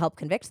evidence that helped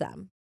convict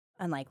them.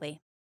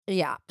 Unlikely.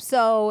 Yeah.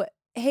 So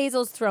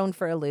Hazel's thrown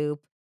for a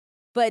loop.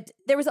 But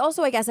there was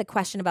also, I guess, a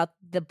question about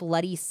the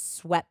bloody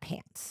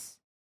sweatpants.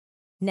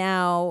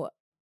 Now,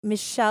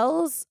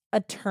 Michelle's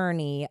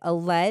attorney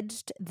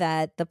alleged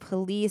that the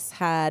police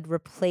had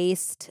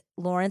replaced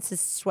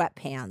Lawrence's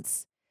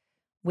sweatpants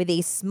with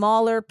a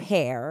smaller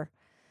pair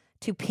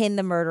to pin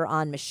the murder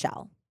on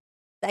Michelle.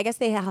 I guess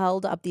they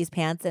held up these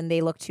pants and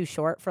they looked too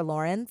short for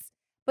Lawrence.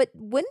 But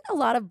wouldn't a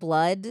lot of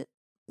blood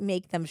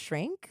make them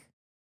shrink?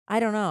 I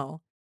don't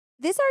know.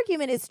 This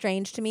argument is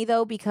strange to me,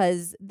 though,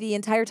 because the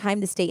entire time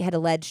the state had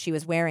alleged she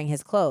was wearing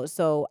his clothes.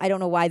 So I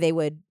don't know why they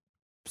would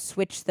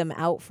switch them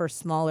out for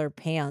smaller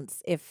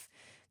pants if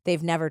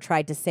they've never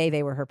tried to say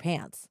they were her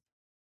pants.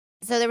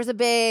 So there was a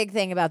big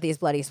thing about these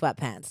bloody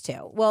sweatpants,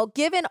 too. Well,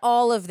 given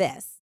all of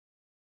this,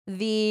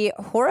 the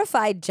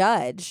horrified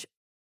judge,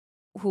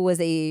 who was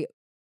a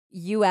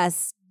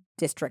U.S.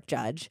 district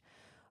judge,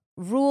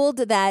 ruled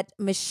that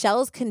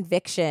Michelle's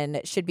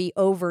conviction should be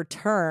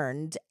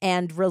overturned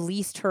and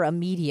released her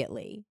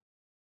immediately.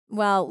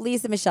 Well,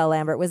 Lisa Michelle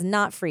Lambert was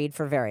not freed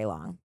for very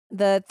long.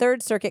 The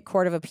Third Circuit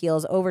Court of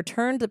Appeals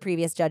overturned the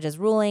previous judge's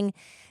ruling,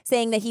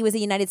 saying that he was a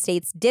United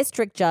States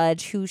district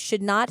judge who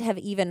should not have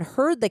even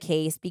heard the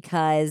case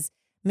because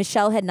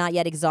Michelle had not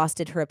yet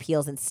exhausted her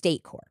appeals in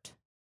state court.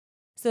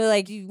 So,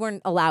 like, you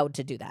weren't allowed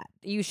to do that.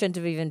 You shouldn't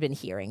have even been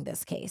hearing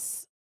this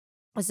case.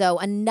 So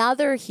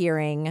another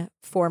hearing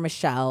for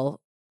Michelle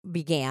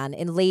began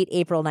in late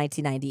April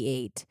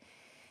 1998.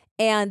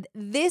 And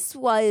this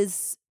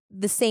was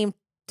the same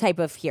type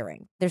of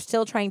hearing. They're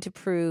still trying to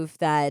prove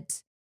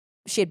that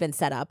she had been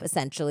set up,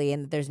 essentially,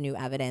 and that there's new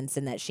evidence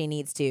and that she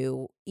needs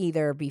to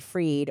either be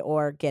freed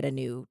or get a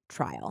new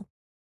trial.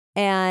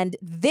 And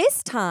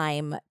this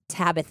time,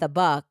 Tabitha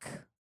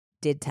Buck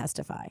did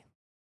testify.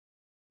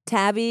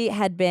 Tabby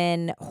had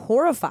been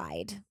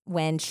horrified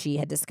when she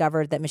had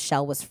discovered that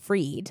Michelle was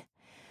freed.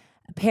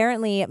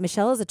 Apparently,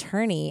 Michelle's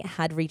attorney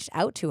had reached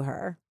out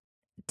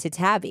to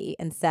Tabby,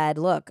 and said,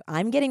 look,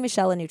 I'm getting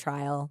Michelle a new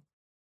trial,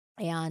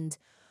 and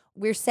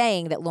we're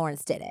saying that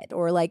Lawrence did it,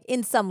 or like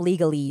in some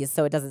legalese,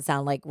 so it doesn't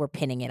sound like we're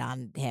pinning it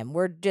on him.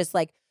 We're just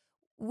like,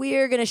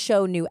 we're going to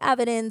show new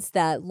evidence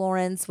that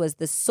Lawrence was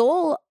the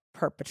sole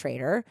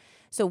perpetrator.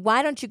 So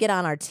why don't you get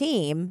on our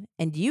team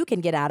and you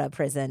can get out of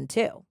prison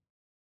too?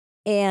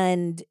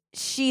 And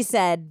she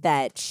said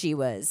that she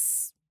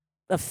was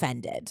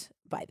offended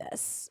by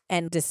this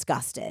and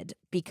disgusted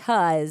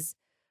because,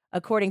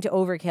 according to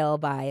Overkill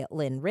by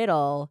Lynn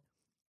Riddle,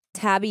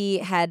 Tabby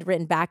had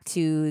written back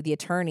to the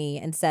attorney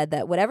and said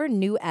that whatever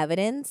new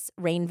evidence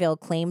Rainville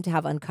claimed to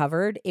have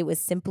uncovered, it was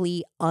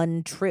simply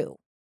untrue.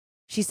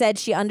 She said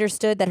she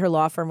understood that her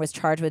law firm was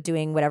charged with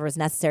doing whatever was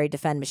necessary to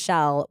defend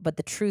Michelle, but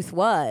the truth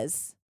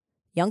was,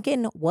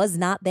 Youngkin was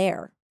not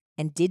there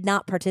and did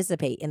not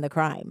participate in the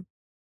crime.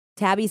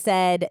 Tabby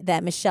said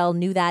that Michelle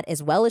knew that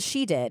as well as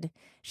she did.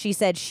 She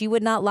said she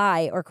would not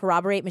lie or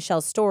corroborate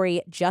Michelle's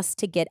story just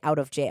to get out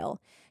of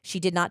jail. She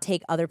did not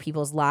take other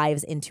people's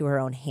lives into her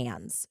own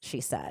hands,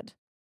 she said.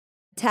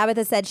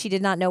 Tabitha said she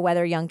did not know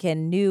whether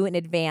Youngkin knew in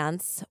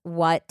advance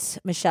what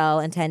Michelle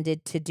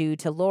intended to do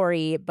to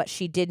Laurie, but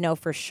she did know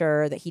for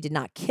sure that he did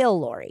not kill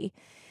Laurie.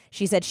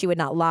 She said she would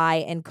not lie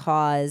and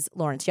cause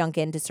Lawrence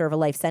Youngkin to serve a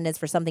life sentence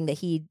for something that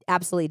he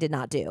absolutely did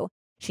not do.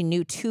 She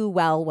knew too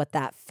well what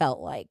that felt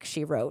like,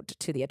 she wrote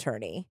to the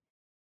attorney.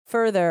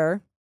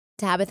 Further,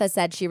 Tabitha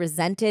said she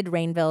resented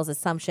Rainville's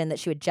assumption that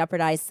she would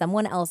jeopardize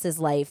someone else's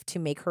life to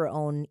make her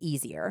own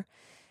easier.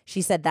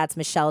 She said that's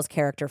Michelle's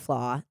character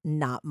flaw,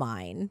 not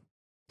mine.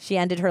 She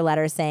ended her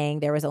letter saying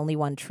there was only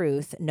one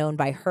truth, known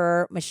by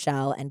her,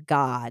 Michelle, and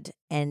God,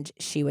 and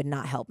she would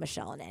not help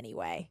Michelle in any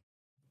way.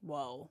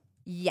 Whoa.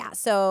 Yeah,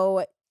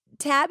 so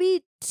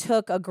Tabby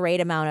took a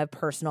great amount of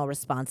personal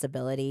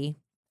responsibility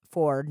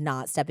for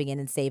not stepping in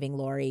and saving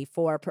Laurie,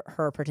 for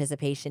her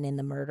participation in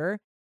the murder.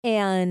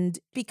 And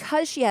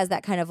because she has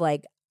that kind of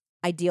like,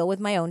 I deal with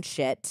my own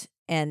shit,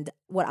 and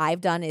what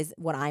I've done is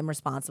what I'm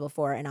responsible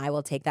for, and I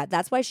will take that.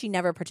 That's why she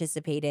never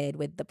participated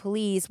with the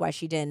police, why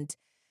she didn't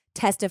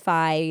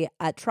testify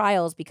at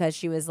trials, because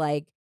she was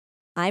like,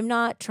 I'm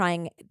not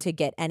trying to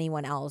get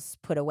anyone else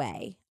put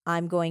away.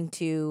 I'm going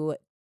to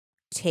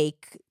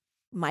take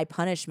my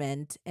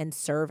punishment and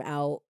serve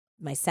out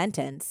my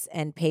sentence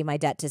and pay my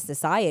debt to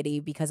society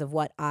because of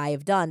what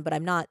I've done, but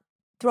I'm not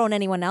throwing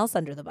anyone else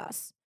under the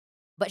bus.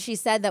 But she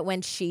said that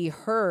when she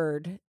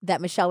heard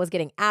that Michelle was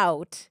getting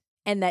out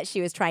and that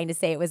she was trying to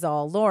say it was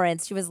all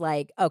Lawrence, she was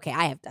like, okay,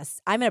 I'm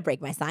going to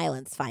break my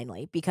silence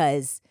finally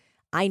because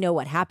I know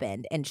what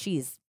happened and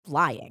she's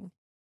lying.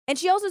 And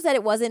she also said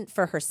it wasn't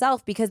for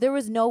herself because there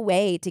was no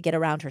way to get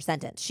around her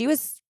sentence. She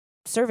was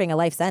serving a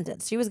life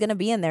sentence. She was going to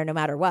be in there no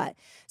matter what.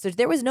 So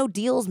there was no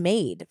deals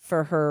made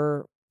for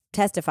her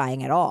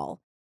testifying at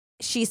all.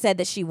 She said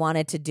that she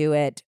wanted to do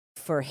it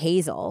for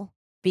Hazel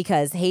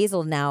because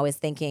Hazel now is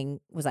thinking,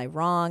 was I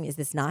wrong? Is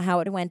this not how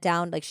it went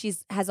down? Like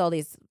has all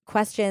these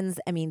questions.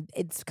 I mean,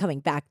 it's coming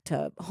back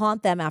to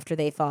haunt them after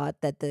they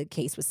thought that the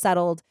case was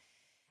settled.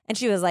 And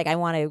she was like, I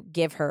want to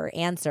give her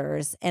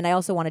answers. And I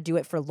also want to do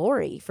it for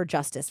Laurie, for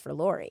justice for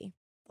Laurie.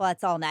 Well,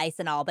 that's all nice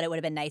and all, but it would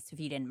have been nice if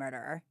you didn't murder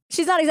her.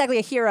 She's not exactly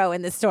a hero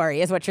in this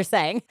story, is what you're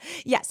saying.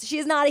 Yes, she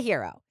is not a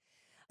hero.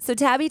 So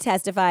Tabby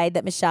testified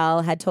that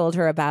Michelle had told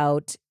her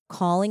about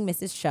calling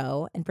Mrs.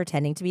 Cho and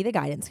pretending to be the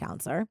guidance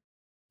counselor.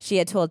 She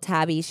had told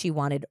Tabby she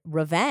wanted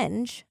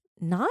revenge,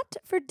 not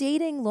for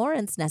dating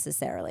Lawrence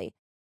necessarily,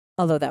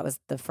 although that was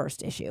the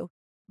first issue,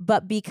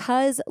 but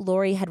because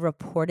Laurie had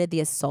reported the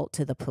assault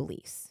to the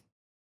police.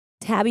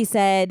 Tabby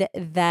said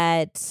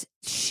that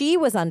she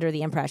was under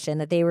the impression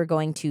that they were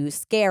going to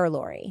scare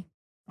Laurie,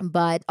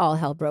 but all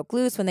hell broke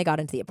loose when they got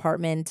into the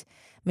apartment.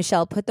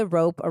 Michelle put the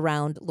rope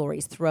around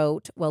Laurie's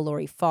throat while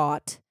Laurie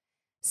fought,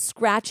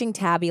 scratching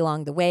Tabby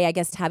along the way. I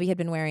guess Tabby had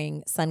been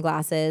wearing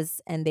sunglasses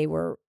and they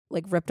were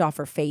like ripped off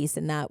her face,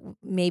 and that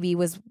maybe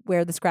was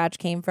where the scratch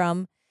came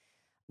from.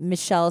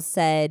 Michelle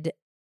said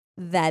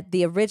that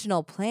the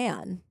original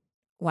plan,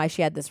 why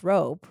she had this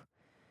rope,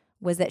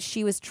 was that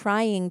she was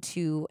trying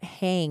to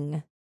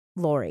hang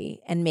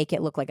Laurie and make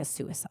it look like a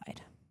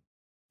suicide.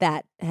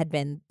 That had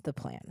been the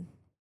plan.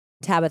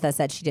 Tabitha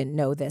said she didn't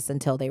know this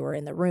until they were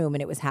in the room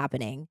and it was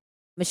happening.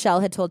 Michelle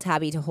had told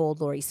Tabby to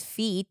hold Laurie's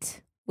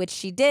feet, which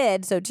she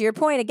did. So to your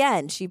point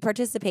again, she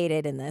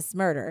participated in this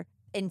murder.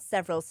 In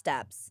several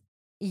steps.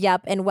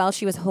 Yep. And while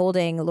she was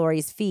holding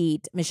Laurie's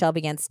feet, Michelle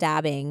began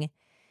stabbing.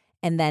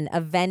 And then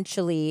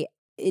eventually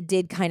it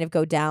did kind of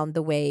go down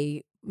the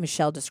way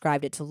Michelle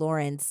described it to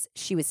Lawrence.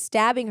 She was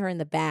stabbing her in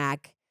the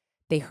back.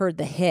 They heard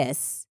the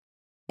hiss.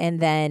 And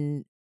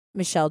then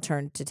Michelle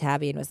turned to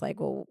Tabby and was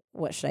like, well,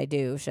 what should I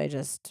do? Should I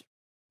just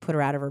put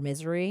her out of her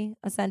misery,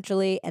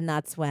 essentially? And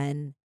that's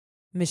when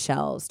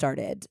Michelle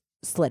started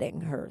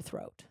slitting her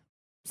throat.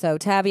 So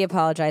Tabby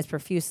apologized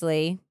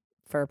profusely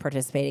for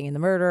participating in the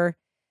murder.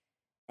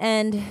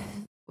 And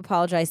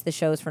apologized to the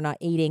shows for not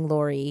aiding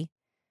Laurie.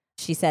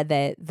 She said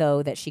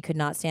that she could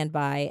not stand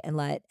by and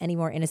let any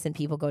more innocent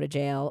people go to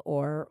jail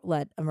or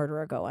let a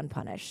murderer go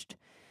unpunished.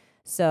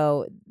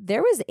 So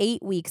there was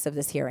 8 weeks of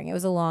this hearing. It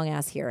was a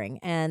long-ass hearing.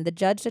 And the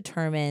judge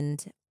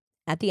determined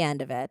at the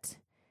end of it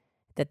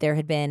that there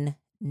had been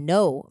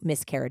no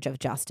miscarriage of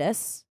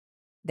justice.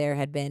 There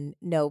had been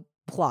no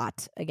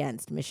plot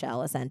against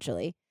Michelle,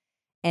 essentially.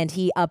 And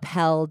he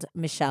upheld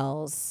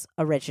Michelle's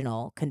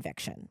original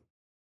conviction.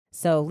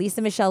 So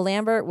Lisa Michelle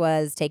Lambert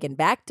was taken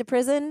back to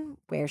prison,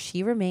 where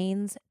she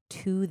remains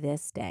to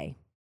this day.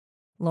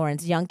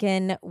 Lawrence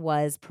Yunkin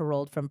was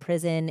paroled from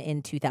prison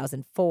in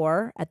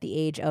 2004 at the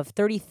age of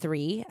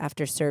 33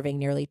 after serving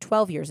nearly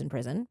 12 years in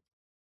prison.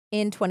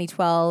 In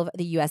 2012,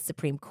 the U.S.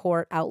 Supreme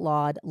Court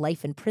outlawed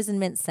life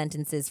imprisonment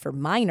sentences for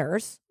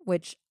minors,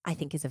 which I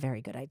think is a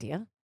very good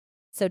idea.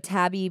 So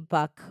Tabby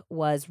Buck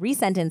was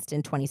resentenced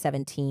in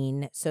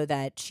 2017 so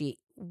that she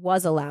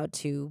was allowed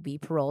to be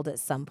paroled at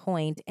some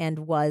point and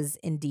was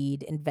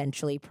indeed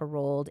eventually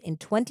paroled in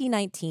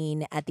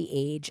 2019 at the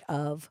age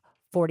of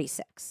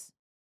 46.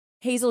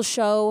 Hazel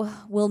Show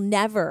will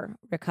never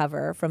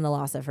recover from the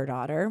loss of her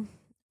daughter,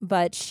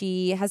 but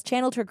she has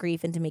channeled her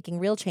grief into making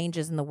real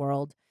changes in the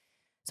world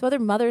so other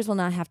mothers will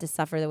not have to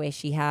suffer the way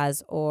she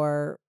has,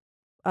 or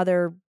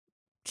other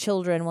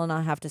children will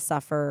not have to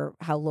suffer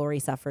how Laurie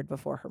suffered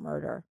before her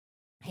murder.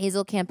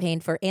 Hazel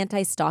campaigned for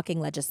anti-stalking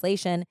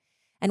legislation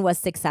and was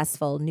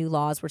successful. New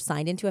laws were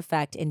signed into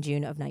effect in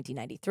June of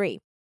 1993.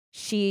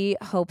 She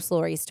hopes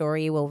Laurie's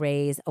story will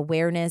raise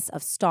awareness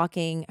of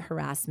stalking,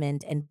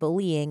 harassment, and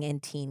bullying in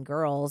teen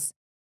girls.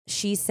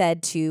 She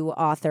said to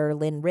author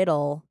Lynn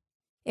Riddle,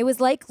 "It was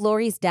like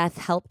Laurie's death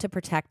helped to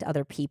protect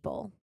other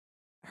people.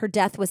 Her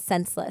death was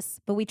senseless,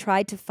 but we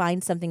tried to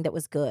find something that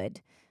was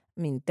good.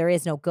 I mean, there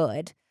is no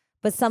good,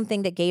 but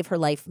something that gave her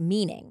life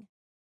meaning."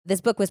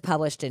 This book was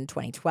published in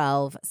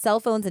 2012. Cell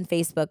phones and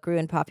Facebook grew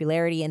in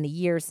popularity in the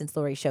years since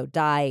Laurie Show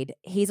died.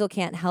 Hazel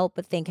can't help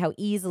but think how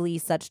easily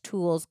such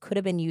tools could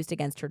have been used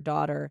against her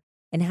daughter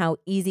and how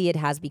easy it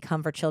has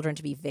become for children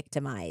to be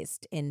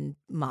victimized in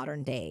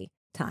modern day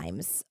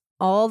times.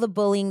 All the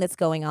bullying that's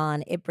going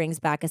on, it brings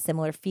back a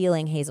similar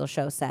feeling, Hazel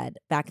Show said.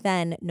 Back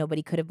then,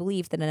 nobody could have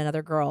believed that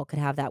another girl could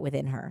have that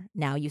within her.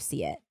 Now you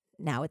see it.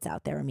 Now it's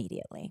out there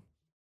immediately.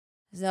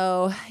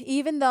 So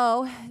even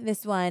though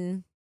this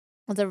one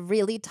was a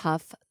really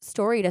tough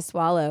story to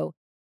swallow,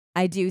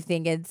 I do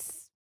think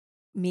it's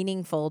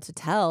meaningful to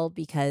tell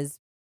because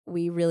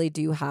we really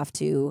do have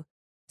to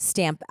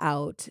stamp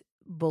out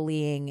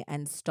bullying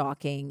and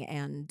stalking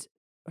and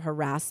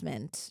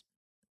harassment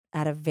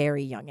at a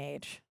very young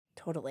age.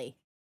 Totally.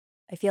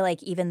 I feel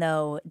like even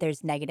though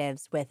there's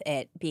negatives with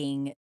it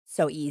being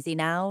so easy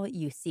now,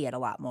 you see it a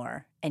lot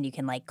more and you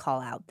can like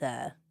call out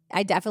the...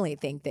 I definitely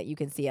think that you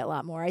can see it a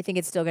lot more. I think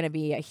it's still going to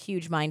be a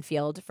huge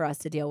minefield for us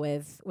to deal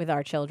with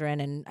our children.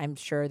 And I'm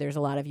sure there's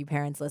a lot of you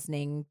parents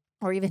listening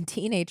or even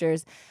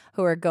teenagers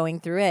who are going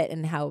through it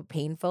and how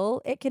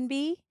painful it can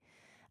be.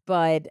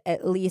 But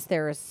at least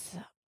there's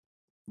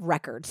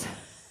records.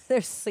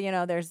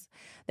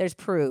 There's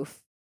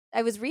proof.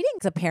 I was reading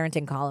a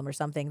parenting column or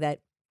something that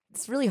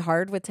it's really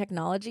hard with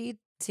technology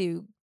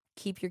to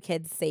keep your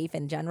kids safe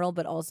in general,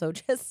 but also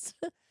just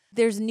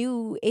there's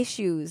new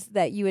issues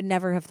that you would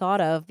never have thought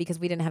of because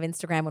we didn't have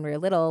Instagram when we were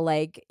little,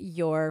 like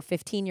your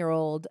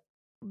 15-year-old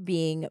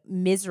being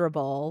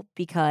miserable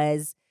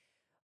because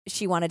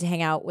she wanted to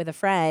hang out with a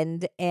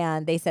friend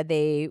and they said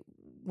they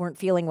weren't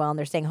feeling well and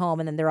they're staying home,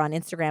 and then they're on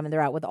Instagram and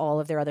they're out with all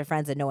of their other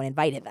friends and no one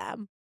invited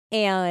them.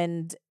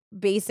 And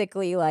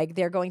basically, like,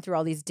 they're going through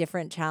all these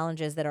different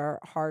challenges that are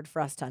hard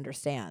for us to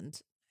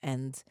understand.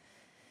 And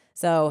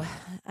so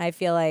I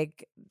feel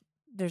like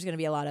there's going to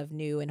be a lot of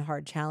new and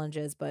hard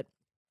challenges, but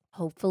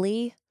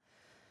hopefully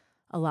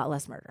a lot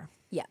less murder.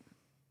 Yeah.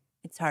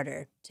 It's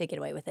harder to get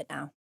away with it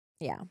now.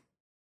 Yeah.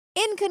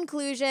 In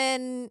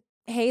conclusion,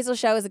 Hazel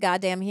Show is a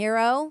goddamn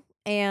hero,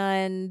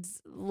 and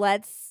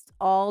let's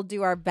all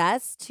do our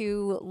best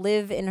to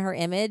live in her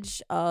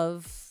image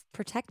of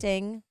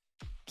protecting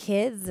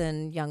kids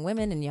and young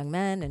women and young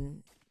men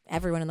and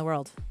everyone in the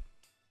world.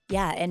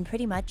 Yeah, and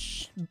pretty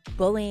much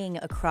bullying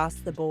across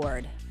the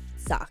board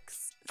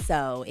sucks.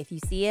 So if you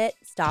see it,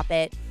 stop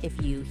it. If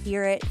you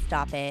hear it,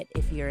 stop it.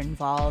 If you're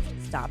involved,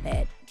 stop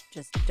it.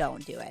 Just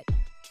don't do it.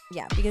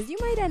 Yeah, because you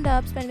might end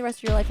up spending the rest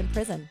of your life in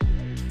prison.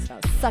 So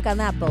suck on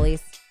that,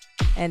 bullies.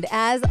 And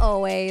as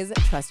always,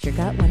 trust your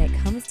gut when it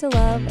comes to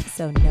love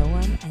so no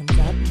one ends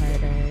up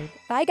murdered.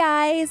 Bye,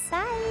 guys.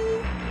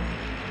 Bye.